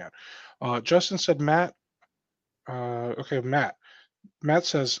jump in yet. Justin said, Matt. Matt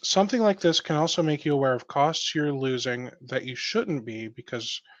says, something like this can also make you aware of costs you're losing that you shouldn't be,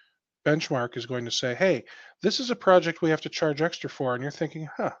 because benchmark is going to say, hey, this is a project we have to charge extra for, and you're thinking,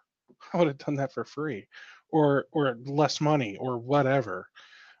 I would have done that for free, or less money, or whatever.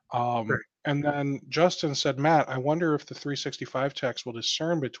 And then Justin said, Matt, I wonder if the 365 techs will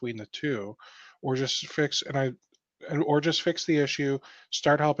discern between the two, or just fix the issue,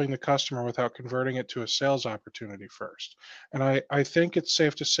 start helping the customer without converting it to a sales opportunity first. And I think it's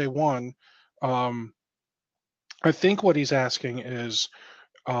safe to say, one, I think what he's asking is,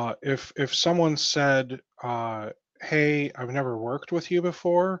 if someone said, hey, I've never worked with you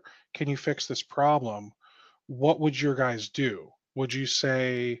before, can you fix this problem? What would your guys do? Would you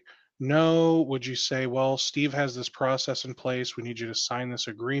say no? Would you say, well, Steve has this process in place, we need you to sign this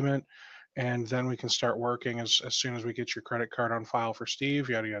agreement, and then we can start working as soon as we get your credit card on file for Steve,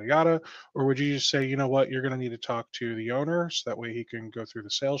 yada, yada, yada? Or would you just say, you know what, you're going to need to talk to the owner so that way he can go through the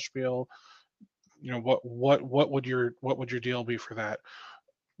sales spiel? What would your deal be for that?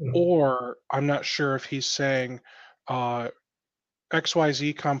 Or I'm not sure if he's saying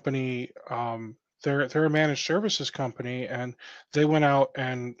XYZ company, they're a managed services company, and they went out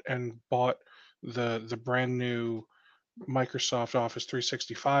and bought the brand new Microsoft Office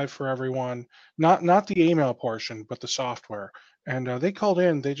 365 for everyone, not the email portion, but the software. And they called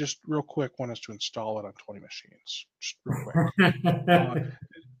in, they just real quick want us to install it on 20 machines, just real quick.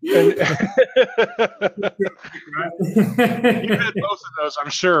 You had both of those, I'm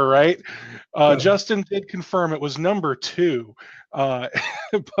sure, right? Justin did confirm it was number 2, but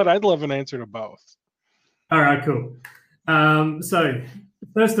I'd love an answer to both. All right, cool. So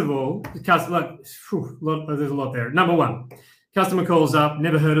first of all, there's a lot there. Number 1, customer calls up,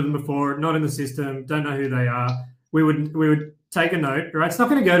 never heard of them before, not in the system, don't know who they are. We would take a note, right? It's not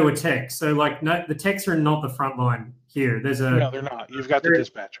going to go to a tech. So no, the techs are not the front line here. No, they're not. You've got the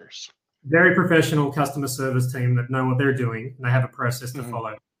dispatchers. very professional customer service team that know what they're doing and they have a process to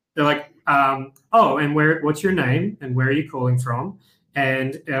follow. They're like, oh, and what's your name and where are you calling from?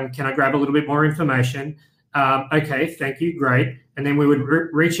 And can I grab a little bit more information? Okay, thank you, great. And then we would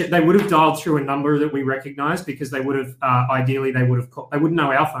reach it. They would have dialed through a number that we recognized because they would have, ideally, they wouldn't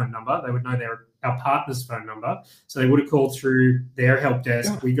know our phone number. They would know our partner's phone number. So they would have called through their help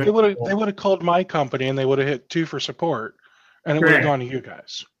desk. Yeah, they would have called my company and they would have hit 2 for support, and it would have gone to you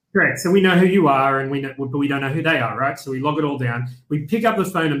guys. Correct. So we know who you are, and but we don't know who they are, right? So we log it all down. We pick up the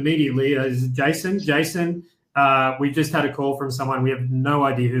phone immediately. As Jason, we just had a call from someone. We have no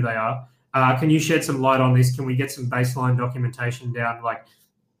idea who they are. Can you shed some light on this? Can we get some baseline documentation down, like,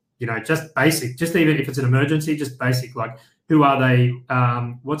 just basic, just even if it's an emergency, just basic, like who are they?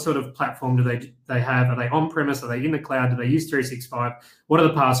 What sort of platform do they have? Are they on premise? Are they in the cloud? Do they use 365? What are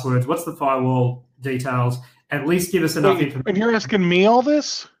the passwords? What's the firewall details? At least give us enough information. And you're asking me all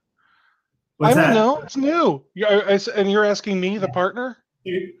this? I don't know. It's new. And you're asking me, the partner?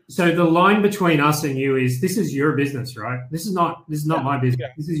 So the line between us and you is, this is your business, right? This is not my business. Yeah.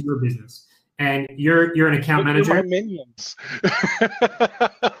 This is your business, and you're an account manager. You're my minions.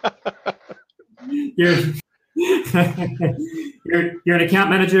 you're an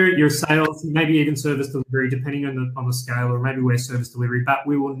account manager. You're sales, maybe even service delivery, depending on the scale, or maybe we're service delivery. But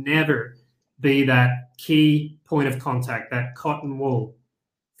we will never be that key point of contact, that cotton wool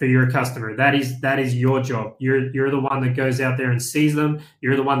for your customer. That is your job. You're the one that goes out there and sees them.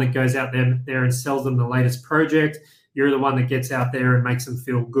 You're the one that goes out there and sells them the latest project. You're the one that gets out there and makes them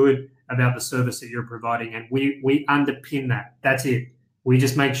feel good about the service that you're providing. And we underpin that. That's it. We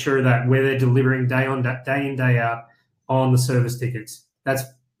just make sure that where they're delivering day in, day out on the service tickets. That's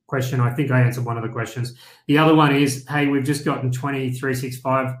question. I think I answered one of the questions. The other one is, hey, we've just gotten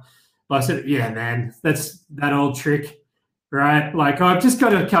 2365. I said, yeah, man, that's that old trick. Right, like I've just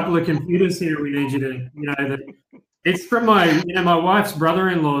got a couple of computers here. We need you to, it's from my wife's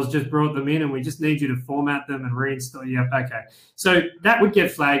brother-in-law's just brought them in, and we just need you to format them and reinstall. Yep, okay. So that would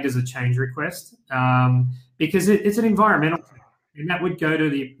get flagged as a change request because it's an environmental thing, and that would go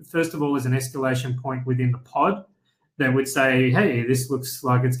to first of all as an escalation point within the pod that would say, hey, this looks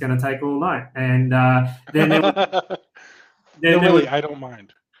like it's going to take all night, and then I don't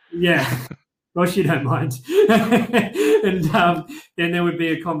mind. Yeah. Of course you don't mind. And then there would be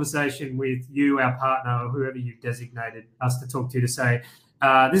a conversation with you, our partner, or whoever you've designated us to talk to say,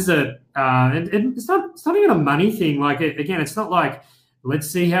 this is and it's not even a money thing. Like, again, it's not like, let's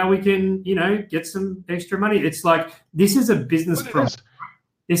see how we can, get some extra money. It's like, this is a business problem.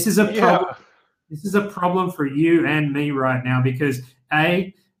 This is a problem. This is a problem for you and me right now because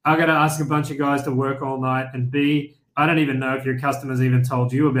A, I got to ask a bunch of guys to work all night, and B, I don't even know if your customers even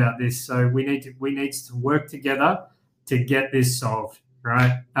told you about this. So we need to work together to get this solved,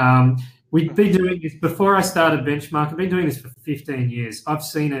 right? We've been doing this before I started Benchmark. I've been doing this for 15 years. I've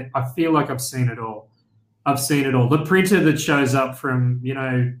seen it. I feel like I've seen it all. The printer that shows up from,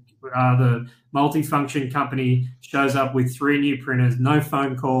 the multifunction company shows up with 3 new printers, no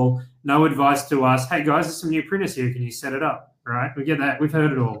phone call, no advice to us. Hey guys, there's some new printers here. Can you set it up? Right? We get that. We've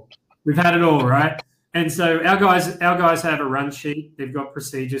heard it all. We've had it all, right? And so our guys have a run sheet. They've got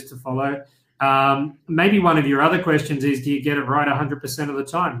procedures to follow. Maybe one of your other questions is, do you get it right 100% of the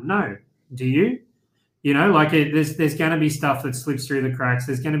time? No. Do you? There's going to be stuff that slips through the cracks.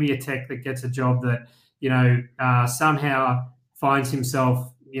 There's going to be a tech that gets a job that, somehow finds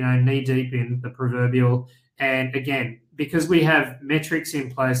himself, knee deep in the proverbial. And again, because we have metrics in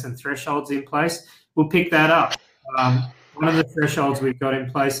place and thresholds in place, we'll pick that up. One of the thresholds we've got in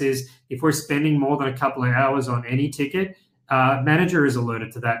place is if we're spending more than a couple of hours on any ticket, manager is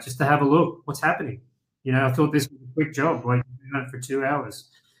alerted to that just to have a look. What's happening? I thought this was a quick job. Like, you're doing it for 2 hours.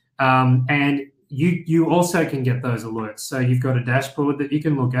 And you also can get those alerts. So you've got a dashboard that you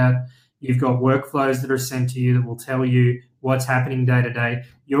can look at. You've got workflows that are sent to you that will tell you what's happening day to day.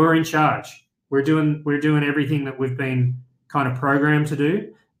 You're in charge. We're doing everything that we've been kind of programmed to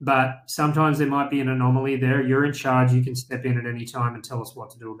do. But sometimes there might be an anomaly there. You're in charge. You can step in at any time and tell us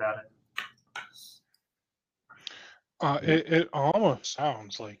what to do about it. It almost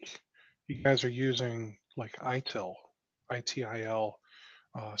sounds like you guys are using like ITIL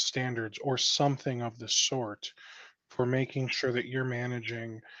standards or something of the sort for making sure that you're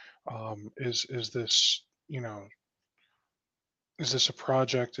managing. Is this is this a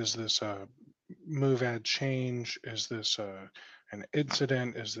project? Is this a move, add, change? Is this an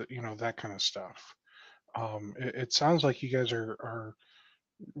incident? Is that that kind of stuff? It sounds like you guys are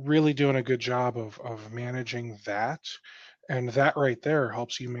really doing a good job of managing that, and that right there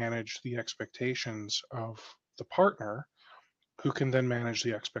helps you manage the expectations of the partner who can then manage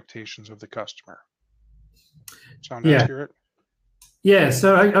the expectations of the customer. Sound Yeah. accurate? Yeah,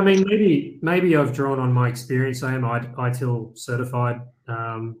 so I mean, maybe I've drawn on my experience. I am ITIL certified.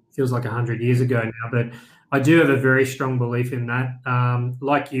 Feels like 100 years ago now, but I do have a very strong belief in that.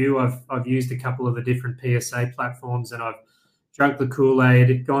 Like you, I've used a couple of the different PSA platforms, and I've drunk the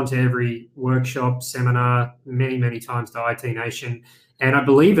Kool-Aid, gone to every workshop, seminar, many times to IT Nation, and I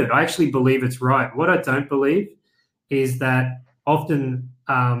believe it. I actually believe it's right. What I don't believe is that often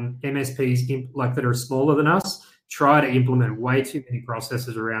MSPs like that are smaller than us try to implement way too many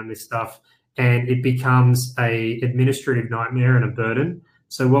processes around this stuff, and it becomes a administrative nightmare and a burden.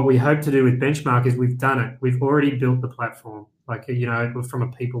 So what we hope to do with Benchmark is we've done it. We've already built the platform, like, you know, from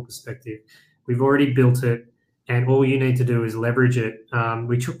a people perspective. We've already built it, and all you need to do is leverage it.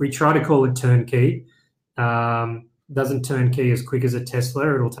 We try to call it turnkey. Doesn't turnkey as quick as a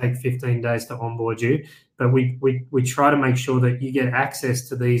Tesla. It'll take 15 days to onboard you, but we try to make sure that you get access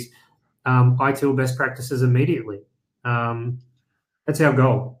to these ITIL best practices immediately. That's our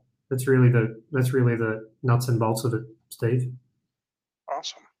goal. That's really the nuts and bolts of it, Steve.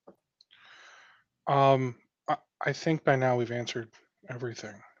 Awesome. I think by now we've answered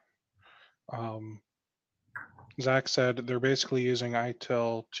everything. Zach said they're basically using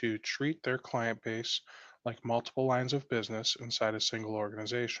ITIL to treat their client base like multiple lines of business inside a single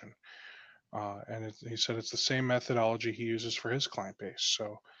organization. And he said it's the same methodology he uses for his client base.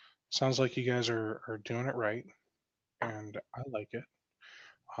 So sounds like you guys are doing it right, and I like it.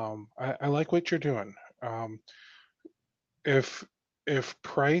 I like what you're doing. If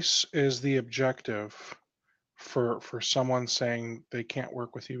price is the objective for someone saying they can't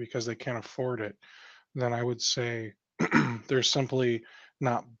work with you because they can't afford it, then I would say they're simply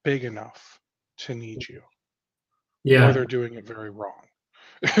not big enough to need you. Yeah. Or they're doing it very wrong.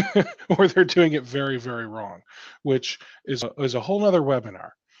 Or they're doing it very, very wrong, which is a whole nother webinar.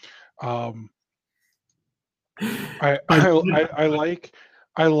 I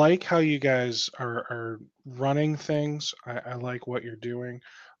like how you guys are running things. I like what you're doing.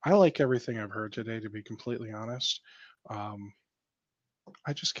 I like everything I've heard today, to be completely honest.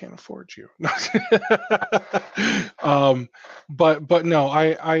 I just can't afford you. But no,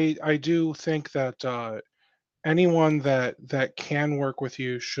 I do think that anyone that can work with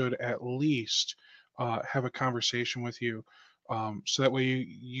you should at least have a conversation with you, so that way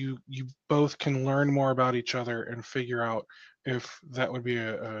you both can learn more about each other and figure out if that would be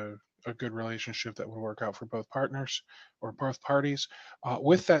a good relationship that would work out for both partners or both parties.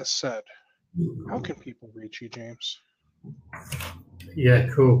 With that said, how can people reach you, James? Yeah,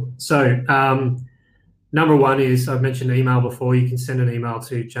 cool. So number one is, I've mentioned email before. You can send an email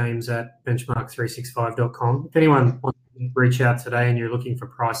to james@benchmark365.com. If anyone wants to reach out today and you're looking for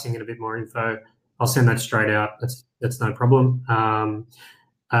pricing and a bit more info, I'll send that straight out. That's no problem.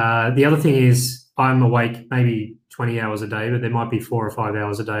 The other thing is, I'm awake maybe 20 hours a day, but there might be 4 or 5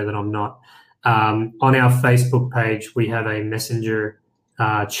 hours a day that I'm not. On our Facebook page, we have a messenger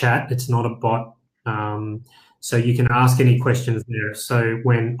chat. It's not a bot. So you can ask any questions there. So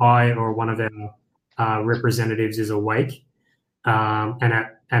when I or one of our representatives is awake and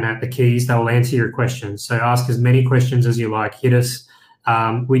at the keys, they'll answer your questions. So ask as many questions as you like. Hit us.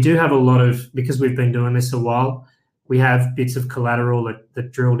 We do have a lot of, because we've been doing this a while, we have bits of collateral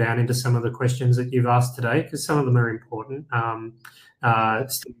that drill down into some of the questions that you've asked today, because some of them are important.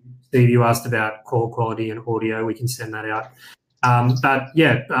 Steve, you asked about call quality and audio. We can send that out. But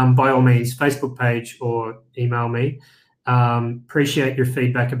yeah, by all means, Facebook page or email me. Appreciate your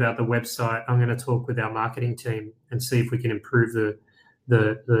feedback about the website. I'm going to talk with our marketing team and see if we can improve the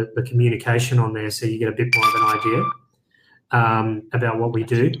communication on there, so you get a bit more of an idea about what we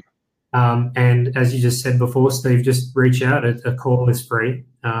do. And as you just said before, Steve, just reach out. A call is free.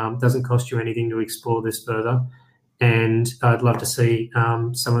 Doesn't cost you anything to explore this further. And I'd love to see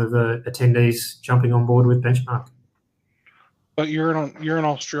some of the attendees jumping on board with Benchmark. But you're in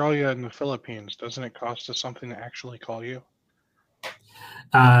Australia and the Philippines. Doesn't it cost us something to actually call you?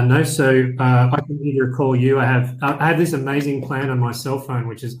 No, so I can either call you. I have this amazing plan on my cell phone,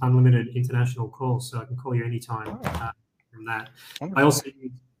 which is unlimited international calls, so I can call you anytime from that. Wonderful.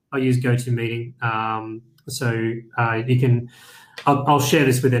 I use GoToMeeting, so you can. I'll share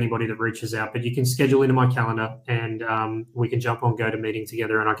this with anybody that reaches out, but you can schedule into my calendar, and we can jump on GoToMeeting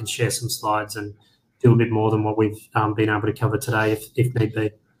together, and I can share some slides and do a bit more than what we've been able to cover today, if need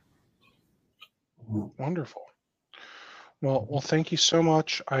be. Wonderful. Well, thank you so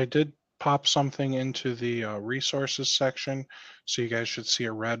much. I did pop something into the resources section, so you guys should see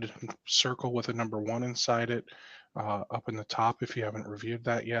a red circle with a number 1 inside it up in the top if you haven't reviewed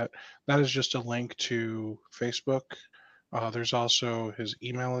that yet. That is just a link to Facebook, There's also his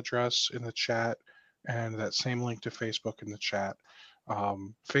email address in the chat and that same link to Facebook in the chat.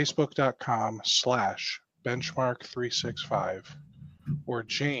 Facebook.com/benchmark365 or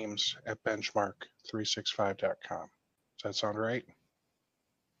James@benchmark365.com. Does that sound right?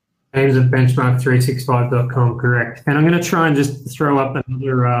 James at benchmark365.com, correct. And I'm going to try and just throw up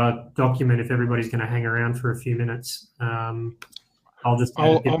another document if everybody's going to hang around for a few minutes. I'll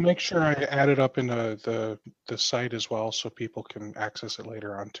make sure I add it up in the site as well so people can access it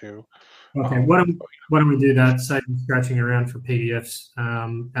later on too. Okay, why don't we do that? Save me scratching around for PDFs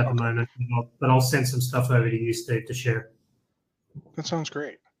at the moment, but I'll send some stuff over to you, Steve, to share. That sounds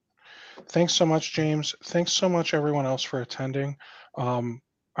great. Thanks so much, James. Thanks so much, everyone else, for attending.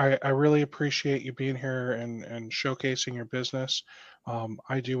 I really appreciate you being here and showcasing your business.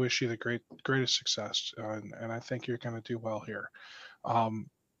 I do wish you the greatest success, and I think you're going to do well here.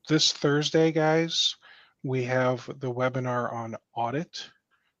 This Thursday, guys, we have the webinar on audit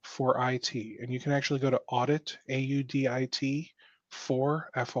for IT, and you can actually go to audit, AUDIT,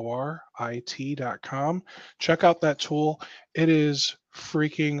 FORIT.com. Check out that tool. It is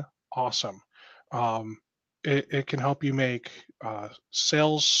freaking awesome. It can help you make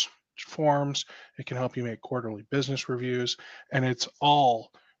sales forms. It can help you make quarterly business reviews, and it's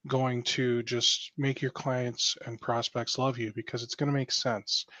all going to just make your clients and prospects love you because it's going to make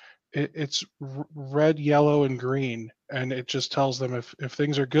sense. It's red, yellow, and green, and it just tells them if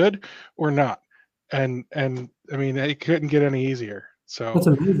things are good or not. And I mean, it couldn't get any easier. So that's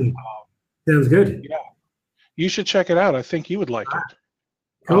amazing. Sounds good. Yeah, you should check it out. I think you would like it.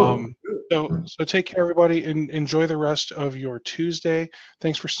 Cool. So take care, everybody, and enjoy the rest of your Tuesday.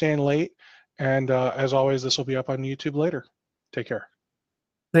 Thanks for staying late. And as always, this will be up on YouTube later. Take care.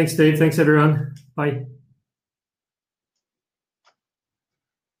 Thanks, Steve. Thanks, everyone. Bye.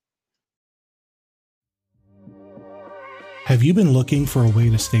 Have you been looking for a way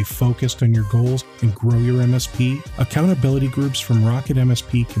to stay focused on your goals and grow your MSP? Accountability groups from Rocket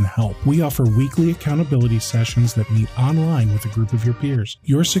MSP can help. We offer weekly accountability sessions that meet online with a group of your peers.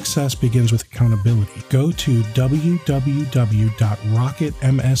 Your success begins with accountability. Go to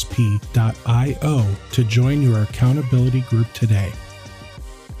www.rocketmsp.io to join your accountability group today.